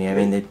offensive, Junior. I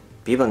mean, the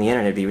people on the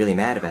internet would be really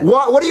mad about it.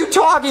 What are you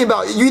talking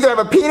about? You either have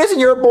a penis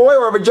and you're a boy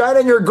or a vagina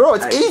and you're a girl.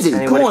 It's easy. I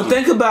mean, Come what on, if you-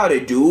 think about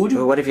it, dude.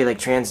 Well, what if you're like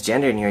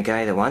transgender and you're a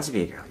guy that wants to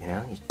be a girl, you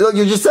know? Look,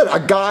 you just said a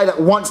guy that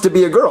wants to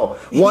be a girl.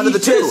 One of the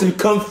He's just two.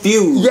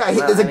 confused. Yeah,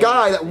 there's a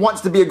guy that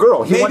wants to be a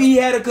girl. Maybe he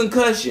had a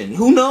concussion.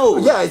 Who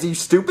knows? Yeah, is he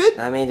stupid?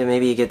 I mean,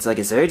 maybe he gets like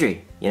a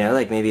surgery, you know?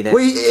 Like maybe that...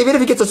 Well, even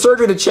if he gets a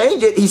surgery to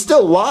change it, he's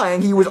still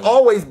lying. He was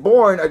always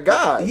born a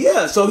guy.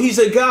 Yeah, so he's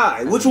a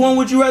guy. Which one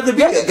would you rather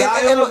be, a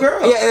guy or a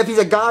girl? Yeah, and if he's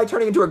a guy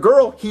turning into a girl,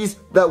 he's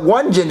that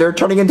one gender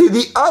turning into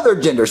the other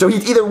gender. So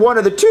he's either one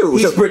of the two.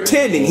 He's So,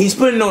 pretending. He's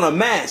putting on a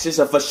mask. It's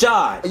a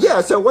facade.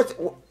 yeah, so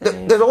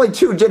there's only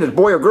two genders,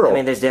 boy or girl. I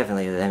mean, there's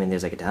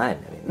like a time.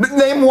 I mean,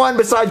 Name one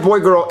besides boy,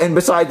 girl, and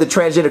besides the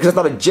transgender, because that's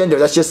not a gender.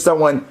 That's just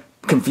someone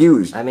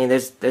confused. I mean,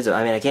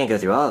 I can't go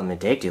through all of them.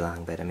 It'd take too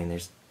long, but I mean,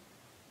 there's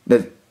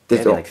There's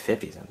maybe like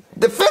 50 something.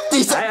 the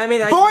 50s. I mean,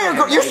 boy or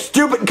girl? You're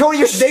stupid, Cody.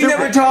 You're They stupid.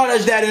 never taught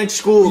us that in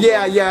school.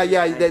 Yeah.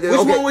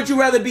 Which one would you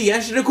rather be?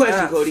 Answer the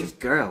question, Cody.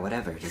 Girl,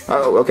 whatever. Just...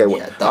 Oh, okay.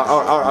 Well,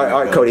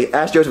 all right, Cody.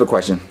 Ask Joseph a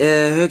question.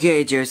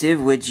 Okay, Joseph,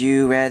 would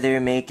you rather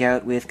make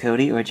out with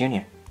Cody or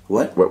Junior?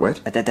 What?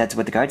 What? That's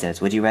what the card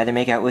says. Would you rather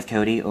make out with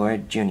Cody or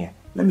Junior?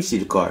 Let me see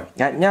the card.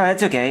 No,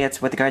 that's okay.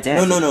 That's what the card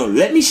says. No.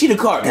 Let me see the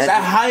card, because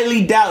I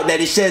highly doubt that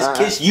it says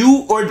kiss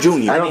you or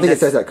Junior. I don't think it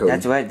says that,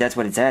 Cody. That's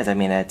what it says. I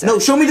mean, that's. No,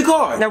 show me the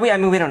card. No, we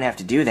don't have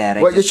to do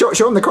that. Well, just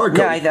show him the card,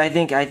 Cody. No, I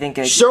think.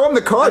 Show him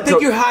the card, I think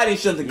Cody. you're hiding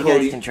something, You guys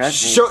Cody. can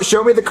trust me.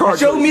 Show me the card.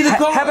 Show me the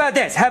card. How about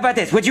this? How about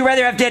this? Would you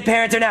rather have dead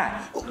parents or not?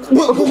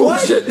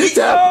 What? Shit.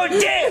 Oh,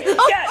 damn!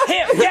 Got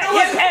him!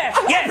 Yes!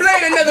 We're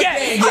playing another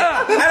game.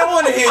 I don't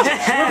want to hear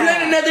this. We're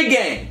playing another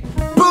game.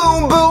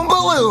 Boom, boom,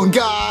 balloon,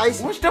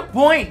 guys. What's the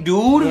point,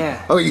 dude?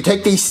 Yeah. Oh, you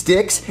take these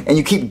sticks and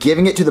you keep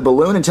giving it to the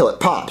balloon until it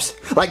pops.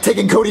 Like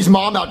taking Cody's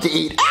mom out to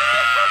eat.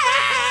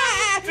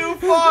 Ah! Too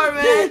far,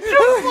 man.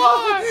 Too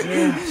far.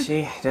 Yeah,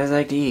 she does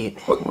like to eat.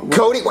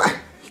 Cody,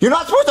 you're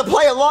not supposed to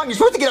play along. You're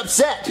supposed to get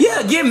upset.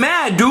 Yeah, get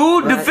mad,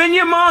 dude. Defend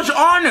your mom's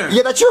honor.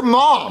 Yeah, that's your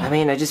mom. I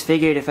mean, I just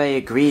figured if I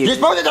agreed. You're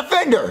supposed to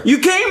defend her. You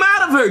came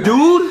out of her,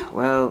 dude.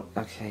 Well,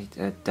 okay,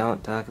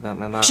 don't talk about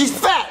my mom. She's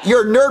fat.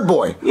 You're a nerd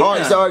boy. Yeah. All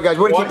right, sorry guys.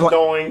 We're gonna keep What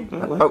playing.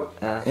 doing? Oh,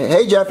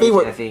 hey Jeffy, Hey,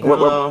 we're, Jeffy. we're,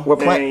 Hello. we're,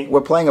 play, Hey.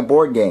 we're playing a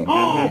board game.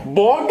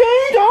 Board games?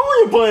 I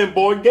want you playing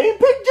board game.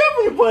 Pick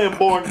Jeffy playing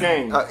board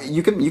games.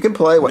 You can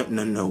play what?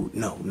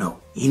 No.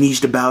 He needs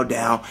to bow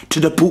down to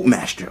the poop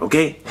master,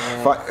 okay?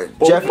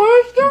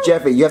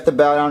 Jeffy, you have to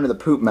bow down to the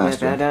poop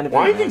master. Bow down to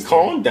Why Big is he Master.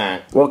 calling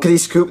that? Well, because he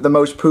scooped the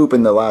most poop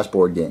in the last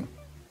board game.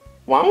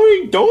 Why would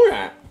he do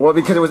that? Well,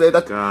 because it was.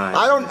 That's, God.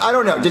 I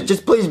don't know.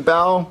 Just please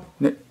bow.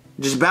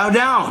 Just bow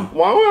down.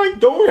 Why would I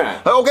do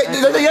that? Okay,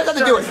 you have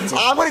to do it.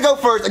 I'm gonna go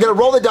first. I'm gonna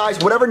roll the dice.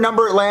 Whatever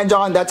number it lands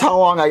on, that's how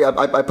long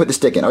I put the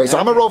stick in. Okay, so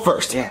I'm gonna roll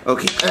first. Yeah.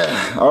 Okay.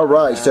 All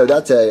right, so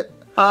that's a.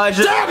 Damn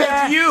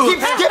it! You.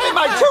 Keep skipping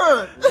my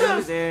turn.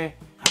 Loser.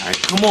 All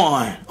right, come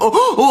on.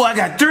 Oh, I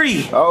got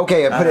 3.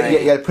 Okay, I put it.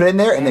 You gotta put it in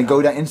there and then go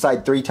down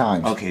inside 3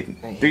 times. Okay,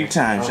 3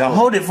 times. Now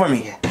hold it for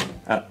me.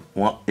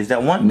 One. Is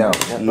that 1? No.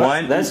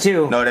 1. That's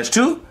 2. No, that's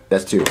 2.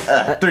 That's 2.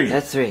 3.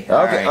 That's 3.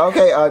 Okay,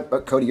 Alright.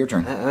 okay. Cody, your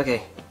turn.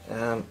 Okay.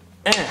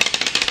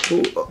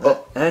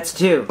 That's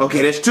 2.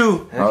 Okay, that's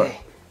 2. Okay.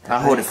 I'll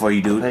hold it for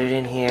you, Put dude. it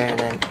in here and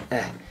then.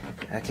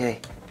 Okay.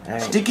 All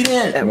right. Stick it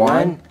in.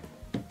 1,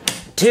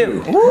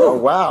 2. Oh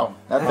wow,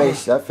 that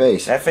face. That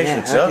face Yeah,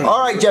 looks up. okay. All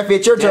right, Jeffy,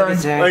 it's your turn.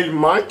 Jeffy's turn. Like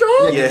my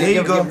turn? Yeah, here you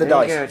give go. him the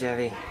There you dice. go,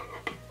 Jeffy.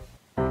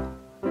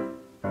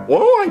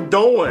 What am I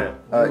doing?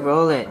 You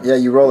roll it. Yeah,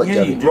 you roll it, Yeah,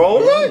 Jeffy. you do.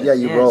 Roll it? Yeah,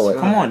 you Yes, roll it.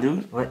 Come on,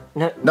 dude. What?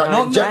 No. No,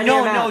 no, Jeff-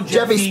 no,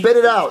 Jeffy, spit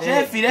it out.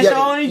 Jeffy, that's the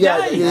only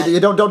dice. You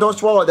don't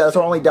swallow that. That's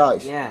our only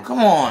dice. Yeah. Come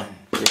on.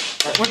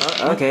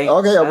 Okay.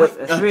 Okay, A A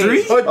 3.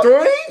 3? A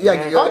 3?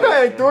 Yeah, Yeah. I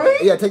got a 3?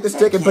 yeah. Take the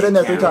stick and put it in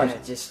there 3 times.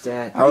 Just. All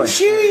Are you right,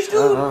 serious, dude?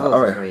 Oh, all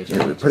right.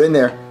 Put it in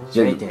there.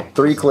 Right there.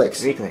 3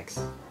 clicks. 3 clicks.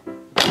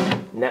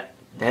 No,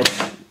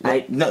 that's.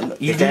 No,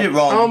 you Is did that- it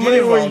wrong. How You did many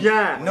it was wrong.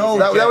 that? No,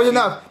 That was Jeffy.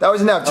 enough. That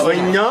was enough.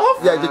 Enough?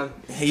 Yeah,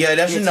 Yeah,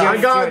 that's It's enough. I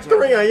got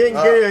 3. I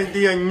didn't get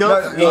the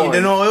enough No,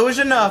 one. No, it was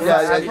enough.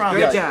 I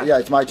promise. job. yeah.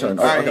 It's my turn.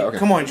 All right, Okay, okay.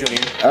 come on, Junior.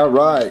 All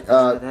right.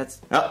 That's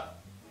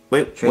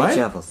Wait, trade what?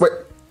 shovels. Wait,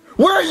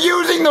 we're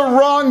using the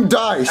wrong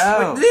dice.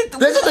 Oh.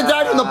 This is the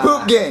die from the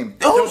poop game.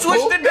 Who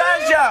switched the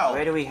dice out?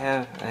 Where do we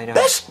have? I don't.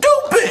 That's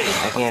stupid.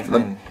 I can't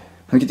find.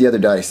 Let me get the other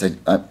dice.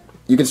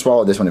 You can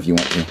swallow this one if you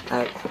want to.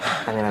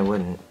 I mean, I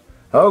wouldn't.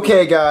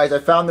 Okay, guys, I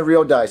found the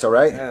real dice. All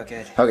right. Oh,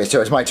 good. Okay, so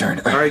it's my turn.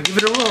 All right, give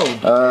it a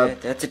roll.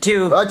 That's a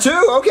 2. 2.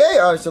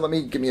 Okay. So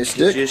give me a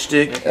stick. Just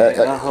stick.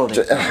 I'll hold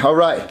it. All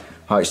right.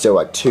 All right.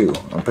 So 2.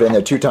 I'm putting in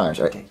there 2 times.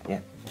 Right. Okay, yeah.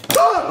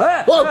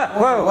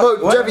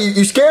 Whoa, Jeffy,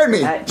 you scared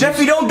me.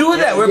 Jeffy, don't do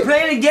that. We're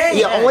playing a game.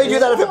 Yeah, only do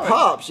that if it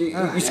pops. You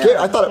scared.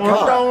 I thought it I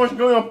thought I popped. was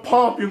going to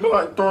pop. You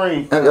got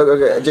 3.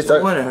 Okay. Just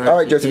Whatever. all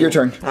right, Joseph, your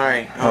turn. All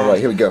right. All right,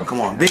 here we go.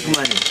 Come on, big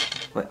money.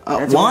 What?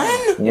 That's 1?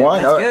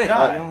 One. that's All good. right.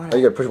 I don't Oh,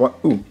 you gotta push 1.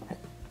 Ooh.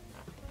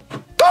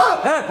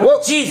 Ah,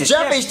 Whoa, Jesus.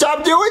 Jeffy,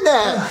 stop doing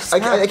that! I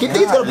keep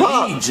thinking it's gonna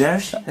Golly, pop.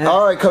 Jeff.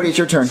 All right, Cody, it's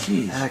your turn.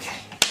 Okay.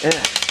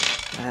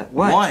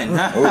 What? 1. 1.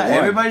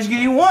 Everybody's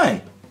getting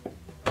 1.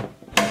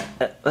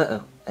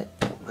 Uh-oh.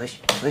 Push.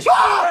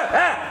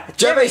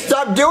 Jeffy,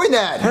 stop doing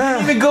that!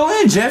 Don't even go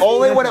in, Jeff.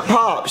 Only when it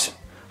pops.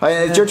 All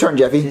right, it's your turn,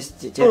 Jeffy. Just,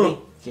 Jeffy.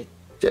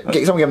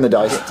 Someone give him the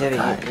dice.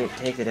 Jeffy, here,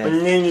 take the And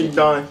dice. then you're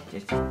done.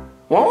 Just-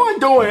 What am I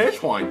doing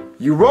this one?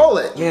 You roll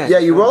it. Yeah.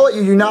 you roll it.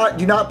 You do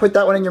not put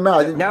that one in your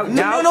mouth. No,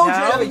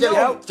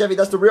 Jeffy,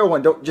 that's the real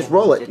one. Don't just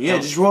roll it. Yeah,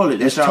 just roll it.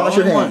 That's Just our toss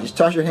your only hand. one. Just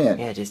toss your hand.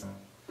 Yeah, just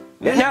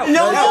No,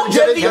 No,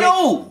 Jeffy, Jeffy.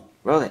 no.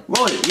 roll it.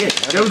 Roll it. Yeah,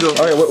 there we go.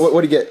 All right,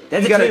 what do you get?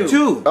 That's You got a a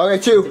 2. 2.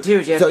 Okay, 2. The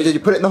 2, Jeffy. So did you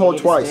put it in the hole You need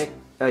a twice? stick?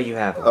 Oh, you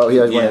have. Oh, he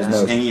has one in Yeah, his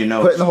nose. and your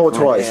nose. Put it in the hole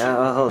twice. Yeah,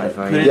 I'll hold it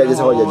for Put you. it Yeah, in just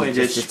the hold it. hole and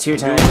Just 2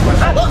 times. What the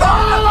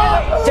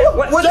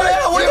hell? What the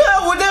hell?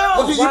 What the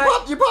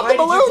hell? You popped Why the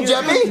balloon, did you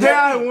do Jeffy. Did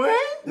I win?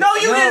 No,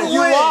 you didn't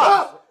You win.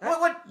 lost.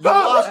 What? You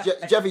lost,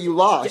 Jeffy. You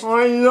lost.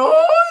 I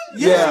lost?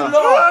 Yeah. You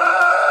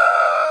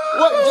lost.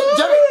 What,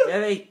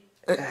 Jeffy?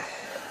 Jeffy.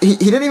 He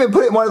didn't even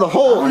put it in one of the I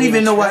holes. don't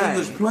even know why try. he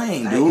was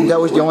playing, dude. That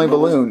was the only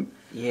balloon.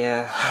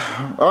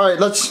 Yeah. All right,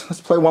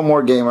 let's play one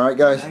more game. All right,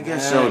 guys. I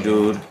guess so,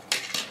 dude.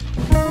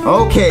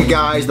 Okay,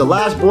 guys. The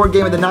last board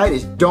game of the night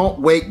is Don't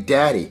Wake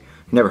Daddy.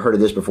 Never heard of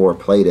this before or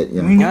played it.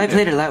 You know. No, I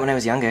played it a lot when I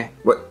was younger.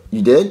 What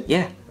you did?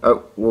 Yeah.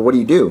 Well, what do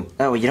you do?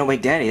 Oh, well, you don't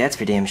wake Daddy, that's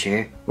for damn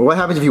sure. Well, what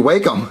happens if you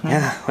wake him?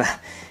 Yeah, well,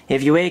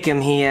 if you wake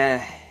him,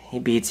 he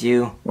beats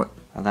you What?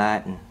 a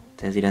lot and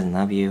says he doesn't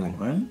love you and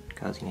What?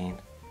 calls you names.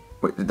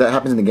 Wait, that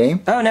happens in the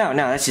game? Oh, no,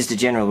 that's just a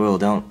general rule.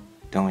 Don't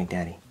wake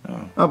Daddy.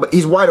 Oh, but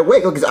he's wide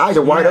awake. Look, his eyes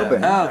are wide open.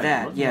 Oh,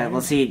 that. Yeah,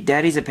 well, see,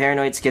 Daddy's a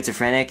paranoid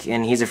schizophrenic,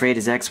 and he's afraid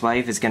his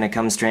ex-wife is gonna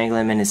come strangle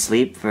him in his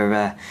sleep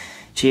for,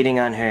 cheating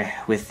on her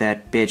with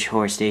that bitch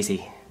whore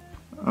Stacy.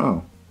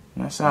 Oh.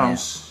 That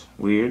sounds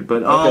weird,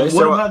 but Okay, what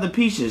so, about the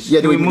pieces?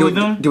 Yeah, do we move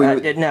them?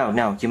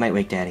 No, you might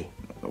wake Daddy.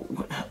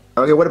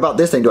 Okay, what about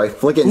this thing? Do I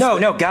flick it? No,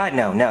 God,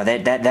 no.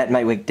 That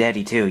might wake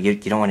Daddy, too. You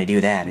don't want to do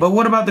that. But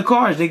what about the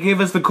cars? They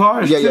gave us the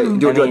cars, Yeah, too.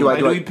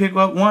 do we pick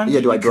up one? Yeah,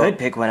 do I You draw? could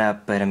pick one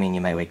up, but, I mean,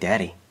 you might wake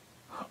Daddy.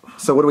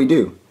 So what do we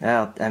do?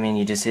 Well, I mean,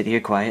 you just sit here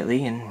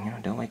quietly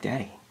and, don't wake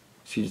Daddy.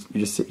 So you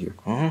just sit here,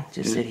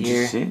 Just sit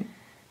here, Just sit?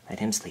 let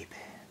him sleep.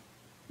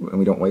 and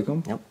we don't wake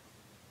him? Nope.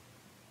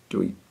 Do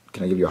we?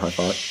 Can I give you a high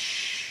five?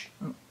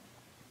 Oh.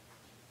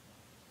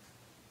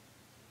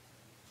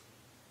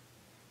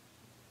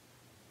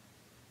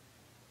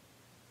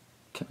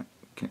 Can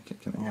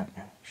I? No,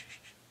 shh.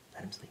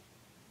 Let him sleep.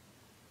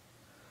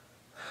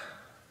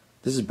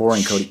 This is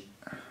boring, Cody.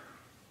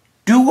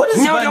 Dude, what is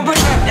No, don't put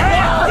it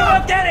up! Don't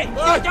wake Daddy!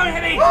 Don't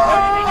hit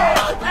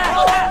me!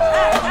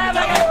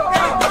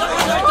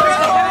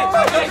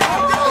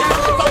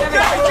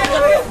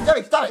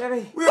 Debbie, stop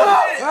it! We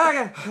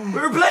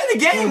were playing the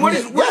game. What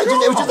is? Yeah,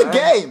 it was just a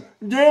game.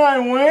 Did I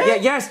win? Yeah,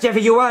 yes,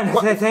 Jeffy, you won.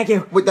 Thank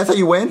you. Wait, that's how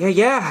you win?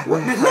 Yeah.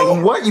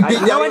 What? You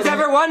beat No one's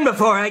ever won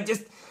before.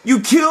 You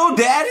killed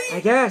Daddy? I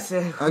guess.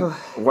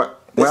 What?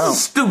 This Wow. is a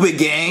stupid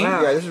game.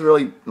 Wow. Yeah, this is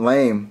really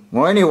lame.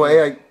 Well,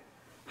 anyway,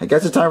 I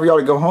guess it's time for y'all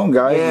to go home,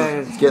 guys. Yeah,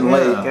 It's getting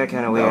late. Got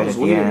kind of weird was at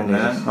the weird, end.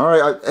 man. All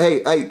right,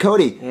 hey,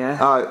 Cody.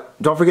 Yeah?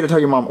 Don't forget to tell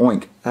your mom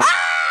oink. Yeah!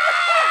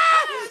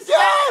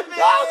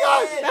 Oh,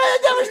 God! Hey,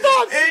 it never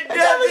stops! It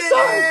never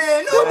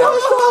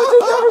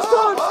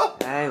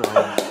stops! I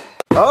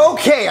won.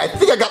 Okay, I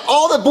think I got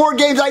all the board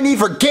games I need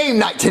for game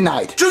night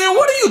tonight. Junior,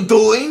 what are you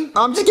doing?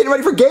 I'm just getting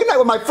ready for game night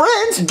with my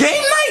friends.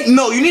 Game night?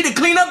 No, you need to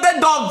clean up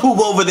that dog poop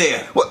over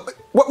there.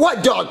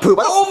 What dog poop?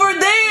 Over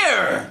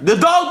there! The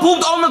dog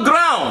pooped on the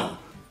ground.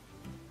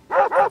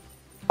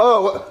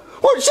 Oh,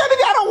 well, Chevy,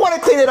 I don't want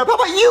to clean it up. How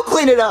about you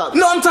clean it up?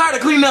 No, I'm tired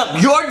of cleaning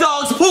up your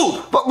dog's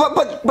poop. But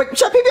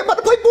Chevy, I'm about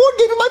to play board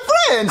games with my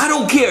friends. I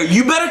don't care.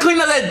 You better clean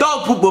up that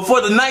dog poop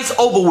before the night's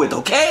over with,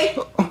 okay?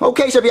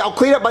 Okay, Chevy, I'll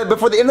clean up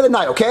before the end of the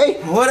night,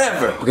 okay?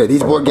 Whatever. Okay,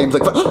 these board games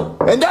look fun.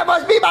 And that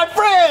must be my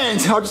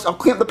friends. I'll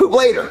clean up the poop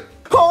later.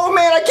 Oh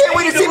man, I can't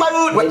wait to see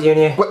my. Hey,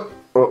 Junior.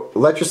 Well,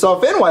 let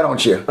yourself in, why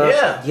don't you?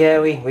 Yeah. Yeah,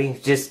 we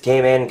just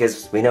came in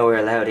because we know we're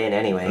allowed in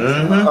anyway.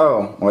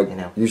 Oh, well, You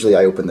know. usually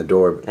I open the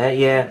door. But,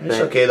 Yeah, It's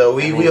but, okay though.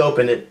 We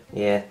opened it.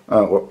 Yeah.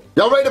 oh, well,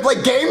 y'all ready to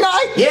play game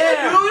night?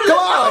 Yeah. Come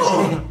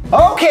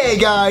on! Okay,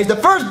 guys, the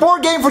first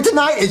board game for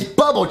tonight is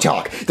Bubble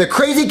Talk, the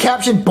crazy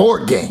caption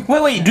board game.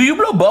 Wait. Do you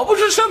blow bubbles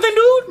or something,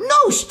 dude?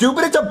 No,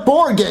 stupid, it's a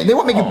board game. They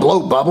won't make you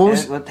blow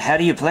bubbles. How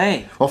do you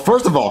play? Well,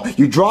 first of all,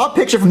 you draw a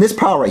picture from this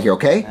pile right here,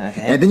 okay?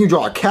 Okay. And then you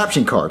draw a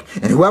caption card.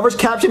 And whoever's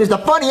caption is the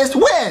funniest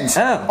wins!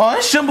 Oh. Oh,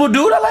 that's simple,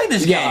 dude. I like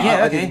this game. Yeah,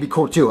 I think okay. it'd be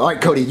cool too. All right,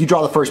 Cody, you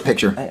draw the first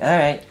picture. All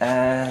right.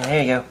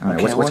 Here you go. All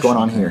right, what's going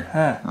on here?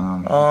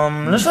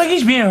 Looks like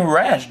he's being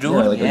harassed, dude.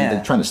 Yeah, like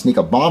they're trying to sneak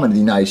a bomb into the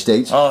United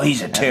States. Oh,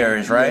 he's a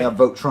terrorist, right? Yeah,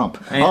 vote Trump.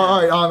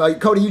 All right,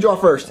 Cody, you draw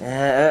first.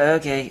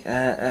 Okay.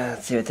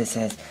 Let's see what this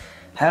says.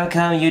 How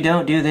come you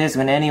don't do this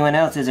when anyone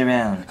else is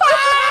around?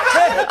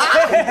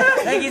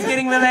 Like he's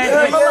getting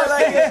romantic.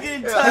 Like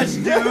getting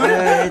touched,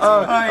 dude.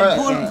 All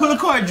right, pull a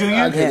card,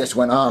 Junior. Okay, this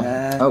one.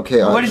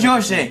 Okay. What does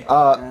yours say?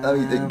 Let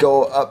me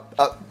go up.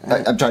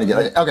 I'm trying to get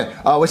it. Okay.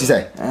 What's he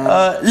say?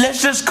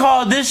 Let's just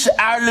call this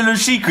our little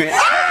secret.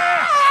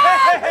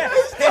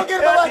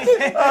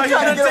 Okay, Oh, you're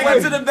gonna take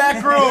him to the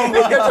back room.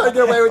 He's trying to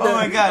get away with Oh that.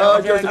 my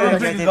god. I'm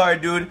pick a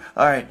card, dude.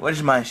 All right, what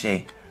does mine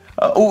say?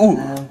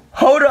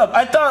 Hold up!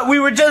 I thought we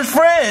were just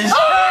friends.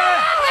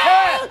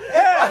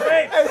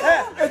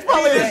 It's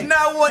probably He does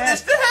not want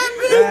this to happen.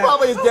 It's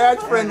probably his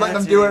dad's friend letting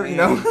him do it, you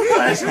know.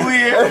 That's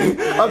weird.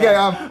 Okay,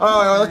 all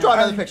right, let's try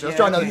another picture.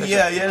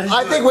 Yeah.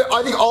 I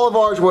think all of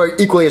ours were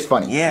equally as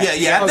funny. Yeah.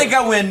 I think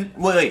I win.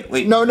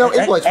 Wait. No,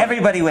 equally as funny.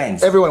 Everybody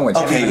wins. Everyone wins.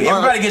 Okay,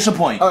 everybody gets a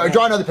point. All right,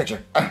 draw another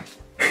picture.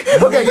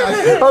 Okay,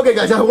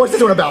 guys. What's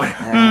this one about?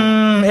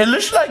 It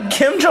looks like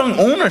Kim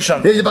Jong-un or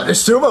something. It's about the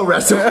sumo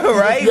wrestler,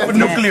 Right? Yeah. With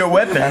nuclear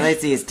weapons.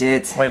 Let's see his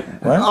tits. Wait,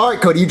 what? All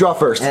right, Cody, you draw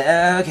first.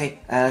 Okay.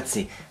 Let's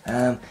see.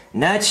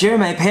 Not sure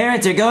my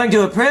parents are going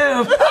to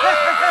approve.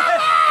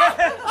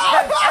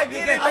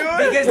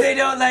 Because they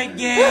don't like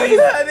gays.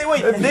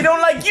 Wait, they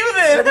don't like you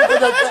then.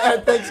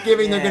 At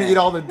Thanksgiving, they're gonna eat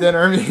all the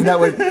dinner. I mean,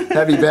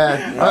 that'd be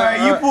bad. All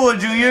right, you pull it,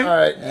 Junior. All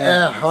right,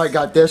 I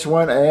got this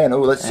one, and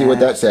let's see what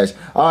that says.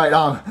 All right,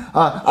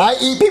 I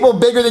eat people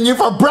bigger than you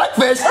for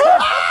breakfast.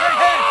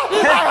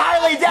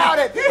 highly doubt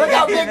it. Look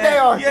how big they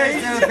are.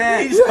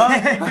 Yeah, he's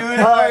hungry, dude.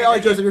 All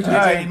right, Joseph, your turn.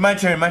 All right, my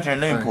turn.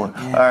 Let me pour.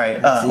 All right,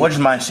 what does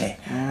mine say?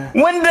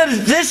 When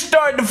does this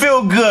start to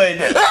feel good?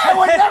 I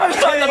would never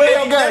start to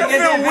feel good. That'll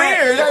feel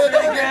weird.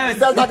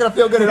 That's not gonna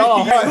feel good at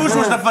all. Whose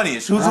was the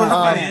funniest? Whose was the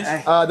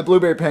funniest? The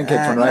blueberry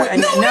pancakes one, right?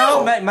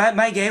 No,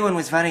 my gay one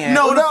was funny.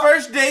 No, the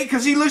first day,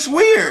 because he looks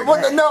weird.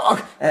 What, no,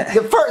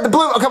 the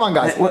blue. Oh, come on,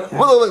 guys.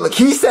 Look,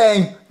 he's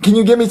saying, "Can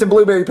you give me some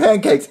blueberry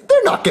pancakes?"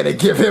 They're not gonna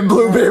give him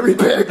blueberry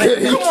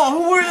pancakes. Come on,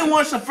 who really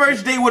wants a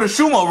first date with a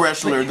sumo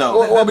wrestler, though?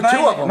 Well, but two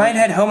of them. Mine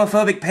had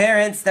homophobic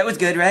parents. That was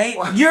good, right?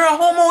 You're a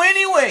homo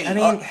anyway. I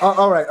mean,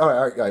 all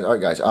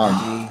right, guys.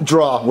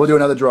 Draw. We'll do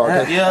another draw.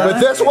 Okay. Yeah. With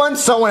this one,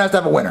 someone has to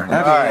have a winner. All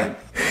right.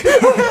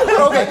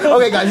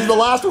 okay, guys. This is the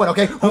last one.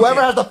 Okay.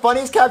 Whoever has the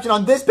funniest caption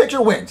on this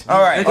picture wins.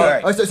 All right. All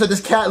right. So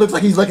this cat looks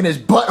like he's licking his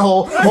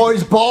butthole or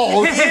his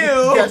balls. Ew.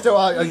 Yeah.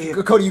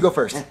 So Cody, you go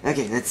first.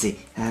 okay, let's see.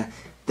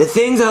 The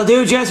things I'll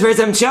do just for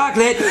some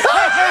chocolate. He's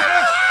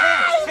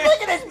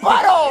licking his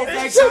butthole.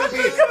 It's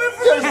chocolate coming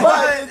from his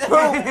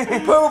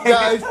butt. Poop,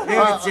 guys.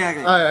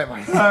 Chocolate. All right,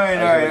 Mike. All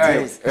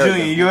right.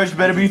 Junior, yours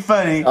better be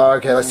funny.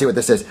 Okay, let's see what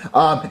this is.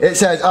 It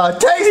says,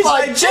 tastes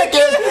like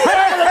chicken.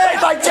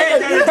 Tastes like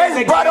chicken.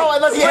 His butthole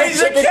unless he hates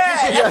He's a chicken.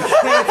 cat. Yeah.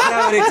 That's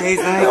not what it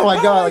tastes like. Oh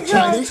my god, like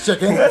Chinese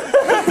chicken. All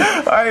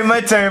right,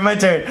 my turn.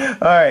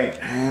 All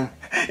right.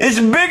 It's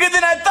bigger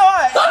than I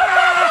thought.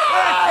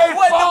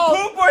 What, the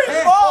poop or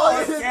his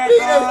balls?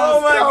 Oh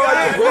my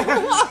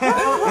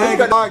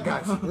god. All right,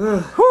 guys.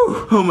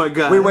 Oh my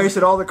god. We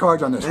wasted all the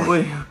cards on this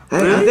one.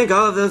 I think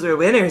all of those were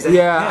winners.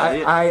 Yeah,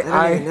 I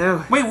don't even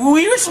know. Wait,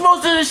 we were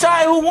supposed to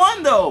decide who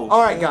won, though.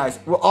 All right, guys.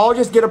 We'll all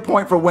just get a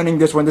point for winning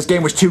this one. This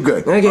game was too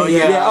good. Okay, Oh,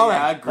 yeah. Yeah, all I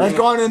right. agree. Let's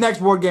go on to the next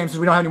board game since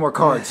we don't have any more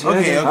cards.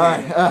 Okay. All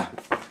right.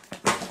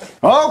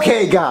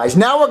 Okay, guys.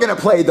 Now we're gonna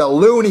play the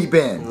loony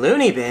bin.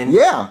 Loony bin?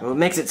 Yeah. What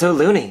makes it so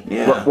loony?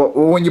 Yeah. Well,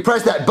 when you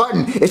press that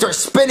button, it starts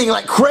spinning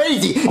like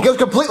crazy. It goes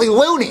completely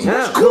loony.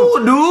 Oh,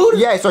 Cool, dude.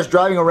 Yeah, it starts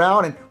driving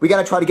around, and we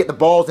gotta try to get the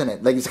balls in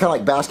it. Like it's kind of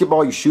like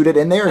basketball. You shoot it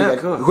in there. And Oh,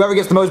 cool. Whoever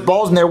gets the most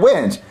balls in there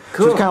wins. So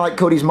Cool. it's kind of like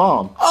Cody's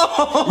mom.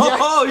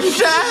 Oh,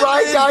 shit.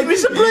 Right, guys? Give me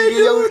some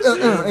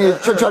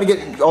bread, dude. Try to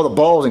get all the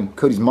balls in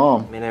Cody's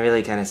mom. I mean, I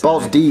really kind of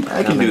Balls deep.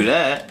 I can do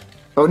that.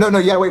 Oh no,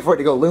 you gotta wait for it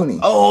to go loony.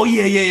 Oh,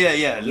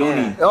 yeah.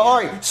 Loony. All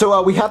right,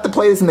 so we have to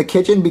play this in the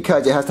kitchen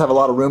because it has to have a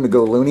lot of room to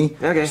go loony.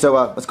 Okay. So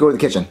let's go to the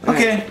kitchen.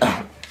 Okay.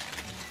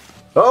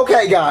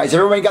 Okay, guys,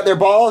 everybody got their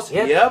balls?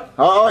 Yep.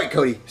 All right,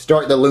 Cody,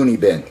 start the loony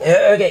bin.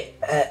 Okay.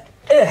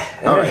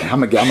 All right, I'm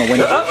gonna win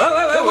it.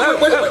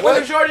 What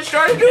did you already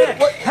started doing?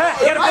 Ha,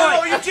 you got a Oh,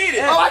 point. you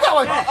cheated. Oh, I got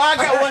one. I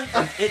got one.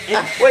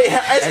 Wait,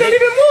 it's not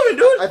even moving,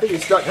 dude. I think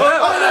he's stuck. Oh,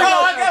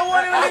 I got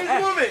one and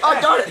it's moving. Oh,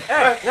 darn it.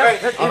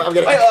 I'm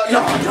gonna. Wait,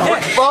 no.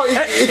 Oh,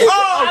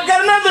 Oh, I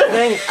got another.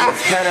 Thing.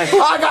 It's kind of.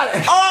 I got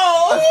it.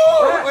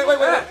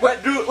 Oh.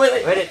 Wait, dude, wait.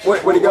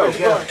 Where'd he go?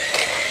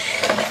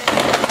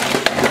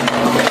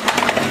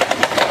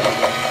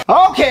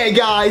 Okay,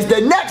 guys,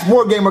 the next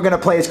board game we're gonna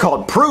play is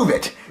called Prove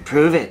It.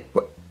 Prove it.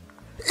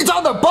 It's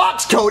on the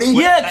box, Cody.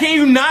 Yeah, can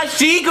you not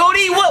see,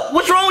 Cody?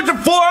 What's wrong with your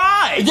 4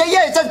 eyes?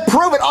 Yeah, it says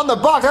prove it on the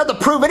box. I don't have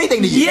to prove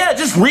anything to you. Yeah,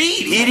 just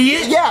read,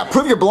 idiot. Yeah,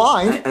 prove you're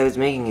blind. I was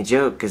making a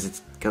joke because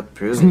it's called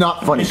prove It's it.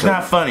 not funny. It's Cody.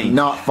 not funny.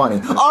 Not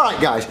funny. All right,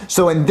 guys.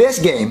 So in this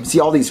game, see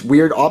all these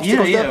weird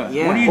obstacles there?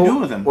 Yeah. What do you do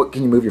with them? What,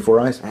 can you move your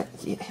 4 eyes?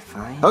 Yeah,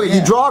 fine. Okay,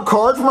 you draw a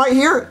card from right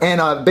here,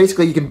 and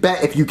basically you can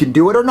bet if you can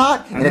do it or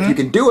not. And if you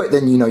can do it,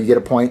 then you get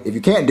a point. If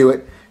you can't do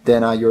it,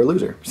 then you're a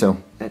loser. So.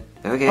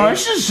 Okay. Oh,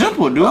 it's just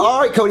simple, dude.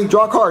 All right, Cody,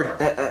 draw a card.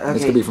 okay.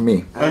 This could be for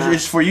me.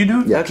 It's for you,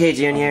 dude? Yeah. Okay,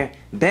 Junior.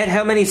 Bet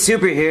how many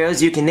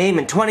superheroes you can name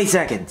in 20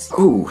 seconds.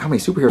 Ooh, how many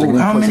superheroes? Ooh,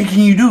 how many can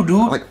you do,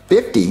 dude? Like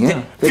 50.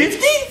 Yeah. 50?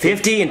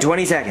 50 in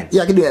 20 seconds.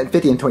 Yeah, I can do that in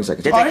 50 and 20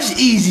 seconds. Oh, that's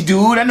easy,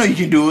 dude. I know you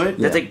can do it.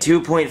 That's like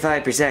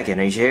 2.5 per second.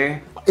 Are you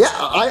sure? Yeah,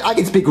 I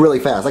can speak really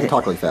fast. I can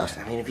talk really fast.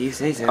 I mean, if you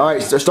say so. All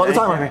right, so start the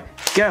timer.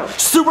 Go.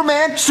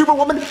 Superman,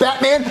 Superwoman,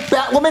 Batman,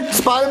 Batwoman,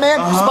 Spider-Man,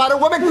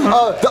 Spider-Woman,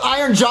 the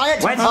Iron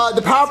Giant, What?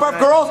 the Powerpuff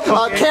Girls,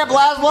 Camp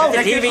Laszlo,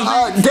 That's a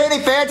TV Danny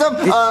Phantom,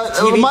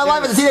 TV My show.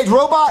 Life as a Teenage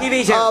Robot,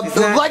 TV show. It's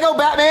not- Lego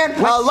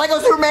Batman, Lego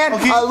Superman,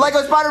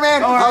 Lego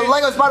Spider-Man, right.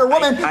 Lego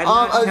Spider-Woman, I'm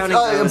not counting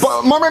those.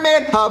 Mermaid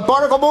Man,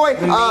 Barnacle Boy,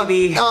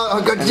 Maybe.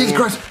 God, Jesus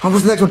Christ,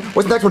 what's the next one?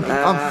 What's the next one?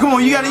 Come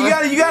on, you got it.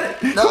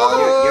 Come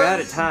on. You're out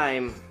of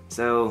time,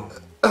 so.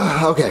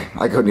 Okay,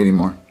 I couldn't get any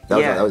more.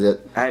 That was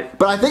it.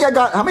 But I think I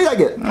got, how many did I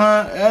get?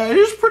 It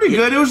was pretty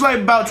good. It was like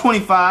about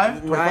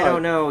 25. I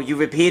don't know. You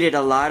repeated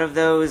a lot of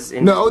those.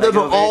 In No, those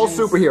Lego were all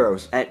versions.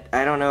 superheroes.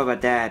 I don't know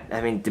about that.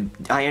 I mean, the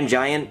Iron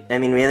Giant. I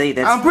mean, really?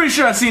 That's I'm pretty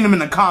sure I've seen them in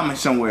the comments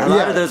somewhere. a lot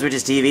Yeah. of those were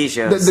just TV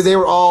shows. They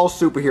were all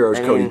superheroes,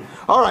 I Cody. mean-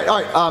 All right.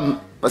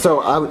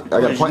 So I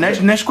got a point.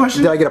 Next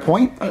question? Did I get a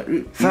point? No,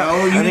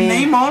 you didn't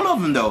name all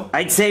of them, though.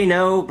 I'd say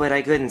no, but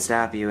I couldn't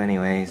stop you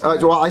anyways.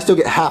 Well, I still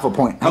get half a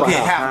point. How about Okay,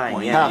 half? half a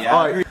point. yeah. Yeah,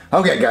 All right.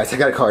 Okay, guys, I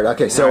got a card.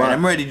 Okay, so All right,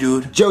 I'm ready,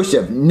 dude.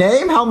 Joseph,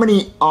 name how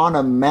many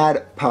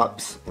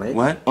onomatopoeias.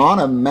 What?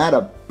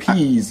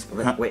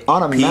 Onomatopoeias. Wait.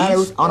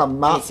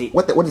 Onomatos. Hey, see,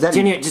 What does that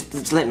mean? Junior,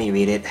 just let me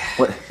read it.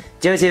 What?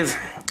 Joseph,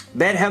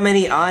 Bet how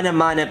many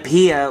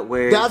onomatopoeia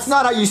words. That's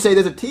not how you say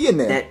there's a T in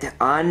there. That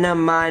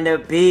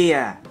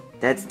onomatopoeia.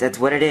 That's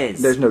what it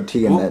is. There's no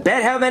T in that.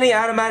 Bet how many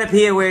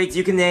onomatopoeia words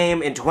you can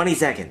name in 20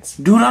 seconds.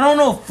 Dude, I don't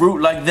know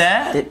fruit like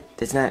that.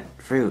 That's not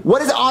fruit.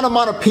 What is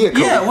onomatopoeia,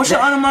 Cody? Yeah, what's an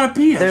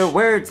onomatopoeia? They're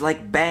words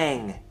like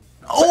bang.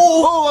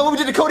 Oh, I moved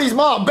into Cody's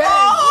mom. Bang!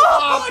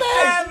 Oh,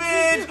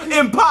 Bang! savage!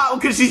 And pop,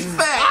 because she's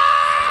fat.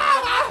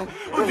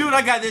 Oh, dude,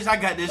 I got this.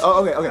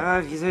 Oh,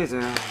 okay. If you say so.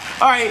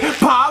 All right,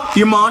 Pop,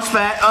 your mom's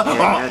fat.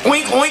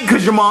 Oink, oink,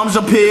 because your mom's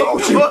a pig. Oh,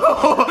 shoot.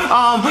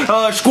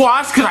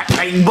 Squash, because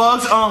I eat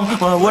bugs.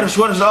 What is,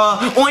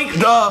 oink,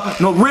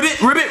 no,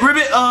 ribbit,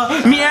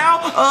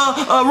 meow,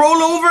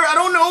 roll over, I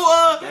don't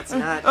know, That's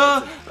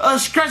not.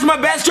 scratch my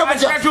back, Jumping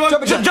jacks.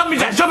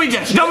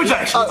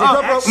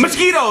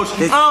 mosquitoes,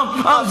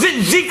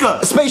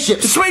 Zika.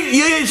 Spaceships.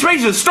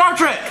 Spaceships, Star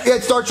Trek. Yeah,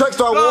 Star Trek,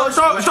 Star Wars.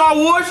 Star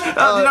Wars, did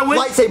I win?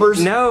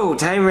 Lightsabers. No,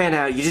 time ran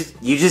out.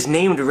 You just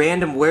named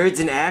random words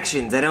and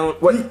actions. I don't.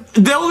 What?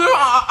 Those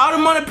are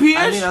onomatopoeias?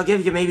 I mean, I'll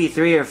give you maybe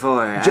 3 or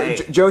 4.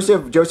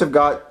 Joseph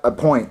got a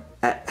point.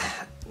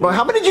 Well,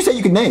 how many did you say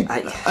you could name? I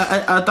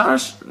thought it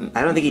was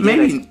I don't think he did.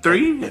 maybe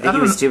 3. I think he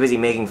was too busy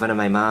making fun of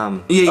my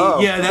mom. Oh.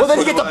 Yeah, that's well, then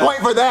what he gets it a was. point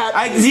for that.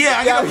 I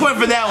get a point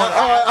for that one.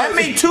 I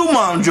made 2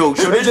 mom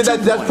jokes, so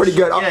That's pretty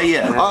good.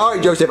 Yeah. All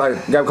right, Joseph, I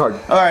got a card.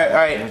 All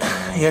right.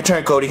 Your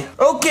turn, Cody.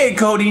 Okay,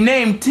 Cody,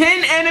 name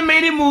 10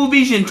 animated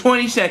movies in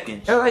 20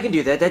 seconds. Oh, I can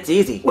do that. That's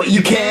easy. What,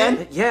 you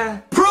can? Yeah.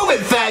 Prove it,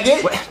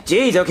 faggot!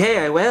 Jeez, okay,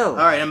 I will. All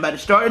right, I'm about to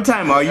start the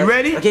timer. Are you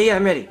ready? Okay, yeah,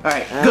 I'm ready. All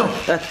right, go.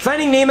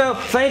 Finding Nemo,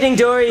 Finding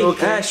Dory,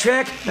 Okay.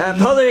 Shrek,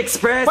 Polar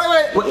Express.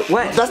 Wait.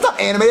 What? That's not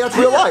animated, that's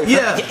real life.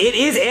 Yeah. It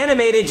is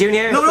animated,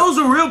 Junior. No, those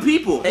are real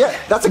people. Yeah,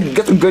 that's some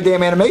good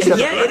damn animation.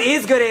 Yeah, it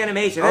is good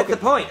animation. That's Okay. the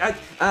point.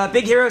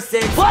 Big Hero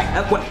 6. What?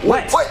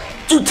 What? What?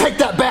 You take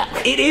that back.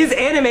 It is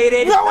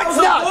animated. No, it's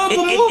not.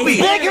 horrible It- movie.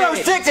 it's Big Hero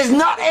animated. 6 is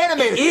not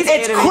animated. It is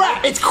It's animated.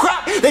 crap. It's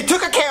crap. They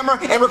took a camera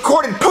and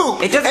recorded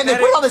poop, It doesn't and they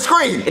matter. put it on the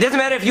screen. It doesn't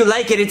matter if you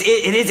like it.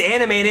 It is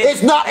animated.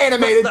 It's not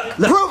animated.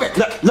 Look. Prove it.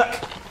 Look.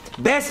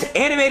 Best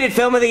animated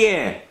film of the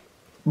year.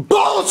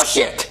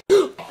 Bullshit.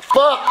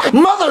 Fuck.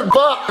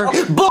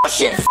 Motherfucker.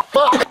 Bullshit.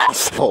 Fuck.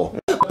 Asshole.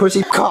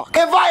 Pussy cock.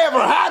 If I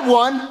ever had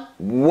one,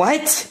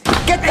 What?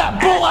 get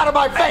that bull out of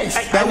my face.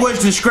 That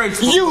was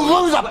disgraceful. You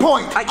lose a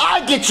point.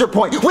 I get your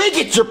point. We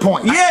get your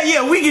point.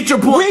 Yeah, we get your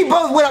point. We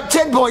both went up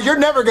 10 points. You're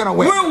never gonna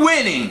win. We're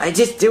winning. I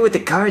just did what the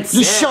card said.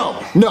 You show.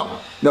 No.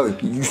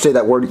 You say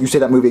that word. You say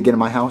that movie again in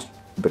my house.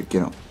 You better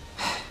get up.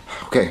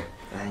 Okay.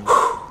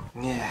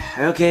 Yeah.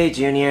 Okay,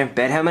 Junior.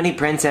 Bet how many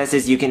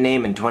princesses you can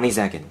name in 20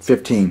 seconds.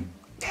 15.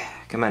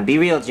 Come on, be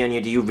real, Junior.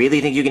 Do you really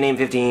think you can name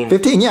 15?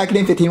 15. Yeah, I can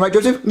name 15, right,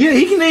 Joseph? Yeah,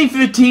 he can name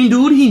 15,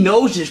 dude. He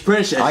knows his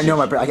princess. I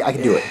know I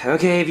can do it.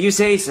 Okay, if you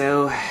say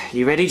so.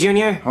 You ready,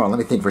 Junior? Hold on, let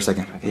me think for a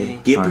second. Okay.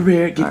 Get All right.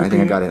 prepared. Get All right,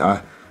 prepared. I think I got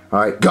it. All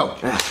right, go.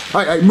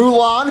 All right,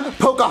 Mulan,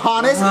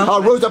 Pocahontas,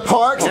 Rosa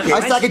Parks, Okay.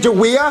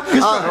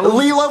 Sacagawea,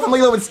 Lilo from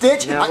Lilo and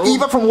Stitch, No.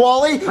 Eva from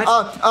Wall-E,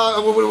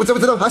 what's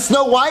it,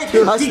 Snow White,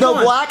 Snow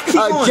going. Black, Keep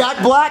going.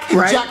 Jack Black,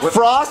 Right. Jack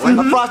Frost,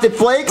 Frosted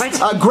Flakes,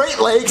 What? Great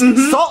Lakes,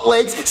 Salt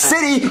Lakes,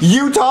 City,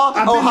 Utah,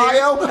 been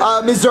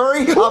Ohio,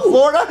 Missouri,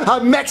 Florida,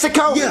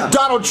 Mexico, Yeah.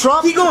 Donald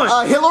Trump, Keep going.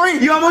 Hillary,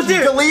 You're almost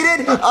there.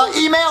 deleted,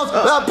 emails,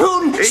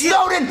 Putin,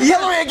 Snowden,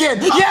 Hillary again.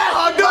 Yes!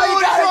 Oh, dude, you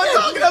got that's it what I'm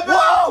again. talking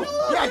about.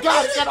 Whoa! Yeah,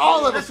 got it. Got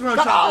all of it. That's what I'm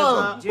Got all talking of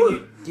about. them.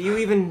 Junior, do you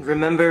even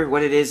remember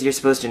what it is you're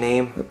supposed to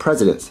name? The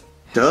presidents.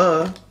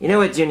 Duh. You know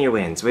what? Junior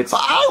wins. It's I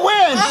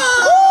win!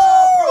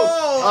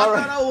 Oh, All I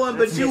right. thought I won,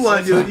 but you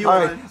won, dude. You All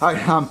won. right,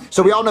 all right.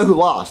 So we all know who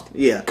lost.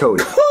 Yeah.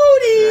 Cody.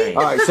 Cody.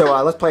 All right,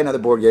 so let's play another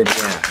board game.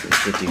 Yeah, we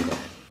should do that.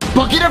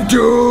 Bucket of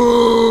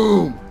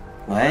Doom.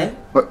 What?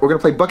 We're gonna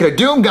play Bucket of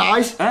Doom,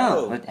 guys.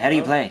 Oh, how do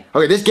you play?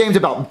 Okay, this game's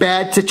about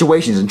bad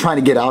situations and trying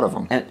to get out of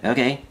them.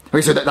 Okay.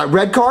 Okay, so that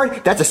red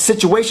card, that's a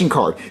situation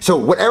card. So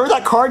whatever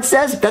that card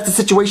says, that's a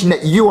situation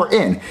that you are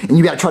in. And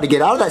you gotta try to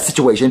get out of that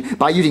situation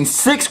by using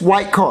 6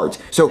 white cards.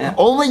 So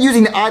only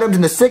using the items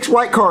in the 6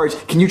 white cards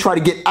can you try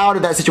to get out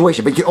of that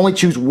situation, but you can only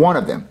choose one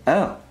of them.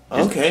 Oh.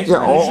 Okay.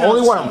 Yeah,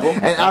 only one of them.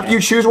 And after you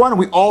choose one,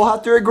 we all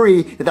have to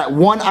agree that that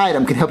one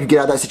item can help you get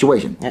out of that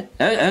situation.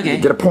 Okay.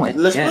 Get a point.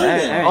 Let's Yeah, play all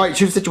right, then. All right,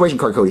 choose a situation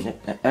card, Cody.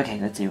 Okay,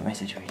 let's see what my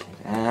situation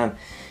is.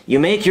 You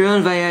make your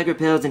own Viagra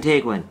pills and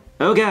take one.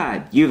 Oh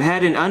God, you've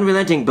had an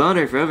unrelenting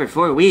boner for over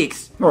 4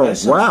 weeks. Oh, That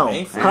sounds wow.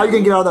 painful. How are you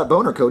going to get out of that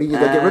boner, Cody? You got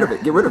to get rid of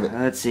it. Get rid of it.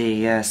 Let's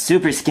see,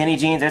 super skinny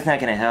jeans, that's not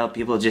gonna help.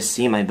 People just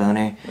see my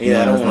boner.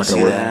 Yeah, I don't want to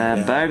see work. that.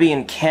 Yeah. Barbie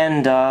and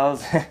Ken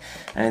dolls.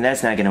 I mean,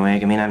 that's not gonna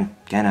work. I mean, I'm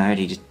kinda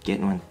already just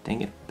getting one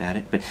thinking about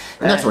it. But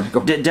Next one, go.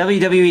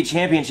 WWE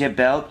Championship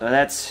belt. Well,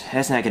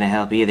 that's not gonna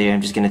help either.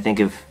 I'm just gonna think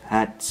of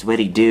hot,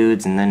 sweaty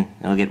dudes, and then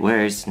it'll get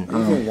worse. And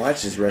Who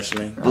watches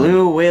wrestling?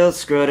 blue whale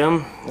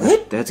scrotum.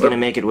 That's gonna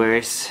make it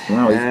worse.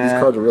 Wow, these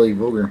cards are really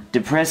vulgar.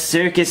 Depressed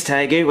circus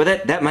tiger. Well,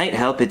 that might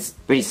help. It's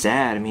pretty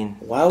sad. I mean,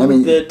 Why would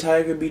mean- the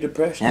tiger be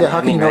depressed? Yeah, how I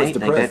can mean, you know right? it's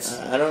Like,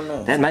 depressed? I don't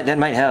know. that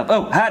might help.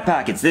 Oh, hot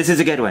pockets. This is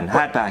a good one.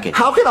 Hot pocket.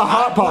 How can a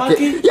Hot Pocket?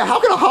 Pocket? Yeah, how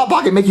can a Hot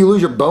Pocket make you lose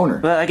lose your boner?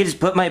 Well, I could just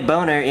put my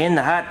boner in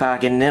the hot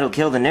pocket and it'll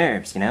kill the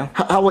nerves, you know?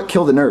 How would it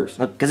kill the nerves?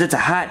 Look, because it's a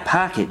hot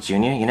pocket,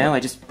 Junior, you know? I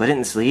just put it in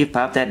the sleeve,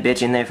 pop that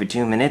bitch in there for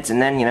 2 minutes,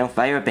 and then, you know,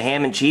 fire up a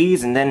ham and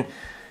cheese, and then,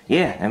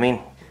 yeah, I mean,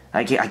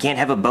 I can't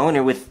have a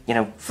boner with, you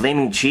know,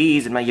 flaming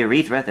cheese in my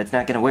urethra. That's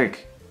not gonna work.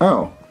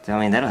 Oh. So, I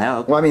mean, that'll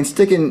help. Well, I mean,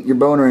 sticking your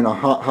boner in a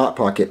hot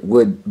pocket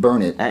would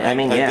burn it. I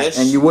mean, yeah.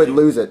 And you would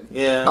lose it.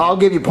 Yeah. I'll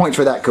give you points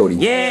for that, Cody.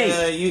 Yay!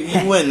 Yeah,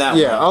 you win that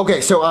one. Yeah,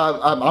 okay, so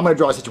I'm going to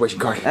draw a situation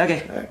card.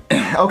 Okay.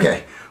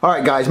 Okay. All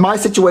right, guys, my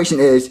situation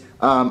is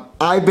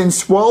I've been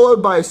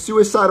swallowed by a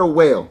suicidal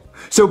whale.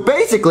 So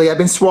basically, I've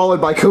been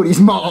swallowed by Cody's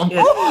mom,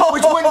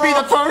 which wouldn't be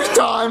the first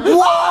time.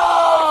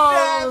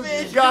 Whoa!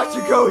 Savage, Got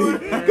you,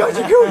 Cody. Got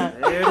you,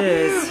 Cody. There it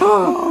is.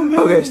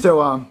 Okay,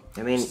 so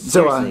I mean,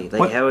 seriously, like,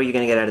 what- how are you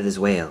gonna get out of this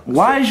whale?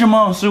 Why is your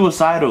mom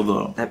suicidal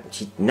though?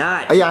 She's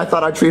not. yeah, I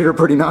thought I treated her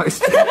pretty nice.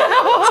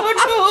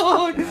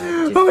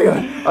 Oh my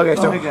god. Okay,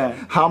 so my God.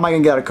 how am I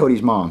gonna get out of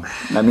Cody's mom?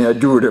 I mean, I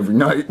do it every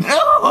night.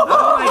 Oh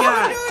my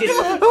god!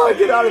 Oh,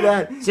 get out of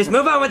that. Just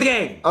move on with the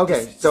game.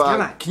 Okay, so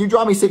Come on. can you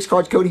draw me 6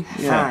 cards, Cody?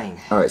 Fine.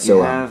 All right, so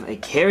you have a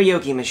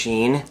karaoke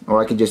machine.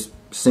 or I could just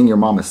sing your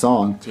mom a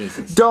song.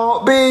 Jesus.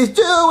 Don't be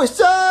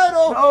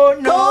suicidal, Oh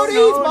no,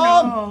 Cody's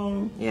mom.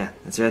 no. Yeah,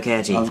 that's real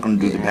catchy. I was gonna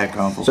do the back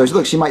combo. So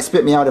look, she might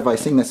spit me out if I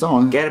sing that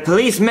song. Got a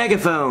police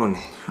megaphone.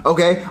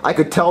 Okay, I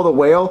could tell the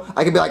whale.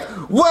 I could be like,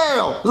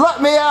 whale,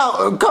 let me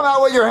out. Come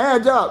out with your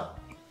hands up.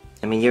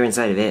 I mean, you're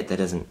inside of it. That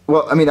doesn't.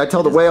 Well, I mean, I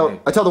tell the whale,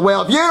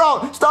 if you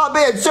don't stop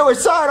being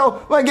suicidal,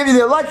 I'm gonna give you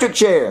the electric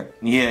chair.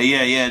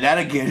 Yeah.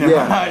 That'll get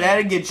Yeah.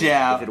 that'll get you If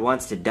out. it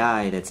wants to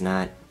die, that's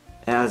not.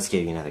 I'll just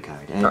give you another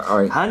card. all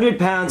right. 100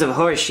 pounds of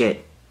horse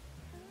shit.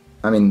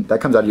 I mean,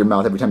 that comes out of your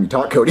mouth every time you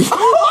talk, Cody.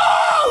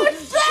 Oh,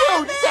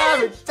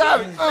 savage.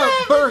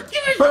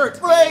 Burnt.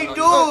 Hey, dude.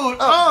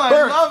 I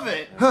burnt. love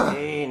it.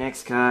 Okay,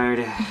 next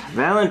card.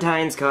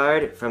 Valentine's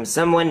card from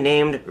someone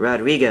named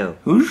Rodrigo.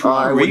 Who's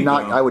I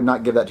Rodrigo? would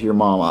not give that to your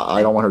mom.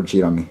 I don't want her to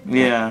cheat on me.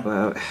 Yeah.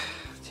 Well,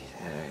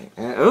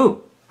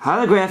 ooh,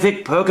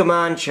 holographic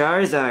Pokemon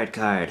Charizard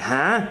card,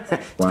 huh?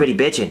 It's pretty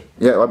bitchin'.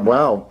 Yeah,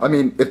 wow. I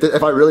mean,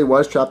 if I really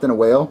was trapped in a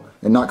whale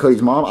and not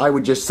Cody's mom, I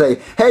would just say,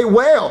 hey,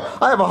 whale,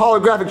 I have a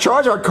holographic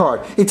Charizard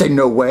card. He'd say,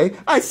 no way.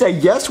 I'd say,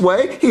 yes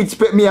way. He'd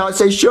spit me out and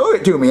say, show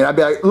it to me. And I'd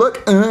be like,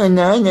 look. Yeah,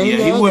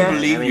 he wouldn't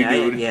believe you,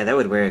 dude. Yeah, that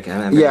would work.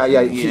 Yeah.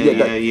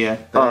 Yeah.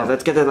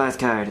 Let's get the last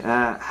card.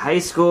 High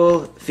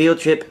school field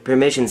trip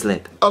permission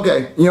slip.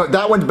 Okay, you know,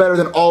 that one's better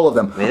than all of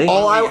them. Really?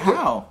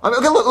 How? I mean,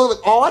 okay,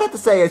 look, all I'd have to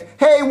say is,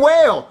 hey,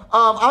 whale,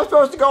 I'm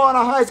supposed to go on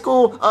a high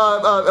school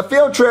a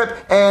field trip,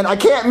 and I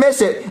can't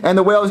miss it. And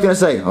the whale is going to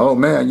say, oh,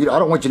 man, I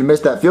don't want you to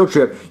miss that field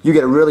trip. You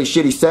get a really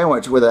shitty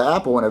sandwich with an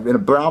apple in a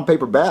brown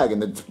paper bag,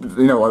 and it's,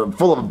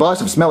 full of a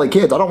bus of smelly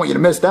kids. I don't want you to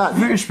miss that.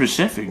 Very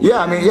specific. Yeah,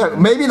 I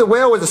mean, maybe the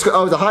whale was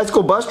a high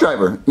school bus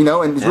driver, and it's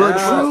really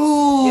depressed.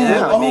 Ooh, Yeah,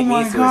 that would oh make me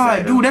my god,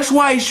 suicidal. dude, that's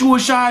why he's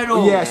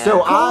suicidal. Yeah,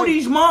 so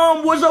Cody's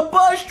mom was a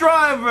bus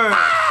driver.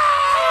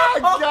 I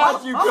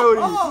got you,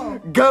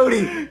 Cody.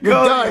 Cody, you're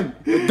done.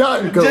 You're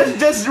done, Cody.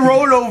 Just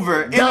roll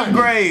over in Done. a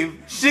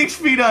grave, 6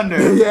 feet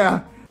under.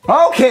 Yeah.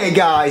 Okay,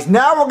 guys,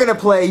 now we're gonna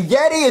play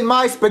Yeti and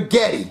my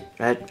spaghetti.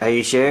 Are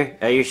you sure?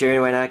 Are you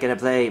sure we're not gonna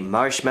play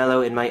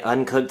marshmallow in my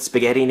uncooked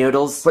spaghetti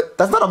noodles? But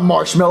that's not a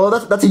marshmallow.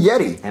 That's a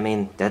Yeti. I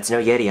mean, that's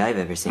no Yeti I've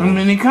ever seen. I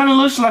mean, he kind of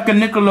looks like a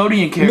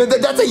Nickelodeon No, character.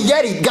 that's a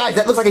Yeti, guys.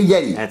 That looks like a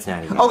Yeti. That's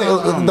not a Yeti.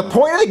 Okay, the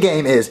point of the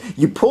game is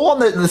you pull on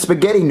the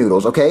spaghetti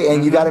noodles, okay,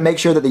 and you got to make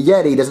sure that the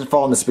Yeti doesn't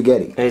fall in the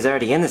spaghetti. He's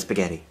already in the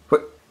spaghetti.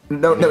 But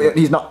no,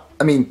 he's not.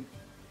 I mean,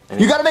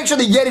 you got to make sure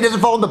the Yeti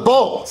doesn't fall in the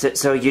bowl.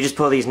 So you just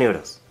pull these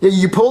noodles. Yeah,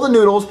 you pull the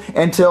noodles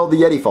until the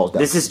Yeti falls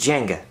down. This is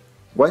Jenga.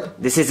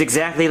 What? This is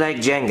exactly like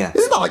Jenga.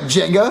 This is not like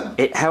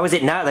Jenga. How is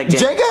it not like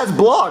Jenga? Jenga has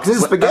blocks. This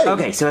is spaghetti.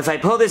 Okay, so if I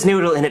pull this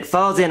noodle and it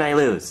falls in, I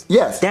lose.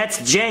 Yes. That's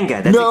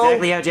Jenga. That's No.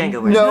 exactly how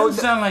Jenga works. No.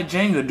 Doesn't sound like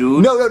Jenga,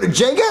 dude. No,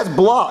 Jenga has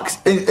blocks,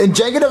 and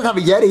Jenga doesn't have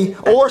a Yeti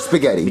or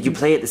spaghetti. But you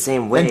play it the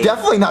same way. And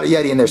definitely not a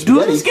Yeti in their Dude,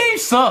 spaghetti. this game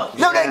sucks.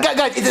 No,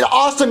 guys, it's an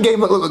awesome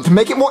game. Look, to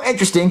make it more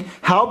interesting,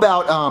 how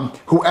about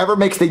whoever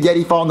makes the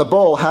Yeti fall in the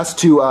bowl has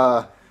to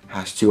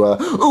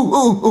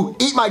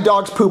eat my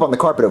dog's poop on the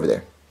carpet over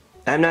there.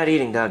 I'm not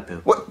eating dog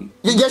poop. What?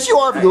 Yes, you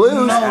are if you lose.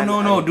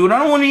 No, dude. I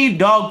don't want to eat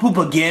dog poop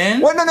again.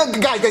 What? No,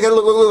 guys,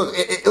 look.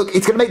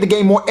 It's gonna make the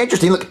game more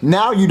interesting. Look,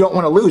 now you don't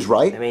want to lose,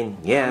 right? I mean,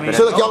 yeah, but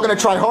So look, y'all gonna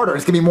try harder.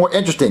 It's gonna be more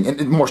interesting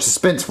and more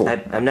suspenseful.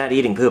 I'm not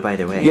eating poop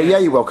either way. Yeah,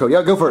 you will, Cody.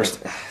 Yeah, go first.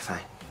 Fine.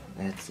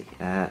 Let's see.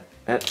 There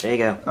you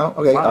go. Oh,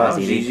 okay. Wow, that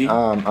was easy.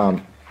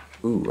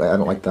 Ooh, I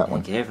don't like that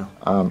one. Careful.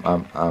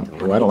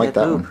 Ooh, I don't like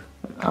that one.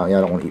 Oh, yeah,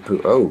 I don't want to eat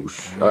poop. Oh,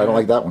 I don't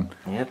like that one.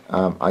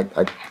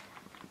 Yep.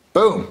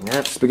 Boom.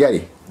 Yep.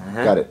 Spaghetti.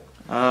 Got it.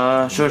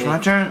 So it's my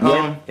turn?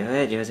 Yeah. Go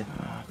ahead, Joseph.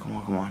 Come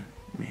on.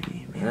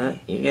 Maybe. You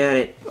got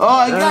it. Oh,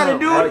 I got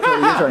it, All right,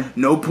 Cody, your dude. turn.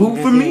 No poop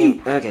for me.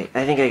 Okay,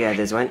 I think I got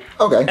this one.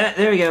 Okay.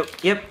 There we go.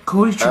 Yep.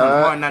 Cody's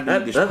trying hard not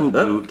to eat this Up, poop,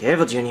 up. dude.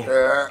 Careful,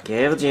 Junior.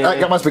 Careful, Junior. I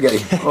got my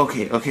spaghetti.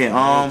 Okay.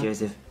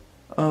 Joseph.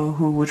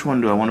 Which one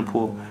do I want to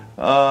pull?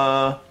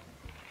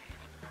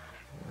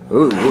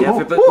 Ooh.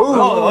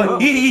 Oh,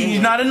 he's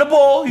not in the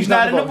bowl. He's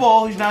not in the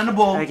bowl. He's not in the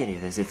bowl. I can do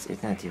this.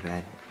 It's not too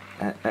bad.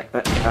 Oh,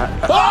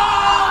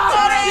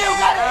 Cody, you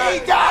gotta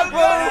eat dog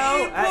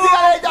food! You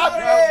gotta eat dog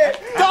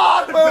food!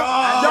 Dog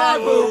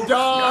food!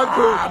 Dog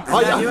poop!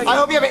 I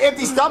hope you have an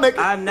empty stomach.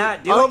 I'm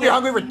not doing I hope it. you're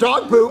hungry for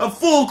dog poop. A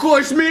full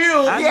course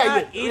meal. I'm Yeah,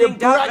 not your eating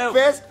dog poop.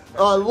 breakfast,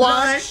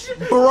 lunch,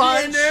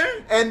 brunch, dinner.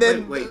 and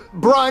then Wait.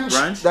 brunch.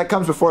 Brunch? That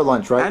comes before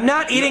lunch, right? I'm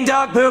not eating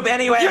dog poop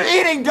anyway. You're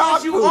eating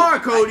dog You poop. are,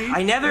 Cody.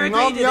 I never Yum,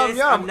 agreed to yum, this.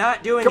 yum. I'm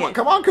not doing Come it. on,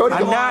 come on, Cody. I'm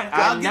Come on. not.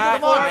 I'll I'm get not.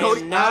 the fork, I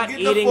Cody. am not I'll get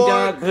the eating fork.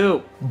 dog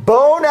poop.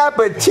 Bon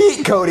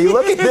appetit, Cody.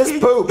 Look at this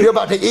poop. You're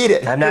about to eat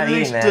it. I'm not It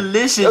looks eating that.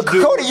 delicious,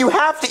 dude. Cody, you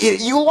have to eat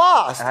it. You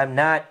lost. I'm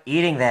not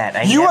eating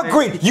that. You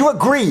agreed. You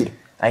agreed.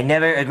 I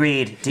never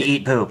agreed to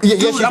eat poop. Yes,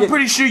 Dude, you I'm did.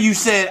 pretty sure you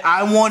said,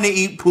 I want to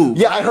eat poop.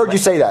 Yeah, I heard you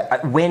say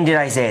that. When did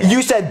I say that?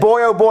 You said,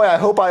 boy, oh boy, I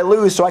hope I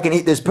lose so I can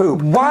eat this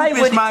poop. Why Poop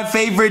would is my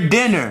favorite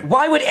dinner.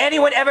 Why would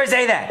anyone ever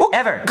say that? Well,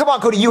 Ever? Come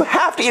on, Cody, you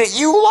have to eat it.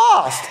 You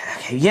lost.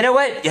 You know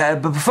what?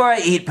 But before I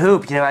eat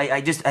poop,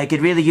 I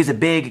could really use a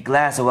big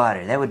glass of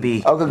water. That would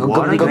be Oh, go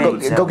really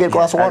great. go get a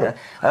glass of water.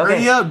 Okay.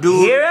 Hurry up, dude.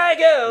 Here I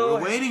We're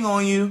go. waiting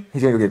on you.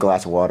 He's gonna go get a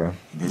glass of water.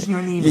 He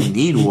doesn't even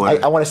need water.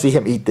 I want to see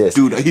him eat this.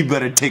 Dude, he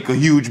better take a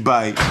huge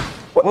bite.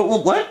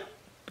 What?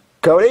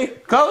 Cody?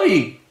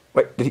 Cody,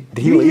 Wait, did he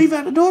did you leave? leave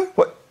out the door?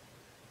 What?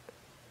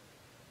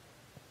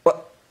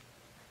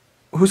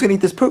 Who's gonna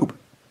eat this poop?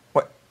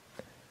 What?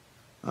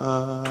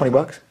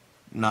 $20?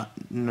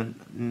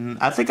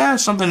 I think I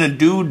have something to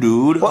do,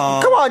 dude.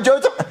 Well, come on,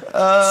 Joseph.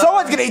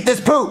 Someone's gonna eat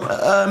this poop.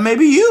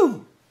 Maybe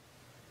you.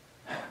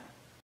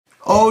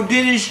 Oh,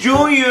 Dennis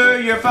Jr.,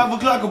 your 5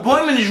 o'clock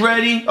appointment is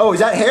ready. Oh,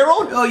 is that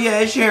Harold? Oh, yeah,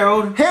 it's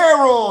Harold.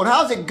 Harold,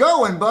 how's it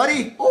going,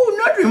 buddy?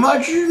 Oh, nothing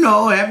much,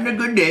 having a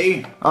good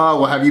day.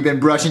 Oh, well, have you been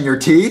brushing your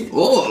teeth?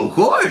 Oh, of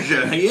course.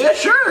 Yeah,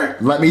 sure.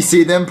 Let me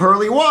see them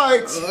pearly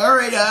whites. All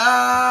right,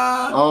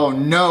 Oh,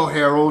 no,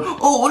 Harold.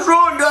 Oh, what's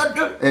wrong,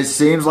 doctor? It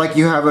seems like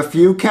you have a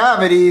few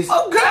cavities.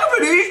 Oh,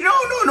 cavities? No.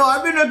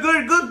 I've been a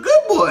good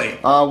boy.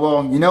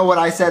 Well, you know what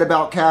I said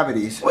about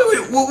cavities? Wait,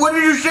 what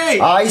did you say?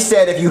 I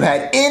said if you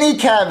had any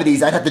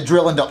cavities, I'd have to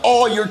drill into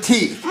all your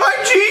teeth. My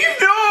teeth?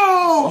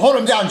 No! Hold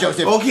them down,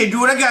 Joseph. Okay,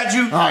 dude, I got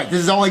you. All right,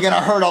 this is only gonna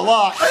hurt a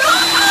lot. My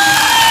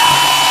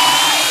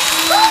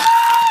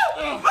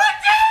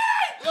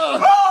teeth!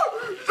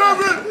 Oh, stop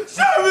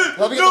it!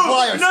 Let me get the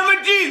pliers. Not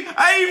my teeth.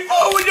 I ate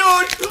 4 with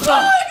those. Oh my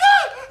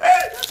God!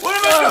 Hey, what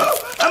am I doing?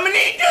 I'm gonna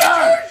eat this.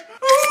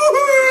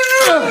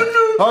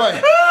 All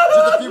right,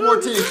 just a few more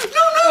teeth.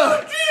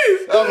 No,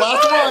 teeth.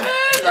 Last one.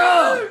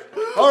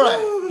 All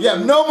right, yeah,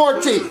 no more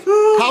teeth.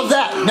 How's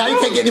that? Now you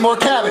can't get any more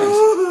cavities.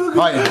 All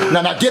right,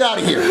 now get out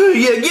of here.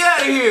 Yeah, get out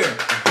of here.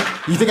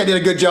 You think I did a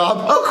good job?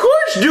 Of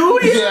course,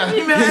 dude.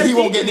 He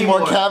won't get any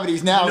more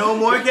cavities now. No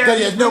more Because he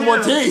cavities has no for more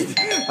him. teeth.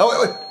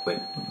 Oh, wait.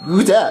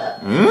 Who's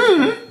that?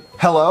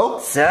 Hello?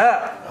 What's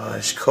up? Oh,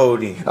 it's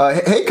Cody.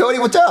 Hey, Cody,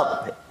 what's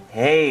up?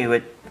 Hey,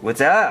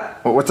 what's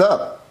up? What's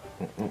up?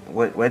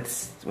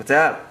 What's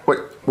up? Wait,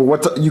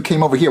 what's up? You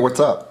came over here. What's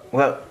up?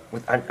 Well,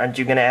 aren't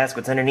you gonna ask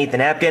what's underneath the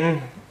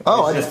napkin?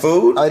 Oh, Is it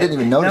food? I didn't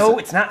even notice No,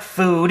 it. it's not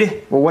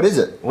food. Well, what is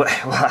it? Well,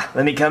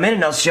 let me come in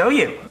and I'll show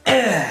you.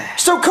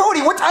 So,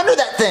 Cody, what's under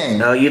that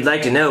thing? Oh, you'd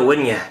like to know,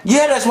 wouldn't you?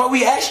 Yeah, that's why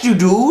we asked you,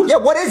 dude. Yeah,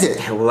 what is it?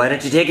 Well, why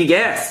don't you take a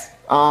guess?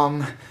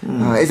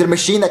 Is it a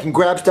machine that can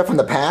grab stuff from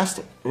the past?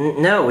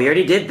 No, we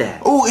already did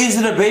that. Oh, is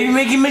it a baby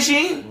making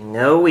machine?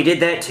 No, we did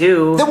that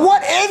too. Then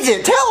what is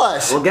it? Tell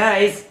us! Well,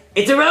 guys,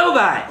 it's a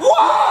robot.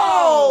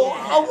 Whoa!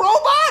 A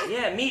robot?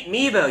 Yeah, meet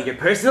Meebo, your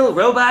personal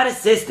robot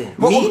assistant.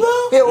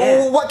 Meebo?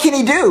 Yeah. What can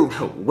he do?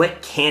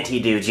 What can't he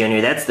do, Junior?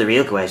 That's the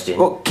real question.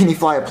 Well, can he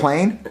fly a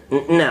plane?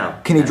 No.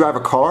 Can he drive a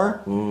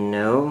car?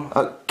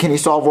 No. Can he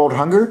solve world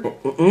hunger?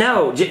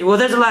 No. Well,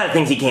 there's a lot of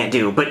things he can't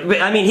do, but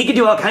I mean, he could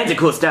do all kinds of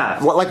cool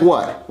stuff. What? Like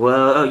what?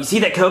 Well, oh, you see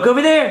that Coke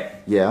over there?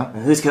 Yeah.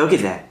 Whose Coke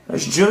is that?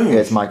 That's Junior. Yeah,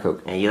 it's my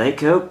Coke. Hey, you like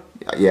Coke?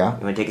 Yeah.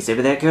 You want to take a sip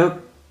of that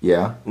Coke?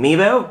 Yeah.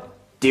 Meebo,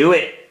 do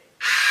it.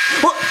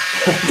 What?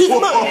 He's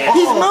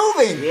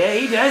moving! Yeah,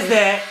 he does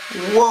that.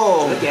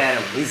 Whoa! Look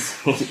at him.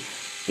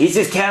 He's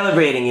just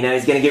calibrating, you know.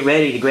 He's gonna get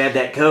ready to grab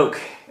that Coke.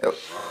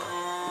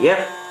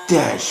 Yep.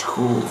 That's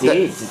cool. See,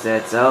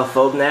 it's all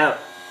folding out.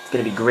 It's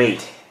gonna be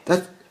great.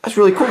 That's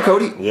really cool,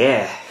 Cody.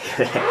 Yeah.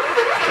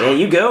 Yeah,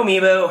 you go,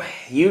 Meebo.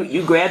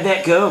 You grab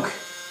that Coke.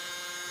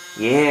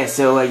 Yeah,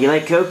 so you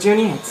like Coke,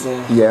 Junior? It's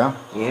Yeah.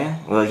 Yeah?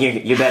 Well,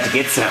 you're about to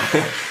get some.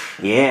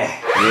 Yeah.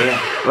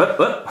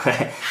 Whoop.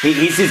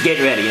 He's just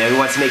getting ready, you know, he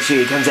wants to make sure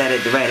he comes at it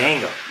at the right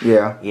angle.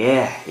 Yeah.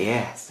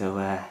 Yeah. So,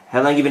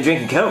 how long you been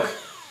drinking Coke?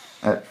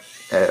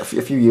 A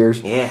few years.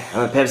 Yeah,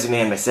 I'm a Pepsi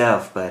man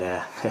myself, but,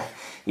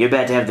 you're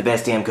about to have the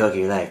best damn Coke of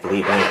your life,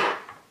 believe me.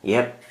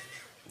 Yep.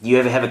 You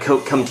ever have a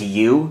Coke come to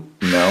you?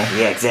 No.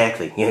 Yeah,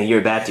 exactly. You know,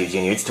 you're about to,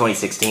 Junior. It's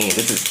 2016.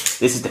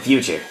 This is the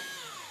future.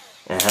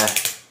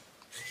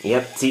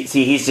 Yep. See,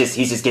 he's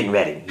just getting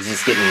ready. He's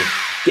just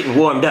getting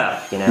warmed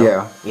up, you know?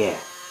 Yeah. Yeah.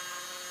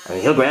 I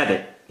mean, he'll grab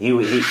it.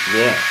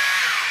 Yeah.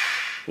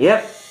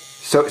 Yep.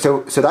 So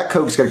that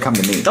Coke's gonna come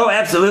to me. Oh,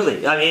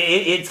 absolutely. I mean,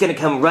 it's gonna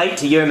come right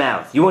to your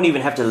mouth. You won't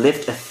even have to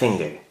lift a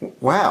finger.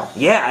 Wow.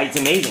 Yeah, it's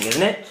amazing,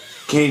 isn't it?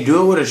 Can you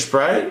do it with a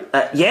Sprite?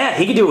 Yeah,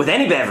 he can do it with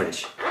any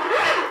beverage.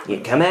 Yeah,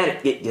 come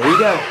at it. There you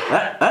go.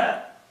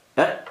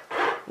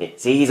 Yeah,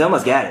 see, he's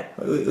almost got it.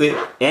 Wait.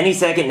 Any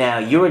second now,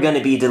 you are going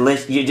to be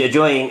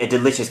enjoying a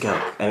delicious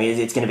Coke. I mean,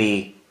 it's going to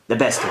be the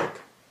best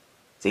Coke.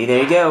 See,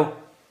 there you go.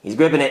 He's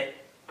gripping it.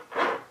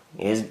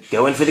 He's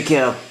going for the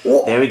kill.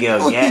 Whoa. There we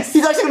go. Yes.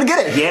 He's actually gonna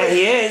get it. Yeah,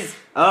 he is.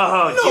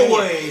 Oh, No Junior,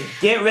 way.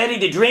 Get ready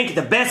to drink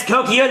the best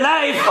Coke of your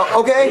life.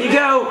 Okay. Here you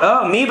go.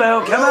 Oh,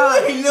 Meebo, come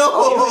on.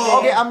 No.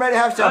 Okay, I'm ready to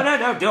have Oh, some.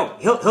 no,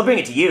 don't. He'll bring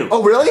it to you.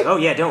 Oh, really? Oh,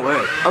 yeah, don't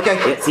worry. Okay.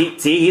 Yeah,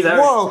 see, he's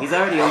already, Whoa. he's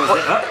already almost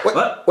there.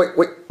 Oh, Wait.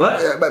 What?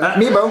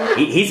 Meebo.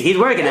 He's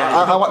working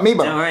now. I want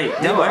Meebo. Don't worry.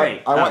 Meebo, Don't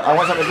worry. I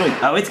want something to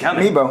drink. Oh, it's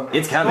coming. Meebo.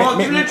 It's coming. Oh,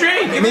 give him a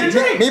drink. Give him a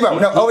drink.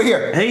 Meebo, no, over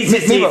here. He's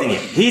just Meebo. teasing you.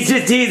 He's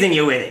just teasing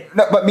you with it.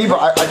 No, but Meebo,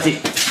 See,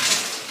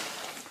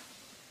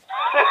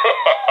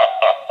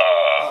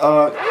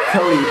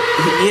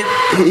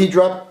 Cody, he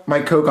dropped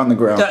my Coke on the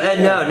ground.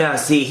 no.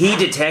 See, he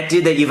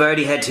detected that you've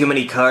already had too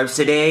many carbs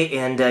today,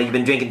 and you've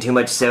been drinking too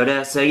much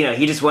soda. So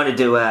he just wanted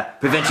to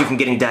prevent you from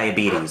getting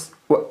diabetes.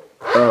 What?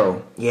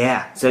 Oh,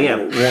 Yeah. So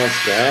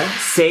What's that?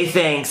 say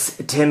thanks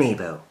to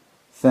Meebo.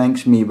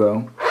 thanks,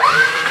 Meebo.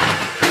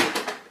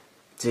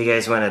 So you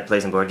guys want to play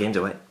some board games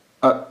or what?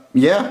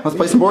 Yeah, let's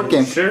play some board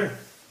games. Sure.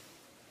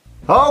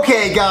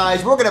 Okay,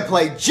 guys, we're gonna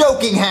play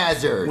Joking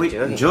Hazard. Wait,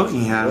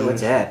 joking hazard.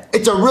 What's that?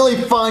 It's a really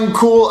fun,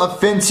 cool,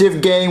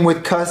 offensive game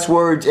with cuss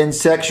words and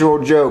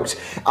sexual jokes.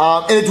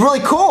 And it's really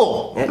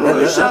cool.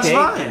 Sounds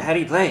fun. How do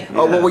you play?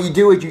 Oh, well, what you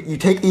do is you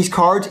take these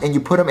cards and you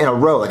put them in a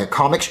row, like a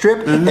comic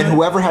strip, and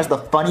whoever has the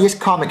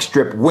funniest comic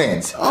strip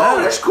wins.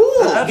 Oh, that's cool.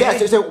 Yeah,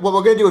 so what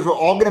we're gonna do is we're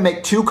all gonna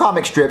make 2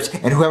 comic strips,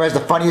 and whoever has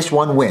the funniest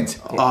one wins.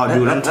 Oh,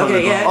 dude, I'm telling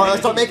Okay, you. yeah. Oh,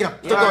 let's start making them.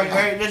 All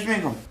right, let's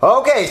make them.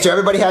 Okay, so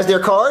everybody has their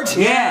cards?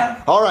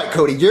 Yeah. All right,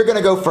 Cody, you're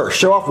gonna go first.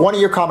 Show off one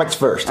of your comics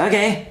first.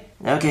 Okay,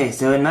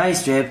 so in my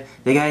strip,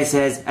 the guy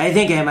says, I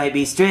think I might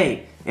be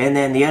straight. And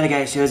then the other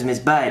guy shows him his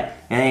butt,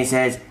 and he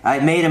says, I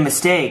made a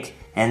mistake,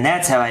 and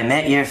that's how I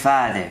met your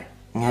father.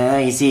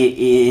 You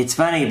see, it's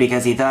funny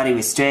because he thought he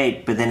was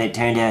straight, but then it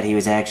turned out he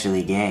was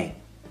actually gay.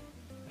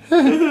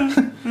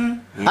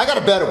 I got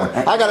a better one.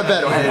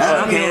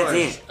 Okay,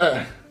 that's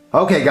it.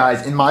 Okay,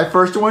 guys, in my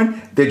first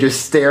one, they're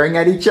just staring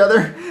at each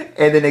other,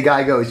 and then the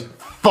guy goes,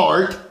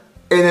 fart,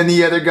 and then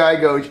the other guy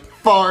goes,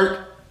 fart,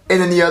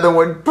 and then the other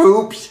one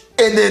poops,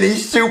 and then he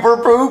super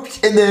poops,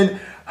 and then,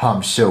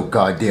 I'm so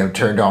goddamn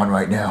turned on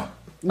right now.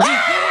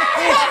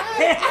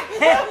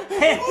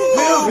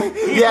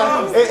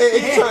 Yeah,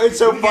 it's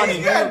so funny.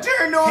 You got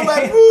turned on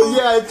by poop.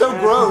 Yeah, it's so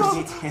gross.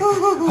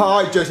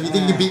 All right, Joseph, you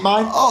think you can beat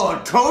mine?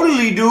 Oh,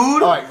 totally,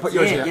 dude. All right, put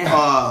yours here.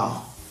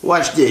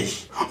 Watch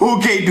this.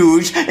 Okay,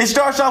 dudes. It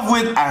starts off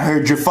with, I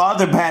heard your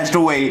father passed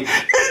away. And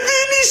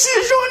then he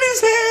sits on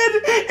his head.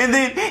 And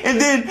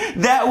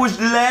then that was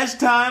the last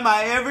time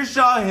I ever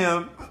saw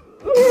him.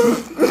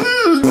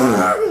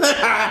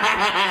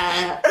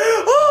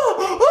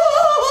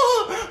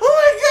 Oh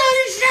my God,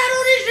 he sat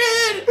on his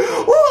head.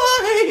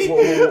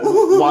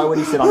 Why? Why would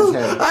he sit on his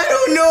head? I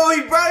don't know.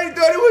 He probably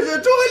thought it was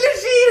a toilet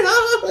seat.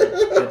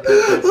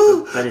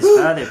 But his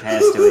father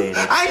passed away.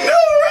 I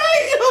know, right?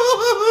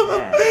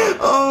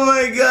 Oh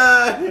my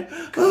God.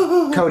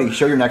 Cody,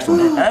 show your next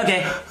one.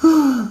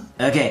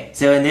 Okay,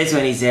 so in this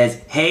one he says,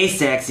 Hey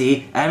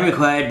sexy, I'm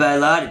required by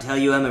law to tell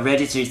you I'm a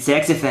registered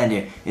sex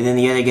offender. And then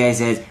the other guy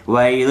says,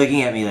 Why are you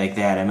looking at me like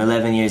that? I'm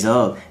 11 years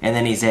old. And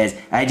then he says,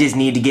 I just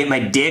need to get my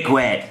dick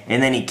wet.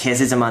 And then he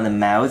kisses him on the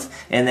mouth.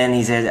 And then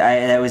he says,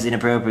 that was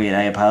inappropriate,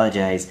 I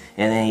apologize.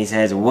 And then he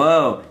says,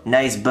 Whoa,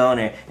 nice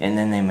boner. And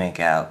then they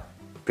make out.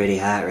 Pretty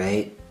hot,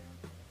 right?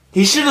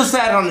 He should have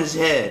sat on his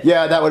head.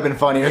 Yeah, that would have been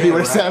funny if he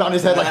would have sat on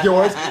his head like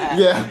yours.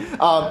 Yeah.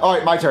 All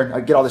right, my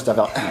turn. Get all this stuff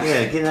out.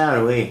 Yeah, get out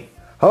of the way.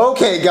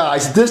 Okay,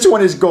 guys, this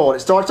one is gold. It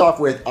starts off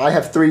with, I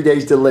have 3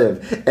 days to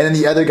live. And then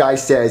the other guy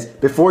says,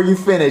 before you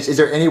finish, is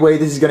there any way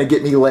this is going to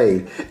get me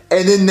laid?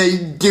 And then they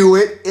do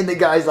it, and the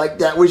guy's like,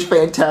 that was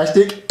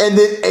fantastic. And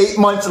then 8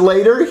 months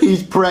later,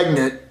 he's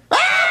pregnant.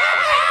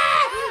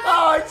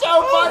 Oh, it's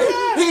so funny.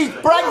 He's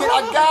pregnant.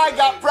 A guy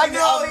got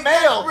pregnant. A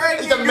male.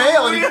 It's a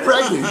male, and he's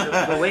pregnant.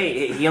 But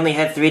wait, he only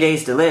had 3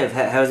 days to live.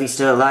 How is he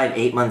still alive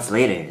 8 months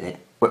later? That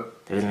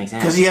doesn't make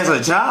sense. Because he has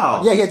a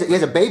child. Yeah, he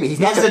has a baby.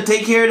 He has to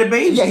take care of the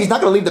baby. Yeah, he's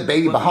not going to leave the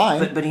baby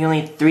behind. But he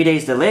only 3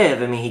 days to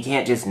live. I mean, he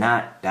can't just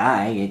not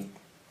die.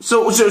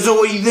 So what do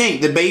you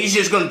think? The baby's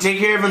just going to take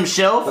care of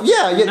himself?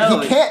 Yeah, No,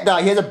 he can't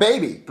die. He has a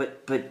baby.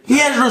 But He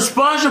has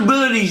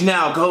responsibilities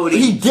now, Cody.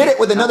 He did it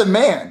with another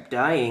man.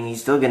 dying,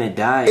 he's still gonna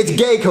die. It's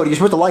gay, Cody. You're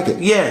supposed to like it.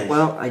 Yeah.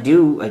 Well, I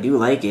do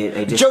like it.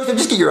 I just Joseph,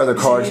 just get your other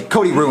cards.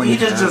 Cody ruined He it.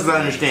 just doesn't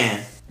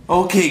understand.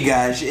 Okay,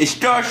 guys. It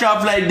starts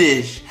off like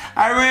this.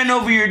 I ran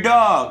over your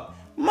dog.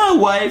 My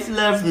wife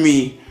left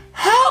me.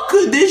 How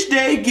could this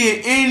day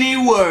get any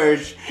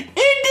worse? And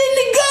then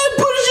the guy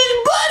puts his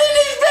butt in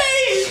his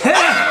face.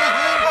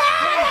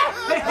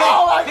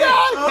 Oh my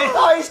God!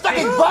 Oh, he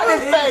fucking butt in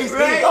his face.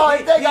 Right. Oh,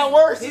 his day got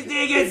worse. His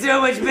day gets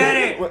so much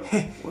better.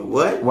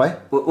 What?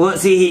 What? Well,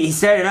 see, he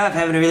started off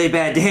having a really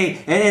bad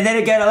day, and then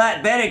it got a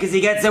lot better because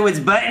he got someone's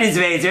butt in his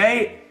face,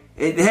 right?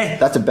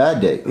 That's a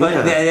bad day.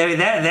 But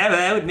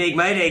that would make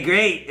my day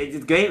great.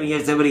 It's great when you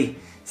have somebody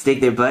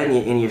stick their butt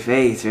in your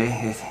face,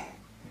 right?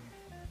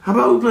 How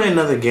about we play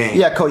another game?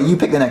 Yeah, Cody, you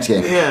pick the next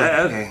game.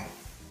 Yeah. Okay.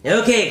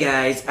 Okay,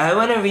 guys, I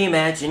want a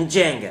rematch in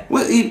Jenga.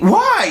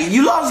 Why?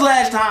 You lost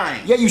last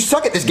time. Yeah, you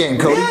suck at this game,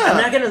 Cody. Yeah. I'm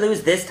not gonna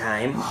lose this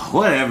time.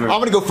 Whatever. I'm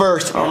gonna go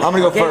first. I'm gonna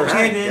go Okay, first.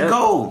 alright. Okay, then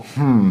go.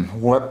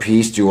 What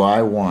piece do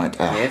I want?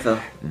 Careful.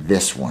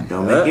 This one.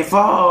 Don't make it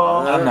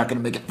fall. I'm not gonna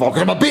make it fall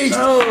because I'm a beast.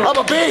 I'm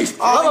a beast.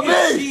 I'm a you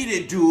beast.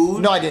 cheated,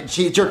 dude. No, I didn't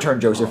cheat. It's your turn,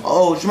 Joseph.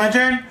 Oh, it's my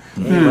turn?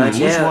 Watch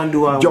Which out. one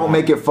do I Don't want?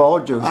 make it fall,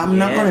 Joseph. I'm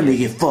not Yeah. gonna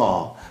make it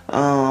fall.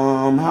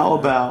 How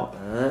about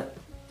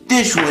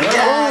this one? Yeah,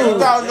 I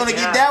thought I was gonna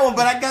get that one,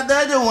 but I got the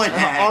other one.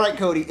 All right,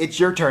 Cody, it's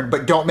your turn,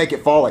 but don't make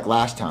it fall like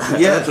last time.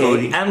 Yeah, Okay,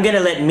 Cody. I'm gonna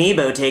let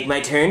Meebo take my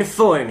turn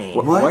for me.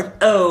 What?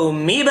 Oh,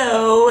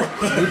 Meebo!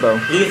 Meebo.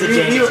 He's a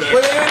Wait, Jenga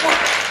champ.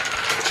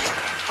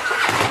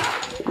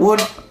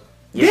 What?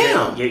 Your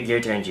Damn. turn, your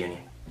turn, Junior.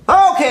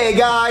 Okay,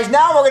 guys,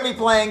 now we're gonna be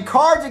playing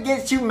Cards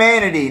Against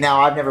Humanity.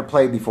 Now, I've never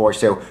played before,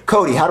 so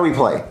Cody, how do we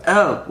play?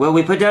 Oh, well,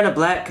 we put down a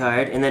black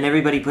card, and then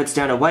everybody puts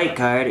down a white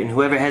card, and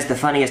whoever has the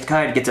funniest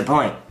card gets a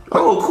point.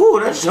 Oh, cool.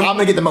 That's I'm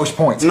gonna get the most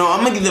points. No,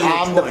 I'm gonna get the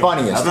most I'm the points.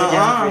 funniest. Put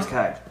down the first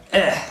card.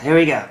 Here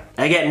we go.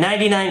 I got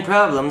 99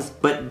 problems,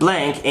 but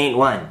blank ain't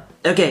one.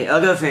 Okay,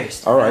 I'll go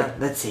first. All right.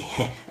 Let's see.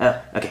 Oh,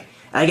 okay.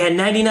 I got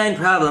 99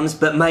 problems,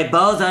 but my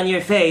balls on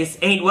your face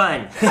ain't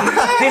one.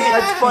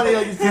 That's funny.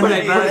 Like, you put My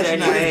it balls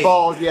in are his nice.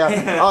 balls,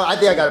 yeah. Oh, I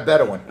think I got a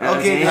better one.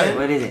 Okay,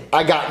 What is it?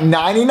 I got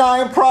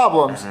 99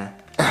 problems,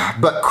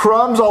 but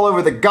crumbs all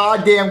over the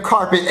goddamn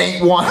carpet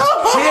ain't one.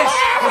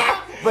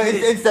 But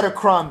instead of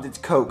crumbs, it's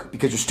Coke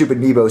because your stupid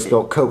Meebo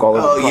spilled Coke all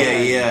over Oh, the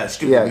carpet. yeah.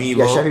 Stupid Yeah, Meebo.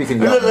 yeah, Chevy can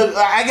Look, yell. look,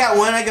 I got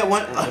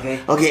one. Okay.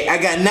 Okay, I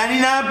got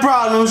 99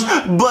 problems,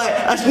 but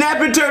a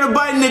snapping turtle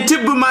biting the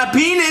tip of my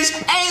penis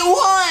ain't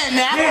one.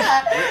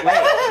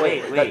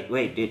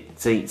 Wait, dude.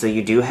 So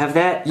you do have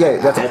that? Yeah,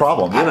 that's a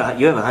problem.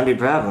 You have 100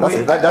 problems.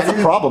 That's a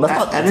problem. That's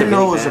not. I didn't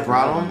know it was a bad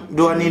problem.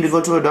 Do I need to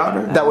go to a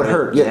doctor? That would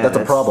hurt. Yeah, that's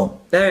a problem.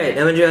 Alright,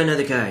 I'm gonna draw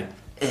another card.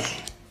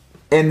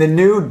 In the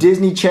new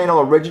Disney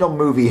Channel original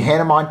movie,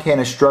 Hannah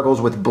Montana struggles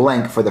with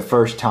blank for the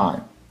first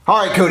time.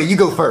 All right, Cody, you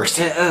go first.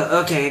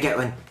 Okay, I got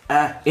one.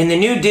 In the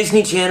new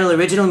Disney Channel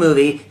original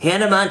movie,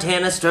 Hannah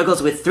Montana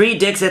struggles with 3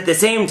 dicks at the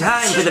same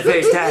time for the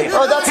first time.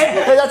 Oh,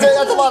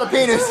 that's a lot of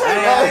penis.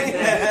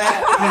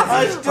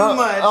 That's too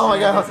much. Oh my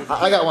god,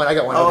 I got one.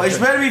 Oh, it's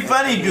better be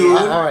funny, dude.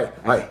 All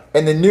right.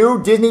 In the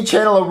new Disney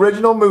Channel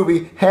original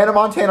movie, Hannah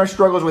Montana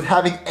struggles with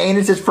having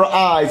anuses for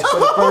eyes for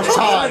the first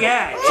time.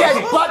 Yeah. She has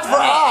butts for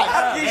eyes.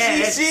 How can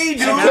she see,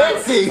 dude?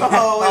 can't see.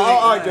 Oh, wait.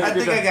 all right, I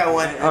think good. I got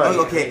one. right.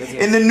 Okay.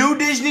 In the new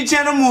Disney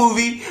Channel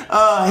movie,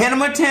 Hannah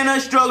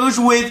Montana struggles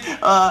with 8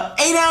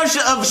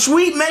 ounces of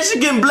sweet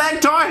Mexican black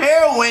tar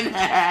heroin.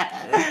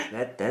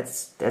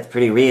 That's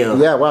pretty real.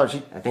 Yeah, wow. I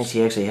think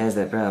she actually has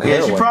that problem. Yeah,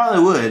 she Heroin.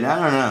 probably would. I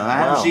don't know.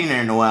 I Wow. haven't seen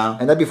her in a while.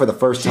 And that'd be for the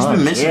first She's time.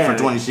 been missing Yeah, for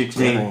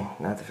 2016. definitely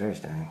not the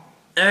first time.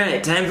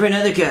 Alright, time for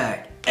another card.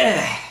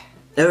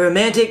 A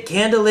romantic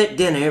candlelit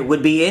dinner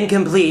would be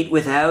incomplete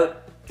without...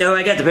 Oh,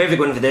 I got the perfect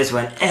one for this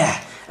one.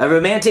 A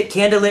romantic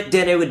candlelit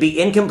dinner would be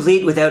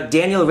incomplete without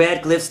Daniel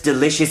Radcliffe's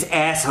delicious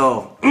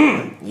asshole.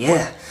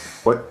 Yeah.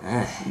 What?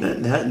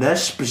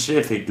 That's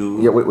specific,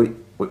 dude. Yeah, wait.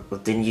 Well,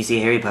 didn't you see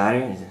Harry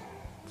Potter?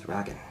 It's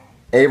rocking.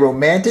 A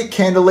romantic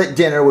candlelit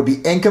dinner would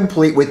be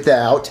incomplete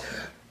without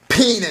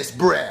penis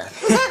breath.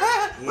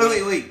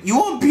 Wait. You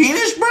want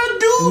penis breath,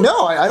 dude?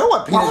 No, I don't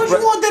want Why penis would breath.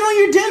 you want that on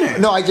your dinner?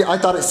 No, I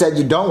thought it said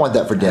you don't want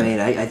that for I dinner. mean,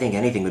 I think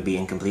anything would be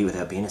incomplete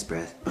without penis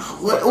breath.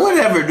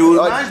 Whatever, dude.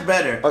 Mine's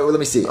better. Oh, let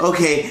me see.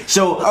 Okay,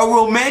 so a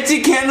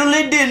romantic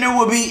candlelit dinner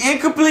would be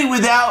incomplete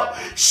without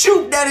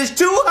soup that is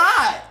too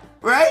hot,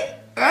 right?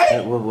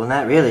 Right? Well,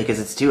 not really, because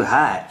it's too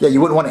hot. Yeah,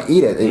 you wouldn't want to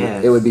eat it. Yeah.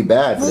 It would be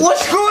bad. Well,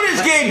 screw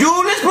this game,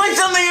 dude. Let's play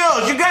something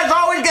else. You guys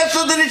always got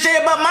something to say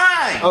about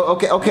mine. Oh,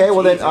 okay.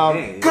 Well then,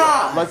 okay.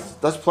 God,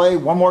 let's play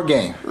one more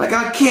game. like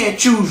I can't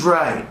choose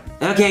right.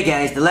 Okay,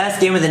 guys, the last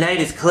game of the night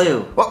is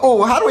Clue.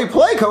 Oh, how do we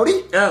play,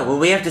 Cody? Oh, well,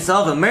 we have to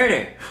solve a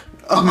murder.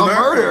 A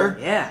murder?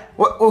 Yeah.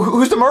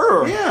 Who's the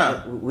murderer?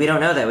 Yeah. We don't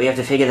know that. We have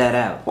to figure that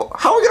out. Well,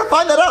 how are we gonna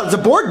find that out? It's a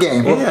board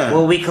game. Yeah.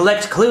 Well, we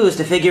collect clues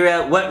to figure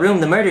out what room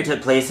the murder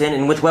took place in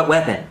and with what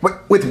weapon.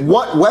 With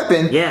what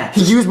weapon? Yeah.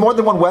 He used more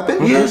than one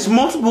weapon? There's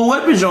multiple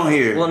weapons on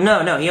here. Well,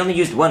 no, he only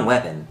used one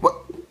weapon.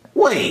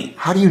 Wait.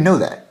 How do you know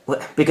that?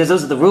 Because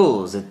those are the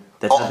rules.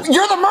 That's Oh,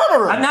 you're the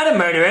murderer! I'm not a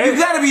murderer. You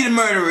gotta be the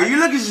murderer. You're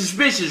looking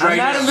suspicious right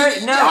not now. a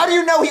No. How do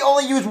you know he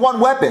only used one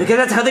weapon? Because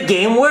that's how the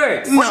game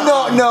works.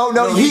 No.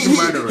 he's the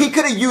murderer. He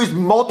could have used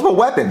multiple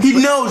weapons. He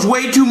knows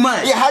way too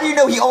much. Yeah, how do you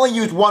know he only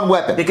used one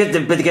weapon? Because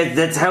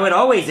that's how it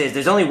always is.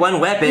 There's only one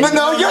weapon.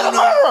 No, you're the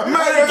murderer!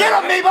 Murderer. Get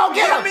him, Meebo!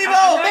 Get him!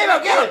 Meebo,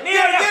 get him!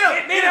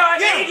 Nino, I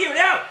need you.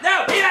 No,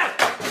 Nino.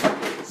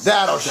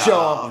 That'll show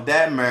him. Oh,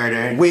 that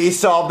murder. We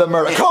solved the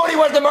murder. Cody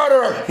was the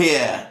murderer!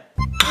 Yeah.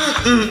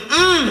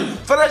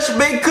 Fresh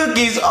baked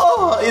cookies.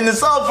 Oh, and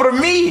it's all for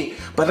me.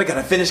 But I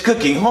gotta finish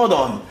cooking. Hold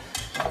on.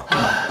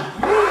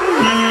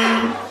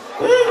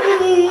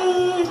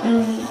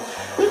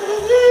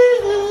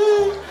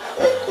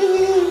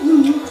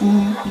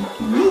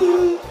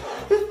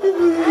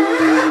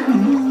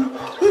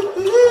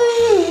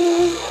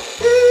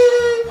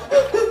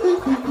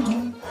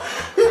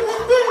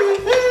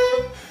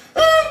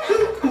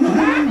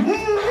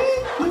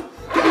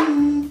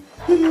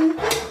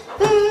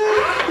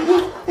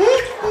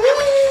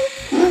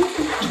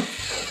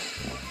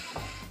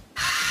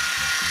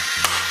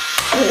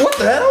 What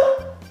the hell?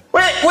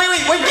 Wait,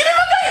 give me my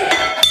gun!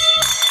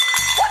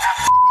 What the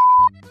f?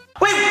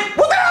 Wait,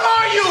 what the hell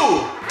are you?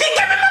 Give me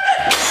my gun!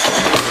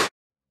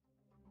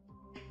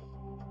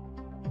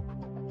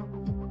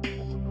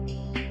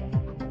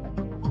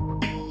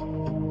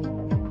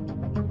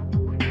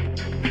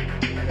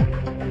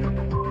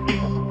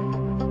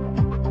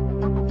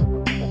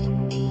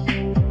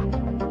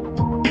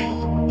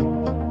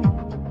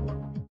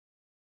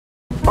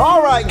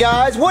 All right,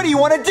 guys, what do you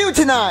want to do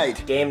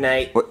tonight? Game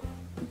night. What?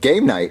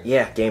 Game night?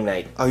 Yeah, game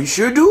night. Are you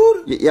sure,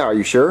 dude? Yeah, are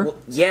you sure?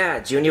 Yeah,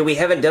 Junior, we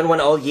haven't done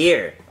one all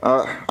year.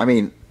 I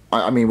mean,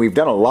 we've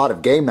done a lot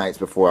of game nights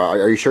before.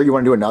 Are you sure you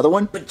want to do another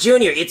one? But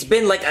Junior, it's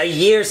been like a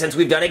year since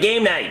we've done a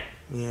game night.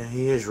 Yeah,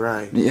 he is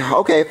right. Yeah,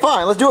 okay,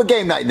 fine. Let's do a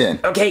game night then.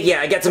 Okay, yeah,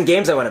 I got some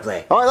games I want to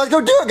play. All right, let's go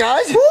do it,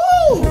 guys.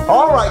 Woo!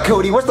 All right,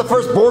 Cody, what's the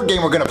first board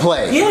game we're going to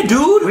play? Yeah,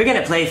 dude. We're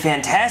gonna play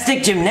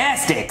Fantastic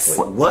Gymnastics.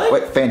 What?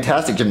 What?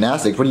 Fantastic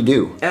Gymnastics. What do you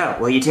do? Oh,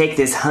 well, you take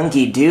this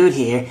hunky dude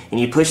here, and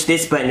you push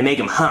this button to make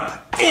him hump.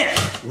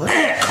 What?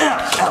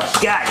 Oh,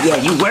 God, yeah,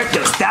 you work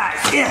those thighs.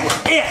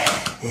 Oh, yeah.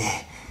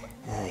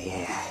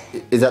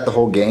 Is that the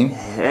whole game?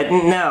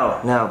 No,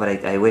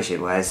 but I wish it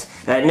was.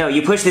 No,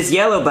 you push this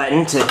yellow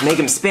button to make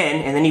him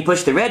spin, and then you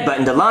push the red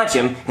button to launch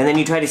him, and then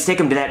you try to stick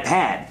him to that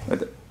pad.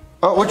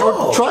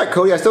 Try it,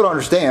 Cody. I still don't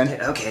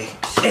understand. Okay.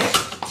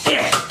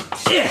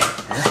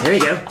 There we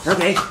go.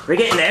 Okay, we're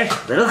getting there.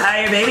 A little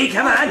higher, baby.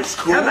 Come on.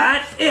 Come on.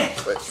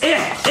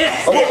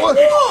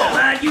 Come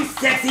on, you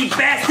sexy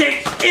bastard.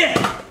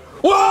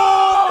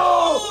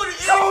 Whoa!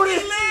 Cody!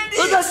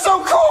 That's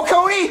so cool,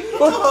 Cody!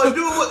 Oh,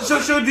 dude,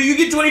 so do you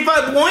get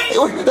 25 points?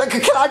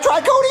 Can I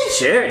try, Cody?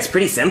 Sure, it's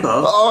pretty simple.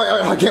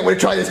 Oh, I can't wait to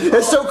try this.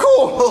 It's so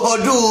cool. Oh,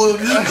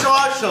 dude, it's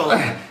awesome.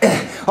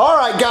 All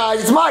right,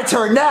 guys, it's my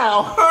turn now.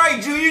 All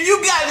right, Junior,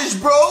 you got this,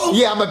 bro.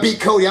 Yeah, I'm gonna beat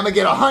Cody. I'm gonna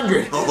get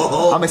 100. I'm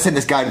gonna send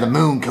this guy to the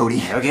moon,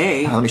 Cody.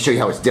 Okay. Let me show you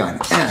how it's done.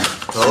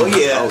 Oh,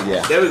 yeah. Oh,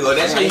 yeah. There we go.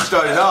 That's how you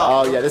started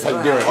off. Oh, yeah, this is how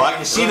you do it. Oh, I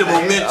can see the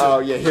momentum. Oh,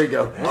 yeah, here we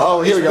go.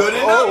 Oh, here we go. Good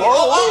enough.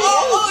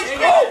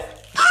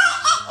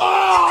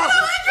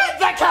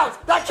 That counts!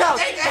 That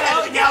counts!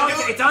 No,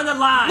 it's on the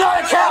line. No,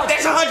 it counts!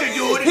 That's 100,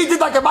 dude. He did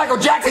like the Michael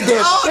Jackson did.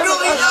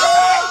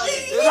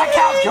 That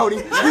counts, Cody.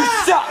 You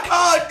suck.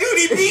 Oh, dude,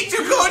 he beat you,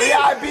 Cody. Yeah,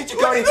 I beat you,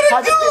 Cody.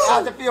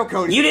 How's it feel,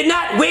 Cody? You did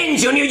not win,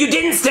 Junior. You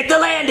didn't stick the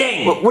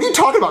landing. What are you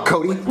talking about,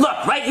 Cody?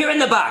 Look, right here in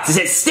the box. It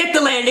says stick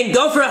the landing,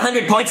 go for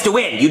 100 points to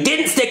win. You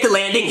didn't stick the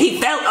landing. He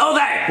fell over.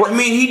 I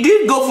mean, he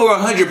did go for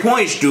 100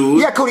 points,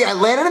 dude. Yeah, Cody, I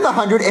landed in the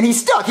 100 and he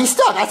stuck. He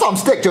stuck. I saw him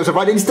stick, Joseph.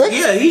 I didn't stick?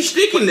 Yeah, he's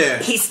sticking there.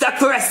 He stuck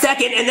for a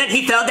second and then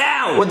he fell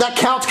down. Well, that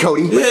counts,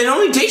 Cody. Yeah, it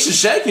only takes a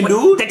second,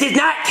 dude. That did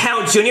not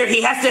count, Junior.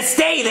 He has to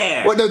stay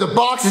there. Well, no, the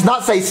box does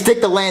not say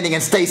stick the landing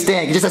and stay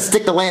standing. It just says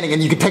stick the landing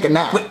and you can take a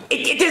nap.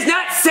 It does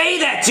not say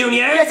that,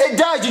 Junior. Yes, it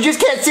does. You just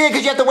can't see it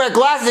because you have to wear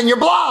glasses and you're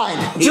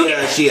blind. Junior,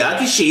 Yeah, see, I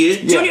can see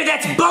it. Junior,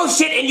 that's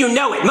bullshit and you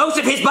know it. Most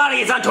of his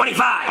body is on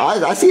 25.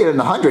 I see it in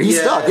the 100. He's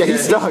Yeah, stuck. Yeah, he's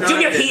he's stuck. not.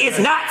 Junior, he is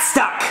not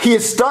stuck. He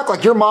is stuck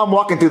like your mom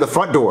walking through the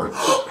front door.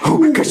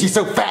 Because she's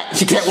so fat,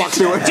 she can't walk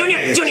through it. Junior,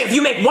 if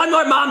you make one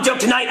more mom joke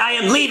tonight, I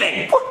am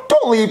leaving.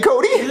 Don't leave,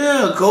 Cody.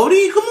 Yeah,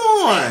 Cody, come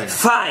on.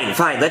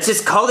 Fine. Let's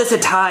just call this a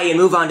tie and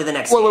move on to the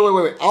next game.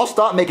 Wait. I'll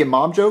stop making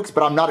mom jokes,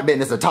 but I'm not admitting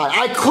this is a tie.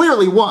 I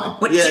clearly won.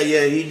 What, Yeah,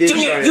 he did.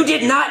 Junior, you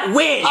did not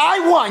win. I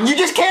won. You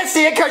just can't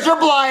see it because you're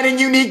blind and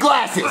you need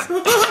glasses.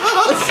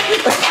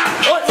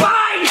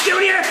 Fine,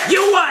 Junior,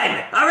 you won.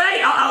 All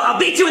right, I'll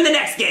beat you in the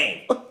next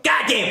game.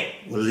 God damn it.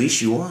 Well, at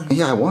least you won.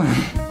 Yeah, I won.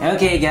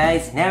 Okay,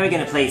 guys, now we're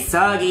gonna play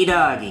Soggy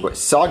Doggy. What,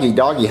 soggy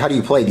doggy, how do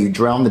you play? Do you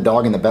drown the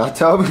dog in the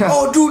bathtub?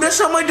 Oh, dude, that's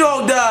how my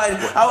dog died.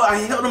 I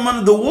held him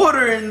under the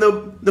water and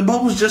the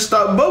bubbles just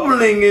stopped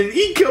bubbling and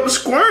he kept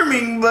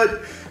squirming,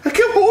 but I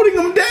kept holding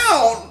him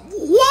down.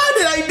 Why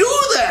did I do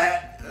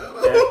that?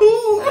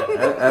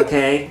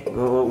 Okay,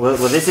 well,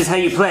 this is how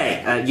you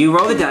play. You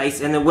roll the dice,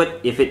 and then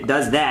if it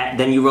does that,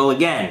 then you roll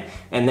again.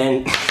 And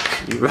then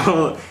you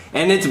roll,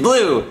 and it's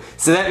blue.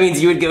 So that means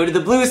you would go to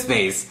the blue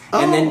space.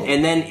 And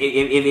then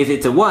if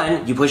it's a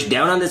 1, you push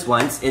down on this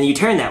once, and you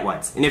turn that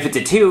once. And if it's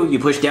a 2, you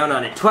push down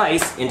on it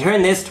twice, and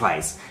turn this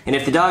twice. And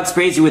if the dog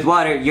sprays you with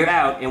water, you're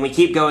out, and we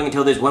keep going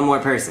until there's one more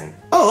person.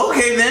 Oh,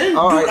 okay then.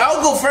 All Dude, right.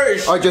 I'll go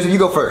first. All right, Joseph, you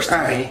go first.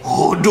 Okay.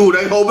 Oh, dude,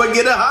 I hope I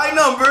get a high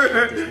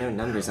number. No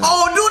numbers on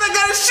Oh, dude, I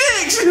got a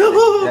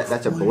 6.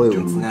 That's a blue.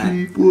 It's not.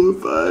 3, 4,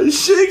 5,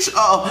 6.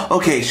 Oh,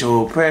 okay,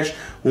 so press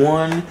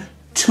 1,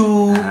 2.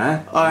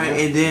 Alright,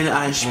 and then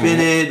I spin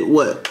it,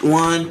 what?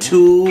 1,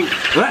 2. What?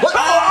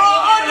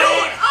 Oh,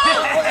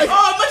 it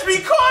must be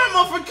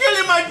karma for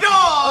killing my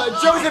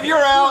dog. Joseph, you're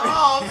out.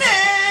 Oh,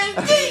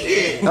 man. Dang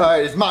it. All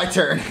right, it's my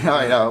turn. All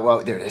right,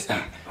 well, there it is.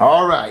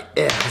 All right,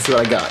 yeah, that's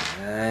what I got.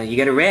 You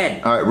got a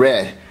red. All right,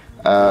 red.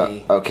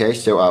 Okay,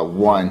 so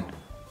 1,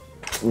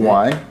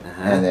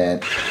 and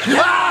then.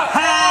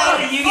 How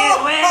did you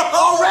get wet?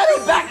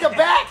 Already back to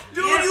back.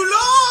 Dude, you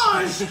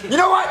lost. You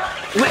know what?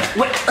 Wait,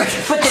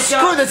 put the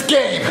Screw this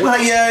game.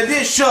 Well, yeah,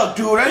 this sucked,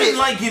 dude. I didn't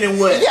like getting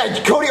wet.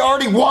 Yeah, Cody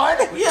already won.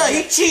 Yeah,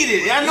 he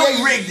cheated. I know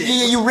he rigged it.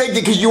 Yeah, you rigged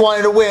it because you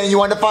wanted to win. You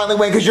wanted to finally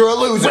win because you're a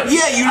loser.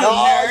 Yeah, you little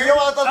nerd. You know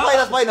what?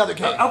 Let's play another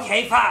game.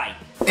 Okay, fine.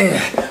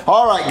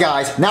 All right,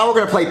 guys. Now we're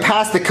gonna play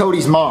Pass the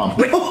Cody's Mom.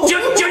 Wait,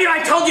 Junior,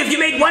 I told you if you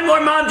made one more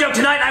mom joke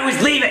tonight, I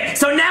was leaving.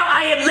 So now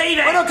I am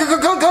leaving. Oh,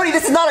 no, Cody,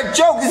 this is not a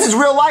joke. This is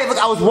real life. Look,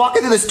 I was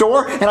walking through the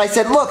store and I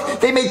said,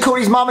 look, they made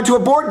Cody's mom into a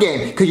board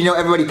game because you know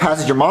everybody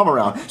passes your mom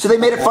around. So they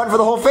made it fun for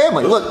the whole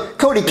family. Look,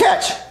 Cody,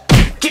 catch.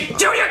 Junior,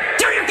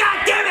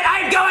 God damn it,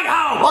 I'm going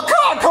home. Oh,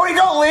 come on, Cody,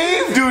 don't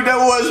leave. Dude, that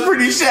was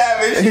pretty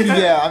savage.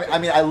 Yeah, I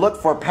mean, I looked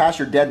for pass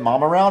your dead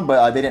mom around,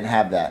 but they didn't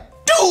have that.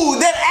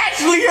 Dude, that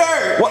actually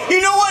hurt. What?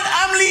 You know what?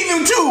 I'm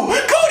leaving too.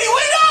 Cody,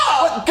 wait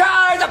up. But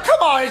guys,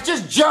 come on, it's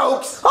just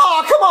jokes.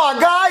 Oh, come on,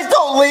 guys,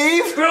 don't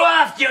leave. Screw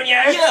off,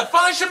 Junior. Yeah,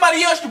 find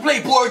somebody else to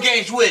play board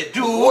games with,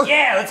 dude.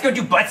 Yeah, let's go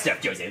do butt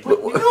stuff, Joseph.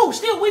 No,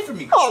 stay away from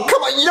me. Oh,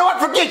 come on, you know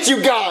what? Forget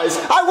you guys.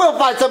 I will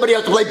find somebody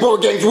else to play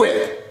board games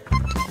with.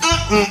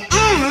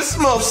 This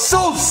smells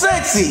so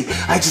sexy.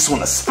 I just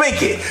want to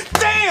spank it.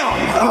 Damn.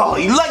 Oh,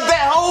 you like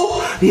that,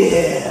 hoe?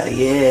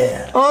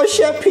 Yeah. Oh,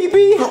 Chef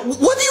Pee-Pee.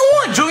 What do you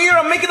want, Junior?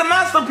 I'm making a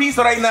masterpiece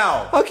right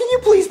now. Can you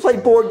please play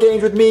board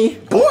games with me?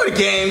 Board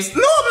games?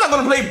 No, I'm not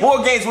going to play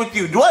board games with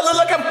you. Do I look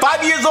like I'm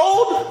 5 years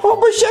old? Oh,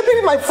 but Chef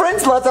Pee-Pee, my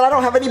friends left and I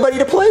don't have anybody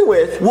to play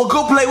with. Well,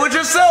 go play with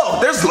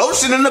yourself. There's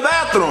lotion in the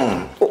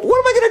bathroom. What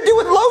am I gonna do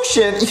with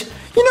lotion?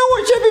 You know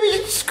what, Chef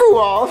Pee-Pee? Screw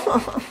off.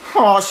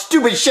 Oh,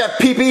 stupid Chef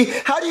Pee-Pee.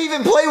 How do you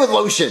even play with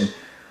lotion?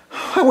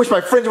 I wish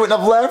my friends wouldn't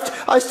have left.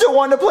 I still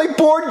wanted to play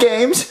board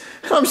games.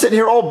 I'm sitting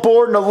here all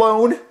bored and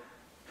alone.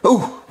 Ooh,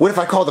 what if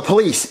I call the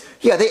police?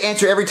 Yeah, they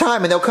answer every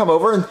time and they'll come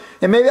over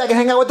and maybe I can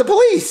hang out with the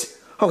police.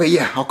 Okay,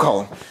 yeah, I'll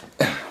call them.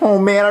 Oh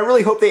man, I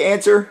really hope they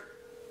answer.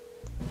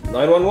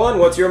 911,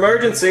 what's your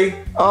emergency?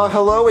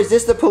 Hello, is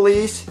this the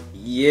police?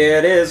 Yeah,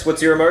 it is.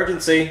 What's your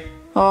emergency?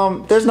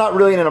 There's not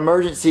really an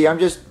emergency. I'm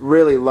just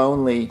really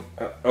lonely.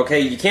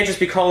 Okay, you can't just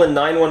be calling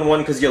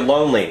 911 because you're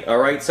lonely,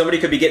 alright? Somebody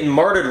could be getting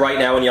murdered right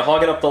now and you're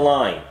hogging up the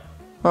line.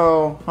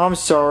 Oh, I'm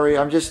sorry.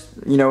 I'm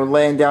just,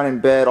 laying down in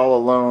bed all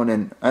alone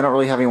and I don't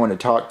really have anyone to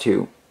talk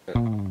to.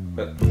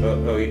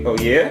 Oh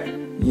yeah?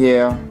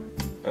 Yeah.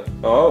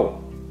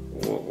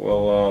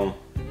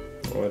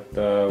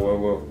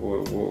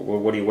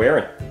 What are you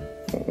wearing?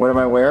 What am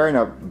I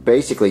wearing?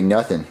 Basically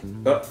nothing.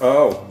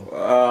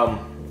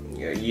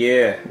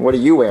 Yeah. What are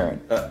you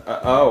wearing?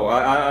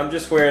 I'm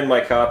just wearing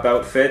my cop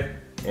outfit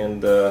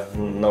and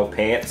no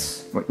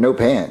pants. No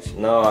pants?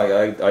 No,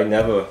 I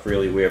never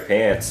really wear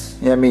pants.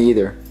 Yeah, me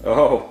either.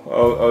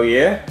 Oh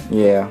yeah?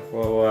 Yeah.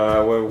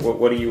 Well,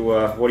 what are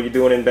you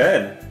doing in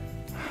bed?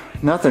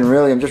 Nothing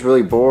really. I'm just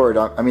really bored.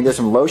 I mean, there's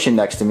some lotion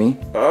next to me.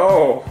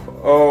 Oh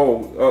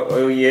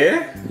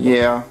yeah?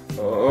 Yeah.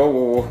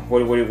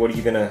 What are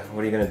you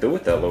gonna do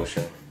with that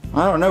lotion?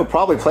 I don't know.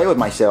 Probably play with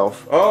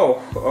myself.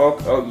 Oh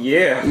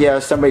yeah. Yeah,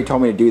 somebody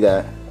told me to do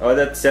that. Oh,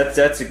 that's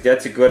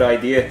a good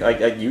idea.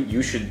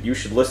 You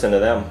should listen to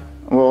them.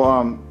 Well,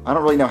 I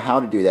don't really know how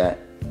to do that.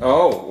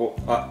 Oh,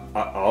 well,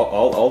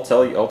 I'll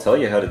tell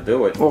you how to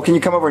do it. Well, can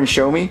you come over and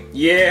show me?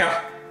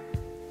 Yeah.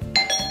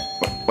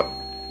 What?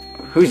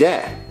 Who's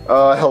that?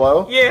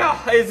 Hello?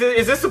 Yeah.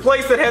 Is this the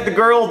place that had the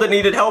girl that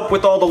needed help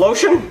with all the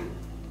lotion?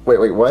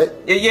 Wait, what?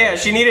 Yeah,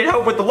 she needed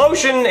help with the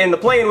lotion and the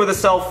playing with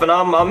herself, and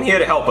I'm here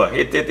to help her.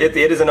 It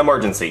is an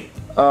emergency.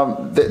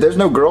 There's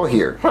no girl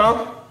here.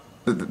 Huh?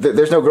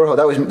 There's no girl.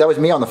 That was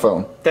me on the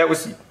phone. That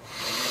was.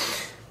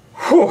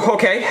 Whew,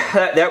 okay.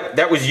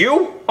 That was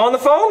you on the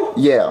phone?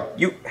 Yeah.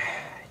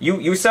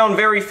 You sound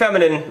very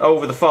feminine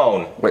over the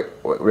phone. Wait,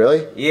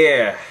 really?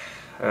 Yeah.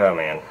 Oh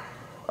man.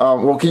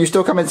 Well, can you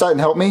still come inside and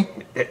help me?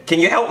 Can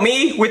you help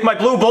me with my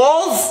blue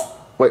balls?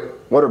 Wait,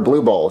 what are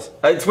blue balls?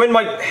 It's when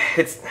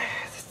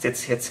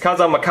it's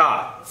cause I'm a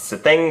cop. It's a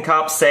thing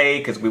cops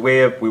say cause we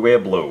wear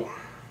blue.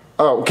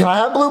 Oh, can I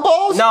have blue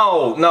balls?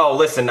 No,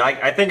 listen,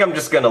 I think I'm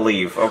just gonna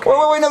leave, okay?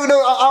 Wait, no,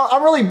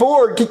 I'm really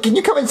bored. Can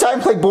you come inside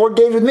and play board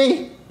games with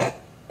me?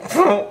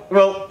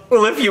 well,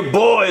 if you're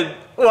bored,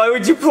 why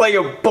would you play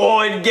a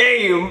board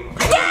game?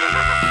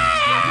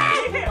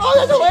 Oh,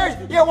 that's hilarious.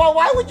 Yeah, well,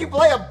 why would you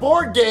play a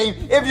board game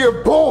if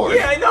you're bored?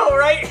 Yeah, I know,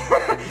 right?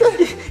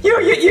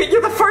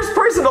 You're the first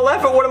person to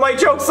laugh at one of my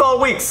jokes all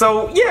week,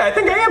 so yeah, I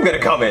think I am gonna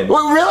come in.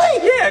 Well,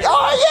 really? Yeah.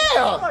 Oh,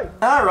 yeah.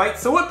 Alright,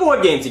 so what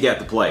board games you got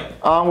to play?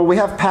 Well, we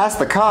have Pass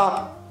the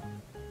Cop.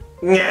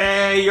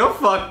 Yeah, you're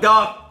fucked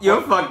up.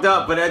 You're fucked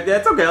up, but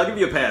that's okay. I'll give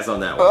you a pass on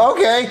that one.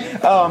 Okay.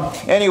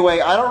 Anyway,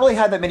 I don't really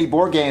have that many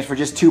board games for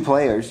just 2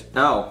 players.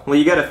 Oh, well,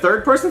 you got a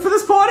third person for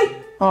this party?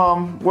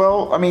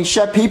 Well, I mean,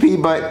 Chef Pee-Pee,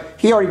 but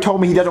he already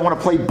told me he doesn't want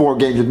to play board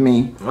games with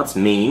me. That's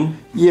mean.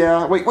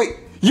 Yeah, wait.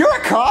 You're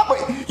a cop?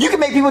 Wait, you can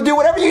make people do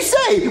whatever you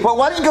say. Well,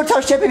 why don't you go tell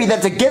Chef Pee-Pee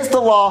that's against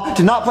the law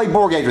to not play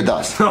board games with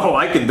us? Oh,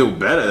 I can do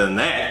better than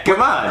that.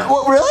 Come on.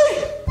 What,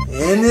 really?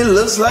 And it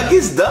looks like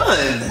it's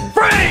done.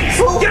 Freeze!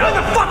 Get on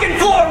the fucking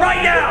floor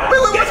right now!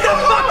 Get the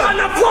fuck on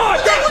the floor!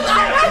 Get the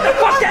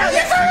fuck down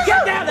there!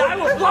 Get down there! I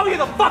will blow you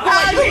the fuck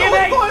away! You hear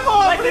me?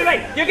 Listen to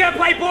me! You're gonna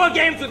play board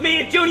games with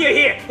me and Junior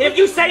here. If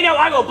you say no,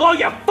 I will blow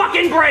your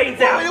fucking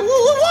brains out. You're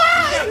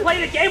gonna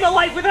play the game of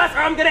life with us, or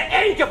I'm gonna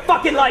end your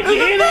fucking life. You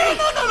hear me?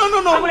 No.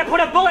 I'm gonna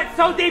put a bullet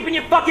so deep in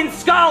your fucking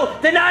skull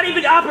that not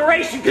even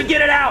Operation could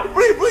get it out.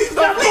 Please,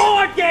 The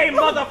board game,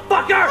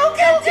 motherfucker!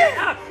 Okay.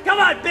 Come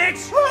on,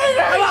 bitch!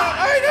 Come on!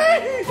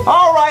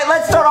 All right,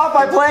 let's start off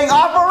by playing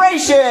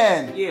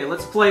Operation. Yeah,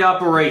 let's play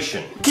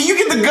Operation. Can you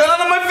get the gun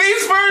out of my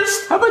face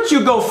first? How about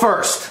you go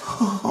first?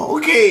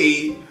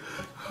 Okay.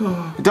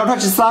 Don't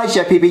touch the side,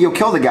 Chef Pee-Pee. You'll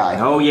kill the guy.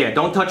 Oh yeah,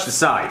 don't touch the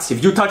sides.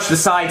 If you touch the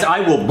sides, I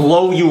will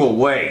blow you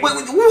away. Wait,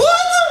 what?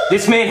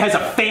 This man has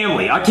a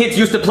family. Our kids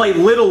used to play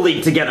Little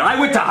League together. I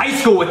went to high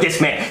school with this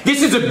man.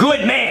 This is a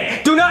good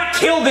man. Do not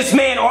kill this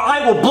man or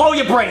I will blow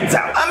your brains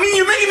out. I mean,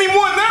 you're making me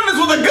more nervous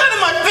with a gun in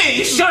my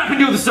face. Shut up and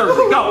do the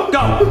surgery. Go.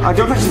 Don't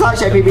touch the side,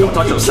 Chef Pee-Pee. Don't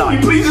touch those Can you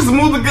sides. please just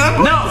move the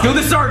gun? No, do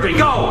the surgery.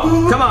 Go.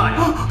 Come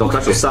on. Don't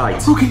touch those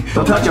sides. Okay.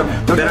 Don't touch them.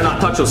 Better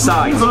not touch those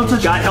sides. Don't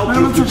touch- God help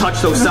you if you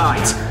touch those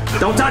sides.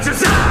 Don't touch those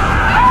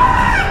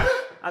sides.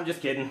 I'm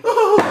just kidding.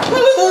 All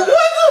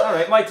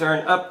right, my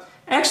turn.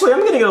 Actually, I'm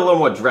gonna get a little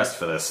more dressed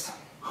for this.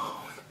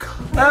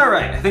 All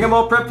right, I think I'm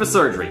all prepped for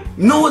surgery.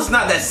 No, it's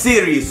not that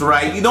serious,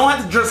 right? You don't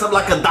have to dress up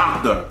like a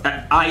doctor.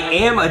 I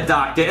am a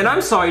doctor, and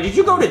I'm sorry, did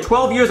you go to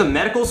 12 years of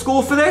medical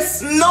school for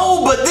this?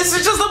 No, but this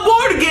is just a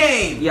board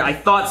game. Yeah, I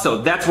thought so.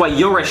 That's why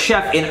you're a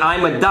chef and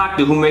I'm a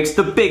doctor who makes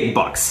the big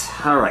bucks.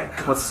 All right,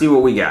 let's see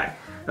what we got.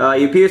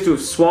 He appears to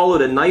have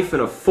swallowed a knife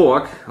and a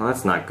fork. Well,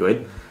 that's not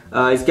good.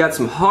 He's got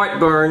some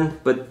heartburn,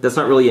 but that's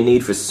not really a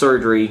need for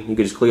surgery. You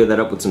could just clear that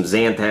up with some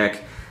Zantac.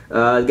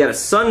 He's got a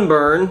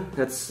sunburn.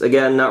 That's,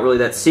 again, not really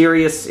that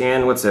serious.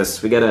 And what's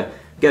this? We got a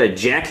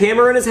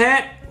jackhammer in his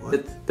hat?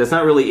 That's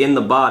not really in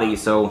the body,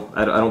 so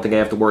I don't think I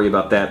have to worry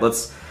about that.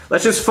 Let's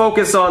just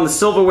focus on the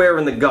silverware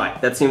and the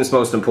gut. That seems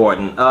most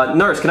important.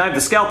 Nurse, can I have the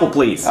scalpel,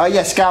 please?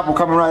 Yeah, scalpel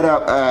coming right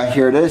up.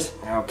 Here it is.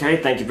 Okay,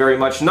 thank you very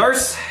much,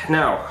 nurse.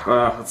 Now,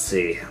 let's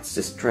see. Let's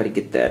just try to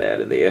get that out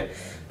of there.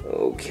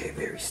 Okay,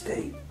 very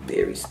steady,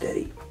 very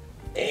steady.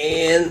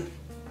 And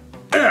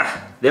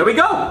there we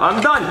go.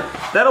 I'm done.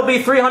 That'll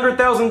be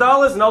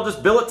 $300,000, and I'll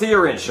just bill it to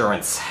your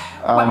insurance.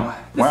 Wow,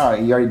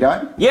 you already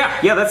done? Yeah,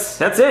 that's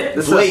it.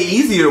 This It's way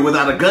easier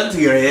without a gun to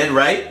your head,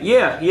 right?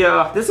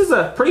 Yeah. This is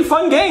a pretty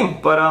fun game.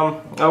 But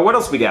what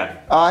else we got?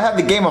 I have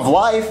the game of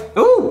life.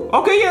 Ooh,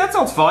 okay, yeah, that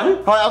sounds fun.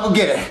 All right, I'll go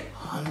get it.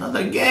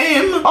 Another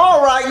game.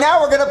 All right,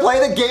 now we're gonna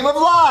play the game of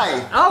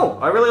life. Oh,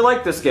 I really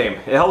like this game.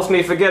 It helps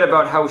me forget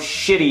about how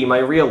shitty my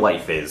real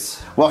life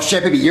is. Well,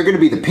 Chef Pee-Pee, you're gonna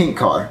be the pink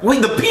car.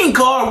 Wait, the pink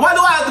car? Why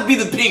do I have to be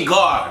the pink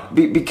car?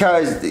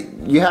 Because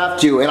you have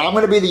to, and I'm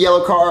gonna be the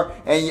yellow car,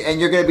 and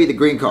you're gonna be the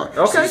green car.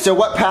 Okay. So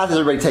what path is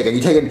everybody taking?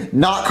 You taking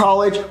not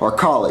college or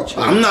college?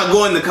 I'm not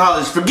going to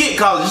college. Forget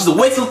college. It's a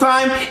waste of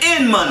time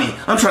and money.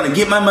 I'm trying to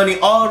get my money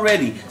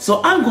already.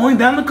 So I'm going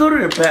down the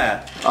career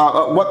path.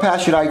 What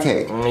path should I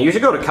take? You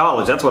should go to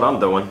college. That's what I'm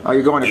doing. Are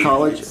you going to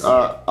college?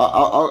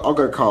 I'll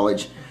go to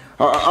college.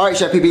 All right,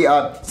 Chef Pee-Pee,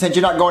 since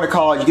you're not going to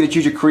college, you get to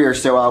choose your career.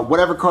 So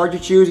whatever card you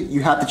choose,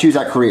 you have to choose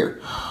that career.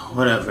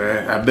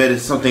 Whatever. I bet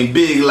it's something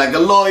big like a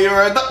lawyer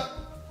or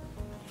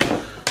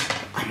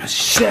I'm a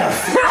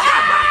chef.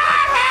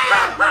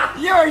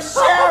 You're a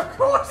chef!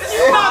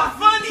 It's not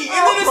funny.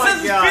 And then it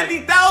says it's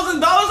 $50,000. I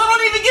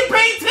don't even get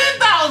paid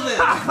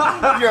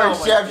 $10,000. You're a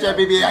chef, Chef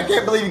Pee-Pee. I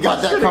can't believe you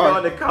got that Should've card.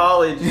 gone to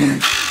college.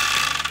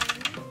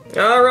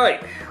 All right,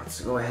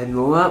 let's go ahead and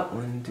go up.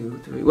 1, 2,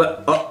 3.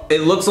 Well, oh,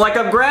 it looks like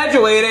I'm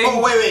graduating.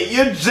 Oh, wait.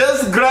 You're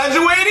just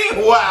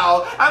graduating?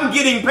 Wow. I'm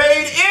getting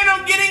paid and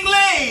I'm getting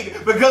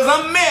laid because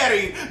I'm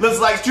married. Looks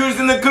like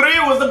choosing the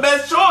career was the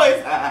best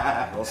choice.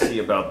 We'll see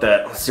about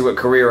that. Let's see what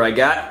career I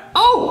got.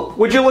 Oh,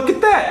 would you look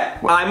at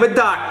that? I'm a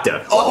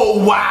doctor.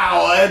 Oh,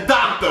 wow. A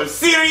doctor.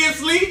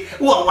 Seriously?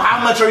 Well,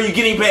 how much are you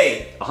getting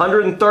paid?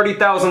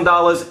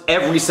 $130,000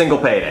 every single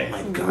payday. Oh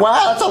my God.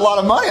 Wow, that's a lot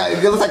of money.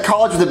 It looks like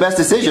college was the best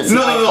decision.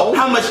 No.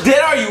 How much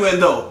debt are you in,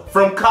 though?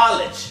 From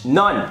college?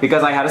 None,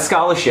 because I had a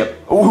scholarship.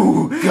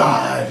 Ooh.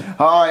 God.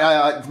 All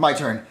right, it's my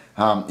turn.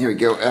 Here we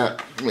go.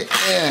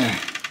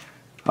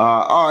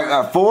 All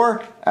right,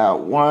 4.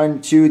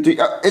 1, 2, 3.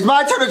 It's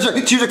my turn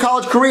to choose a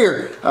college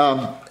career.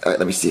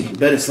 Let me see.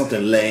 Bet it's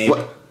something lame.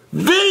 What?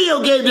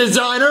 Video game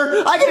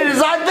designer! I get to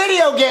design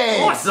video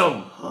games!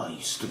 Awesome! Oh,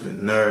 you stupid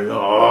nerd.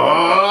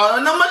 Oh,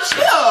 and I'm a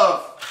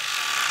chef.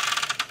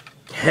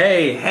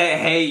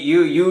 Hey,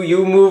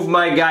 you move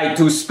my guy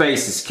 2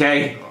 spaces,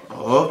 okay?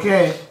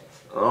 Okay.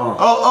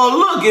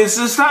 Oh, look,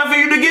 it's time for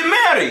you to get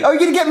married. Oh, you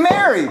get to get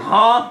married.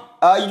 Huh?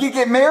 You get to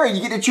get married.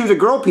 You get to choose a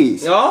girl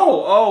piece.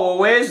 Oh,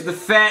 where's the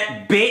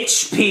fat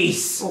bitch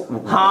piece?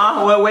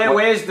 Huh?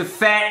 Where's the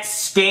fat,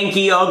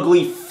 stinky,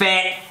 ugly,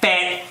 fat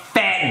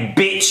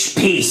bitch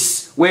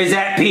piece? Where's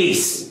that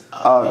piece?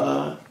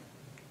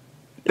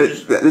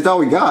 That's all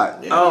we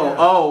got.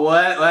 Oh,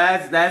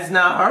 that's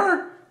not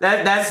her?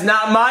 That's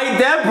not my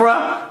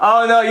Deborah.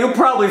 Oh no, you'll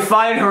probably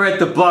find her at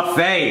the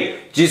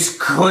buffet. Just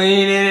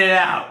cleaning it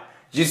out.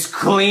 Just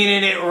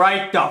cleaning it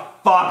right the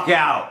fuck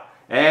out.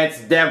 That's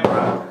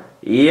Deborah.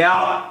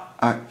 Yep.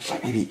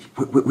 Baby,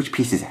 which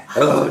piece is that?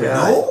 Oh,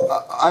 no.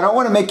 I don't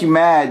want to make you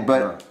mad,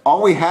 but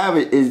all we have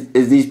is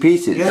these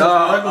pieces. You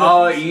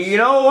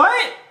know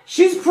what?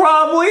 She's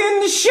probably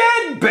in the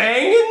shed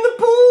banging the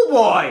pool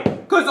boy.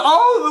 Cause the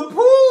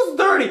pool's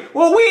dirty.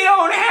 Well, we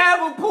don't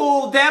have a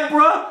pool,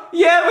 Deborah.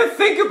 You ever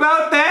think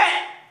about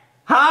that?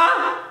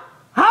 Huh?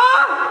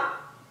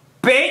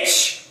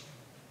 Bitch.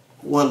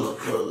 Well,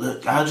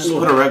 look, I'll just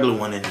put a regular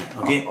one in there,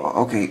 okay?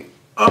 Okay.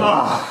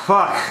 Oh,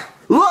 fuck.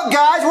 Look,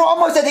 guys, we're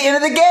almost at the end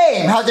of the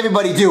game. How's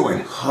everybody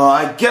doing?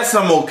 I guess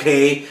I'm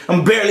okay.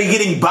 I'm barely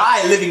getting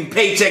by, living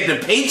paycheck to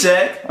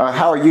paycheck.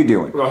 How are you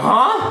doing?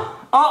 Huh?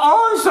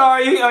 Oh, I'm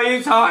sorry. Are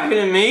you talking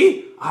to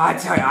me? I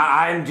tell you,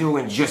 I'm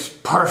doing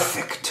just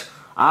perfect.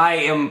 I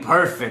am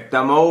perfect.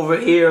 I'm over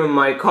here in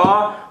my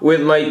car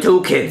with my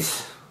 2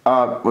 kids.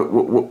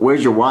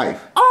 Where's your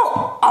wife?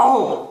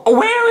 Oh,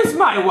 where is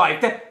my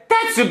wife?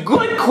 That's a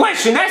good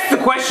question. That's the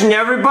question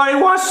everybody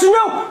wants to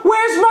know.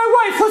 Where's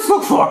my wife? Let's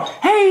look for her.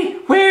 Hey,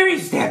 where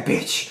is that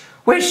bitch?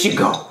 Where'd she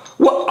go?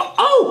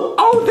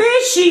 Oh,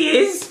 there she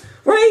is.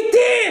 Right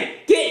there.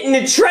 Getting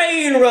the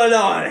train run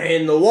on her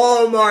in the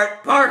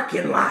Walmart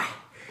parking lot.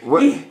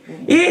 What?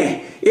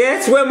 Yeah,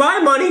 that's where my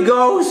money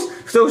goes.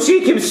 So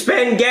she can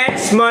spend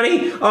gas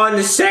money on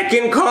the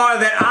second car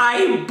that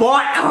I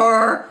bought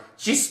her.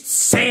 Just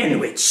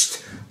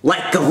sandwiched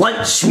like a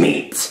lunch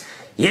meat.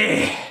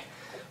 Yeah.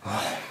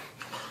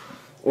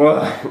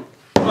 Yep,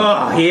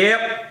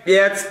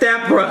 it's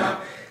Deborah.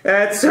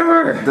 That's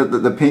her.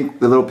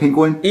 The little pink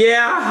one?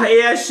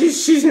 Yeah,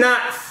 she's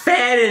not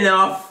fat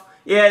enough.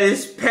 Yeah,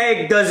 this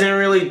peg doesn't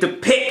really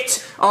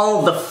depict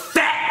all the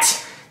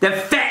fat. The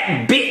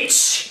fat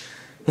bitch.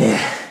 Yeah.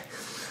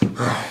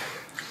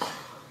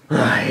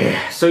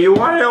 Yeah. So you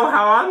want to know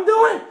how I'm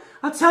doing?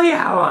 I'll tell you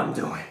how I'm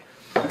doing.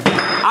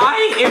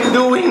 I am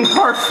doing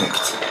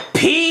perfect.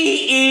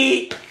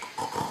 P.E.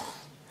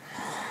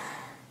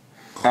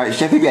 Alright,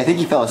 Chef Baby, I think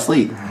you fell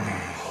asleep.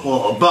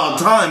 Well, about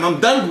time. I'm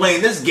done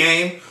playing this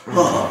game.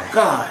 Oh,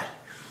 God.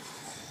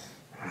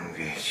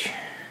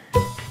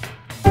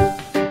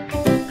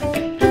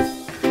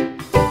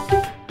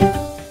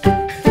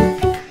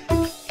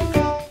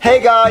 Hey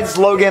guys, it's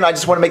Logan. I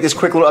just want to make this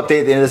quick little update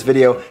at the end of this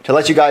video to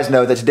let you guys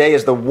know that today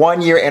is the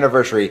 1-year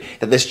anniversary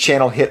that this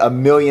channel hit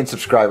 1 million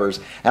subscribers.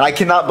 And I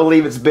cannot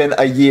believe it's been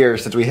a year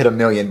since we hit 1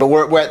 million, but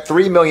we're at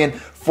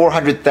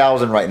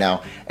 3,400,000 right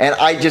now. And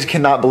I just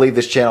cannot believe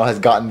this channel has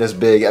gotten this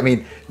big. I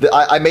mean,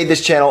 I made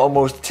this channel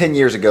almost 10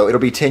 years ago. It'll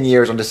be 10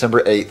 years on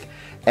December 8th.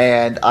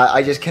 And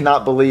I just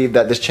cannot believe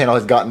that this channel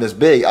has gotten this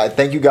big. I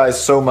thank you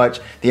guys so much.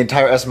 The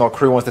entire SML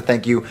crew wants to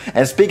thank you.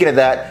 And speaking of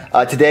that,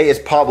 today is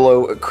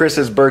Pablo,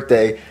 Chris's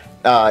birthday.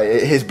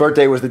 His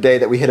birthday was the day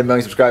that we hit 1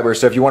 million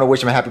subscribers. So if you want to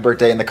wish him a happy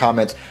birthday in the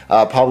comments,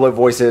 Pablo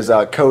voices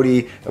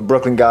Cody, a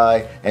Brooklyn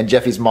guy, and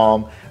Jeffy's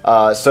mom.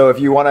 So if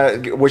you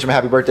want to wish him a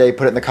happy birthday,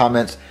 put it in the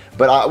comments.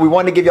 But we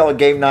wanted to give y'all a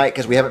game night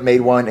because we haven't made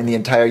one in the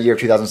entire year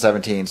of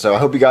 2017. So I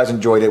hope you guys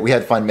enjoyed it. We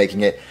had fun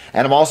making it.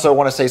 And I also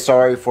want to say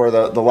sorry for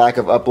the lack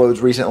of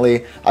uploads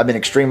recently. I've been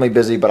extremely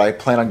busy, but I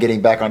plan on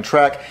getting back on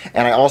track.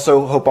 And I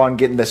also hope on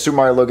getting the Super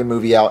Mario Logan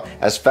movie out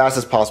as fast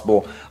as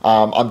possible.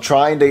 I'm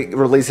trying to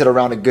release it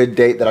around a good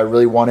date that I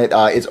really want it.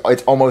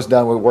 It's almost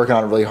done. We're working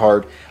on it really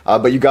hard.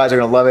 But you guys are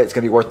going to love it. It's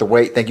going to be worth the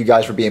wait. Thank you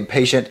guys for being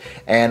patient.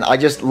 And I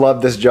just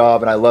love this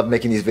job, and I love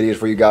making these videos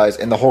for you guys.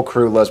 And the whole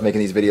crew loves making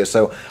these videos.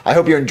 So I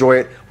hope you enjoy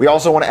it. We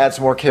also want to add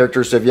some more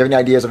characters. So if you have any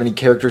ideas of any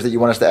characters that you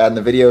want us to add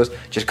in the videos,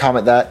 just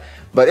comment that.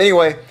 But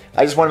anyway,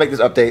 I just want to make this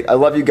update. I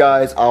love you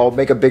guys. I'll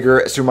make a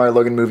bigger Super Mario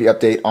Logan movie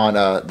update on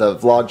the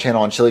vlog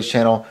channel, on Chili's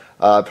channel,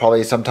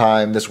 probably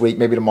sometime this week,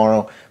 maybe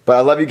tomorrow. But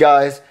I love you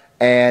guys.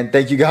 And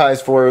thank you guys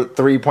for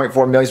 3.4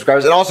 million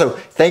subscribers. And also,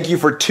 thank you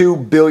for 2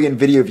 billion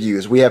video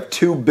views. We have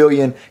 2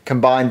 billion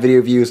combined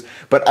video views.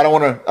 But I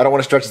don't want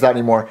to stretch this out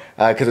anymore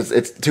because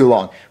it's too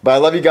long. But I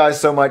love you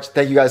guys so much.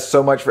 Thank you guys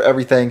so much for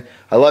everything.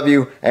 I love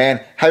you. And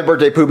happy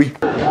birthday, Poobie.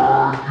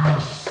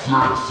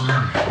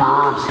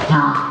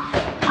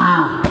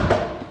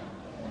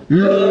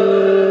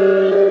 Yeah.